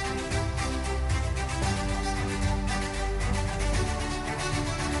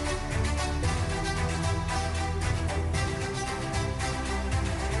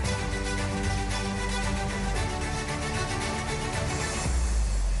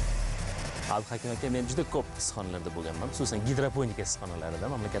 Abduhakim aka, men juda ko'p issiqxonalarda bo'lganman, xususan gidroponika issiqxonalarida,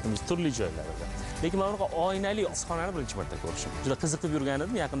 mamlakatimiz turli joylarida. Lekin mana bunaqa oynali issiqxonani birinchi marta ko'rishim. Juda qiziqib yurgan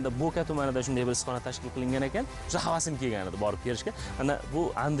edim. Yaqinda Bo'ka tumanida shunday bir issiqxona tashkil qilingan ekan. Juda havasim kelgan edi borib ko'rishga. Ana bu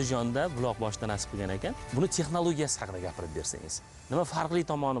Andijonda Buloqboshida nasib qilgan ekan. Buni texnologiyasi haqida gapirib bersangiz. Nima farqli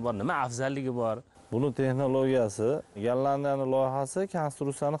tomoni bor, nima afzalligi bor? Buni texnologiyasi, Gollandiyani loyihasi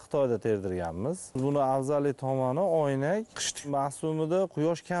konstruksiyani Xitoyda terdirganmiz. Buni afzalli tomoni oynak qish mavsumida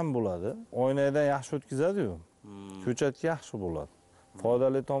quyosh kam bo'ladi. Oynakdan yaxshi o'tkazadi-yu. Ko'chatga yaxshi bo'ladi.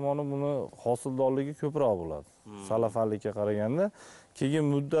 Foydali tomoni buni hosildorligi ko'proq bo'ladi. Salafanlikka qaraganda, keyin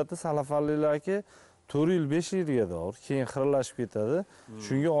muddati salafanliklarga 4 yil 5 yilga dor, keyin xiralashib ketadi.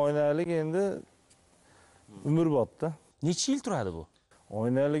 Shunga oynalik endi umrbodda. Necha yil turadi bu?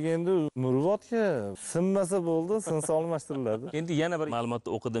 Oynalik endi umrbodga sinmasa bo'ldi, sinsa almashtiriladi. Endi yana bir ma'lumotni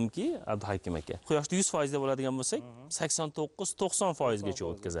o'qidimki, Abduhakim aka, quyoshda 100% deb bo'ladigan bo'lsak, 89-90% gacha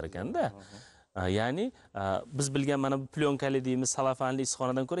o'tkazar ekanda. Ya'ni biz bilgan mana bu plyonkali deymiz, salafanli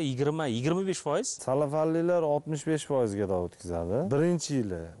issiqxonadan ko'ra 20-25%. Salafanlilar 65% ga o'tkazadi. Birinchi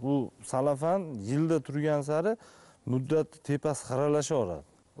yili bu salafan yilda turgan sari muddat tepasi xiralashaveradi.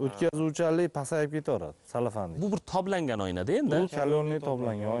 O'tkazuvchanlik pasayib ketaveradi salafanlik. Bu bir toblangan oynada endi. Bu kalonli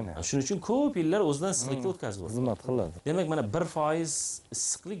toblangan oyna. Shuning uchun ko'p yillar o'zidan issiqlikni o'tkazib o'tadi. Xizmat qiladi. Demak, mana 1%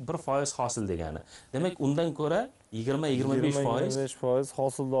 issiqlik 1% hosil degani. Demak, undan ko'ra 20-25%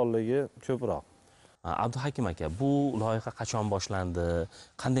 hosildorligi ko'proq. Abduhakim aka, bu loyiha qachon boshlandi?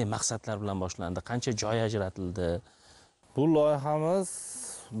 Qanday maqsadlar bilan boshlandi? Qancha joy ajratildi? Bu loyihamiz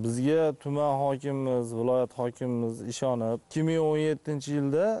bizga tuman hokimimiz, viloyat hokimimiz ishonib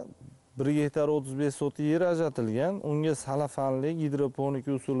 2017-yilda 1 gektar 35 sotik yer ajratilgan. Unga salafanlik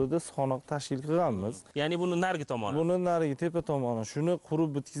gidroponika usulida issiqxona tashkil qilganmiz. Ya'ni buni narigi tomoni. Buni narigi tepa tomoni. Shuni qurib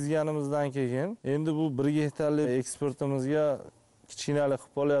bitkizganimizdan keyin endi bu 1 gektarlik ekspertimizga kichkinalik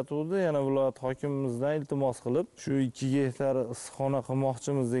qilib qolyapti. Yana viloyat hokimimizdan iltimos qilib, shu 2 gektar issiqxona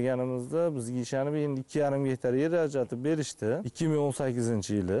qilmoqchimiz deganimizda bizga ishonib endi 2,5 gektar yer ajratib berishdi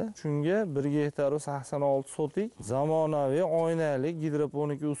 2018-yili. Shunga 1 gektar 86 sotik zamonaviy oynali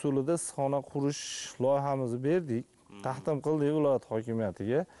gidroponika usulida issiqxona qurish loyihamizni berdik. Taqdim qildik viloyat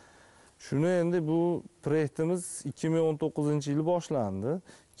hokimiyatiga. Shuni endi bu proyektimiz 2019-yil boshlandi.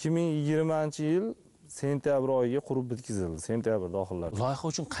 2020-yil sentyabr oyiga qurib bitkazildi. Sentyabrda oxirlarida. Loyiha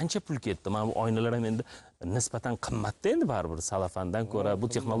uchun qancha pul ketdi? Mana bu oynalar ham endi nisbatan qimmatda endi baribir salafandan ko'ra bu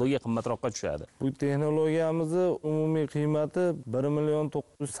texnologiya qimmatroqqa tushadi. Bu texnologiyamizni umumiy qiymati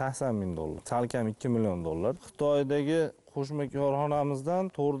 1,980,000 dollar. Salkam 2 million dollar. Xitoydagi qo'shma korxonamizdan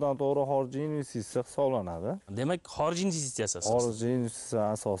to'g'ridan-to'g'ri xorijiy investitsiya hisoblanadi. Demak, xorijiy investitsiyasi asosida. Xorijiy investitsiya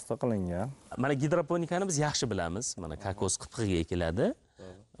asosida qilingan. Mana gidroponikani biz yaxshi bilamiz. Mana kokos qipqiga ekiladi.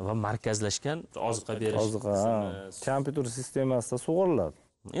 Va markazlashgan oziqa berish. Oziqa, kompyuter sistemasida sug'oriladi.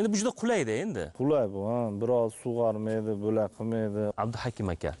 Endi bu juda qulay-da endi. Qulay bu, biroz sug'armaydi, bo'lak qilmaydi. Abduhakim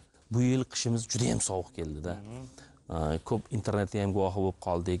aka, bu yil qishimiz juda ham sovuq keldi-da. Ko'p internetda ham guvohi bo'lib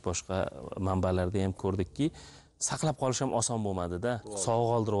qoldik, boshqa manbalarda ham ko'rdikki, saqlab qolish ham oson bo'lmadi-da. Sovuq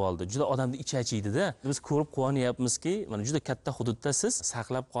oldirib oldi. Juda odamni ichi achiydi-da. Biz ko'rib quvonyapmizki, mana juda katta hududda siz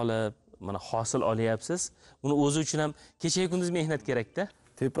saqlab qolib, mana hosil olyapsiz. Buni o'zi uchun ham kecha kunduz mehnat kerak-da.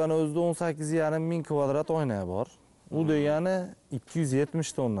 Tepani o'zida 18,5 ming kvadrat oyna bor. U degani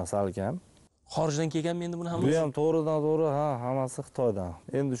 270 tonna salkam. Xorijdan kelganmi endi buni hammasi? Bu ham to'g'ridan-to'g'ri, hammasi Xitoydan.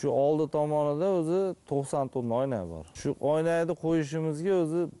 Endi shu oldi tomonida o'zi 90 tonna oyna bor. Shu oynani qo'yishimizga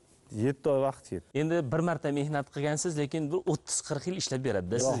o'zi 7 oy vaqt ketdi. Endi bir marta mehnat qilgansiz, lekin bir 30-40 yil ishlab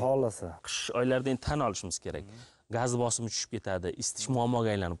beradi-da siz. Xohlasa. Qish oylarida endi tan olishimiz kerak. Gaz bosimi tushib ketadi, isitish muammoga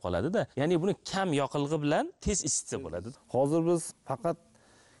aylanib qoladi-da. Ya'ni buni kam yoqilg'i bilan tez isitsa bo'ladi. Hozir biz faqat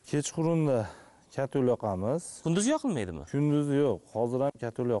kechqurunda katul yoqamiz. Kunduz yoqilmaydimi? Kunduzi yo'q. Hozir ham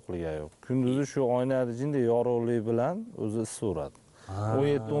katul yoqilgan yo'q. Kunduzi shu oyna ichida yorug'lik bilan o'zi isiveradi.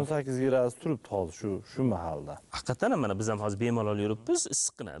 17-18 gradus turibdi hozir shu mahalda. Haqiqatan mana biz ham hozir bemalol yuribmiz,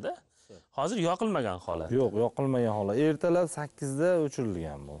 issiqqina-da. Hozir yoqilmagan holat. Yo'q, yoqilmagan holat. Ertalab 8 da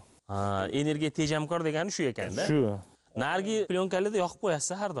o'chirilgan bu. Energiya tejamkor degani shu ekanda. Shu. Narigi plyonkalida yoqib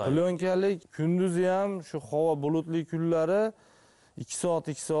qo'yasiz har doim. Plyonkalik kunduzi ham shu havo bulutli kunlari 2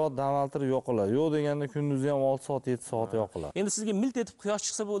 soat dam oltirib yoqiladi. Yo'q deganda kunduzi ham 6 soat 7 soat yoqiladi. Endi sizga milt etib quyosh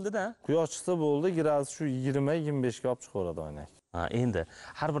chiqsa bo'ldi-da. Quyosh chiqsa bo'ldi, gradus shu 20-25 ga olib chiqaveradi oynak. Endi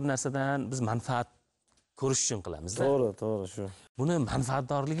har bir narsadan biz manfaat ko'rish uchun qilamiz-da. To'g'ri, shu. Buni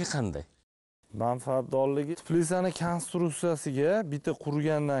manfaatdorligi qanday? Manfaatdorligi teplitsani konstruksiyasiga bitta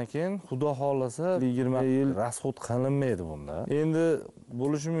qurgandan keyin xudo xolasa 20 yil rasxod qilinmaydi bunda. Endi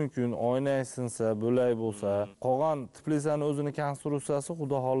bo'lishi mumkin oynak sinsa, bo'lak bo'lsa, qolgan teplitsani o'zini konstruksiyasi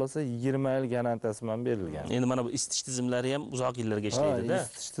xudo xolasa 20 yil garantiyasi bilan berilgan. Endi mana bu isitish tizimlari ham uzoq yillarga ishlaydi-da.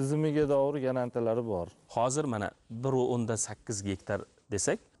 Isitish tizimiga doir garantiyalari bor. Hozir mana 1.8 gektar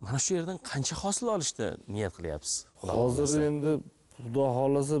desak, mana shu yerdan qancha hosil olishni niyat qilyapsiz? Hozir endi xudo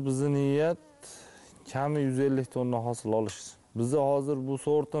xolasa bizning niyat kami 150 tonna hosil olish Bizda hozir bu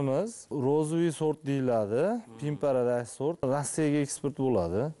sortimiz rozoviy sort deyiladi. Pimparadagi sort Rossiyaga eksport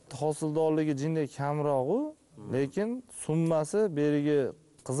bo'ladi. Hosildorligi jinday kamroq, lekin summasi berigi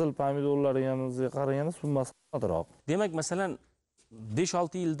qizil pomidorlarga qaraganda summasi kattaroq. Demak, masalan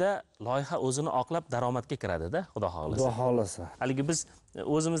 5-6 yilda loyiha o'zini oqlab daromadga kiradi-da, xudo xolasa. Xudo xolasa. Haligi biz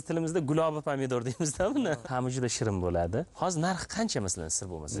o'zimiz tilimizda gulobi pomidor deymiz-da buni. Ta'mi juda shirin bo'ladi. Hozir narxi qancha masalan sir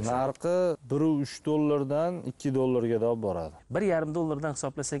bo'lmasa? Narxi 1,3 dollardan 2 dollarga olib boradi. 1,5 dollardan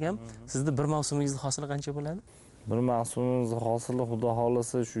hisoblasak ham, sizning bir mavsumingizni hosili qancha bo'ladi? Bir mavsumimiz hosili xudo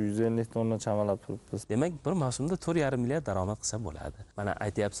xolasa shu 150 tonna chamalab turibmiz. Demak, bir mavsumda 4,5 milliard daromad qilsa bo'ladi. Mana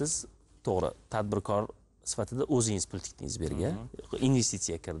aytyapsiz, to'g'ri, tadbirkor sifatida o'zingiz pul tikdingiz bu yerga,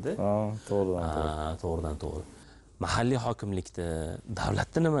 investitsiya kirdi. To'g'ridan to'g'ri. Mahalliy hokimlikda,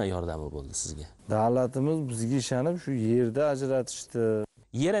 davlatda nima yordami bo'ldi sizga? Davlatimiz bizga ishonib shu yerda ajratishdi.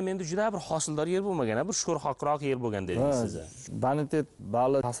 Yer ham endi juda bir hosildor yer bo'lmagan, bir sho'rxoqroq yer bo'lgan dedingiz siz. Bonitet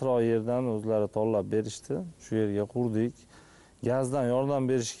baliq pastroq yerdan o'zlari tanlab berishdi. Shu yerga qurdik. Gazdan yordam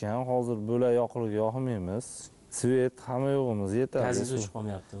berishgan. Hozir bo'lak yoqmaymiz. Svet hamma yo'g'imiz yetadi. Gazingiz o'chib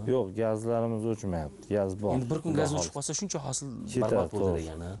qolmayaptimi? Yo'q, gazlarimiz o'chmayapti. Gaz bor. Endi bir kun gaz o'chib qolsa shuncha hosil barbod bo'ldi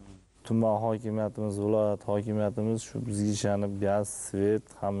degani. Tuman hokimiyatimiz, viloyat hokimiyatimiz shu bizga ishonib gaz, svet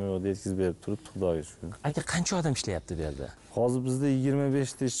hamma yo'qda yetkazib berib turibdi, Xudoga shukr. Aka, qancha odam ishlayapti bu yerda? Hozir bizda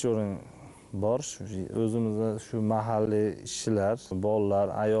 25 ta ishchi o'rin bor. O'zimizda shu mahalliy ishchilar, bolalar,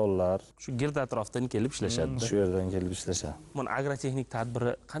 ayollar shu girda atrofdan kelib ishlashadi. Shu yerdan kelib ishlashadi. Mana agrotexnik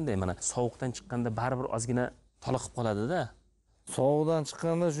tadbiri qanday? Mana sovuqdan chiqqanda baribir ozgina toliqib qoladi-da. Sovuqdan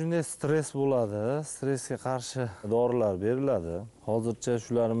chiqqanda shunday stress bo'ladi. Stressga qarshi dorilar beriladi. Hozircha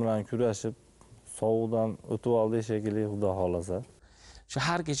shular bilan kurashib sovuqdan o'tib oldi shekilli, xudo xolasa. Shu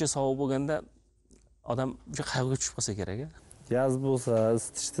har kecha sovuq bo'lganda odam o'sha qayg'uga tushib qolsa kerak-a? Gaz bo'lsa,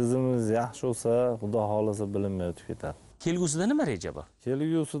 isitish tizimimiz yaxshi bo'lsa, xudo xolasa bilinmay o'tib ketadi. Kelgusida nima reja bor?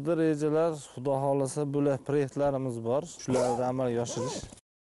 Kelgusida rejalar, xudo xolasa bo'lak proyektlarimiz bor. Shularni amalga oshirish.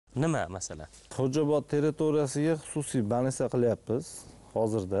 Nima masalan? Xo'jobod territoriyasiga xususiy banisa qilyapmiz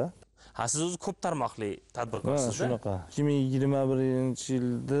hozirda. Ha, siz o'zi ko'p tarmoqli tadbirkorsiz-da? Shunaqa.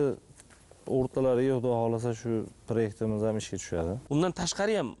 2021-yilda o'rtalariga xudo xolasa shu proyektimiz ham ishga tushadi. Undan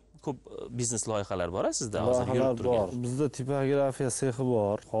tashqari ham ko'p biznes loyihalar bor sizda hozir yurib turgan. Bizda tipografiya sexi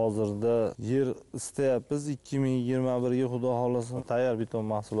bor. Hozirda yer istayapmiz 2021 ga xudo xolasa tayyor beton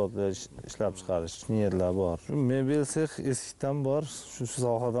mahsulotlar ishlab chiqarish niyatlar bor. Shu mebel sex eskidan bor. Shu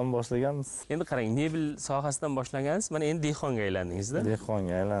sohadan boshlaganmiz. Endi qarang, mebel sohasidan boshlagansiz, mana endi dehqonga aylandingiz-da.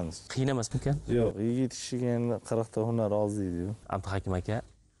 Dehqonga aylandik. Qiyin emasmikan? Yo'q, yigit kishiga endi 40 ta hunar oz deydi-ku. Abduhakim aka,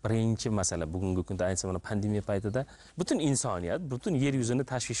 birinchi masala bugungi kunda ayniqsa mana pandemiya paytida butun insoniyat, butun yer yuzini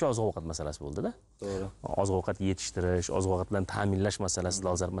tashvishi oziq-ovqat masalasi bo'ldi-da. To'g'ri. Oziq-ovqat yetishtirish, oziq-ovqat bilan ta'minlash masalasi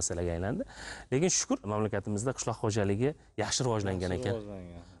dolzarb masalaga aylandi. Lekin shukr, mamlakatimizda qishloq xo'jaligi yaxshi rivojlangan ekan.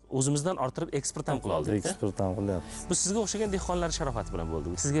 O'zimizdan orttirib eksport ham qila oldik. Eksport ham qilyapmiz. Bu sizga o'xshagan dehqonlar sharofati bilan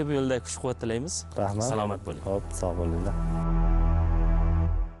bo'ldi. Sizga bu yo'lda kuch-quvvat tilaymiz. Rahmat. Salomat bo'ling. Xo'p, sog' bo'linglar.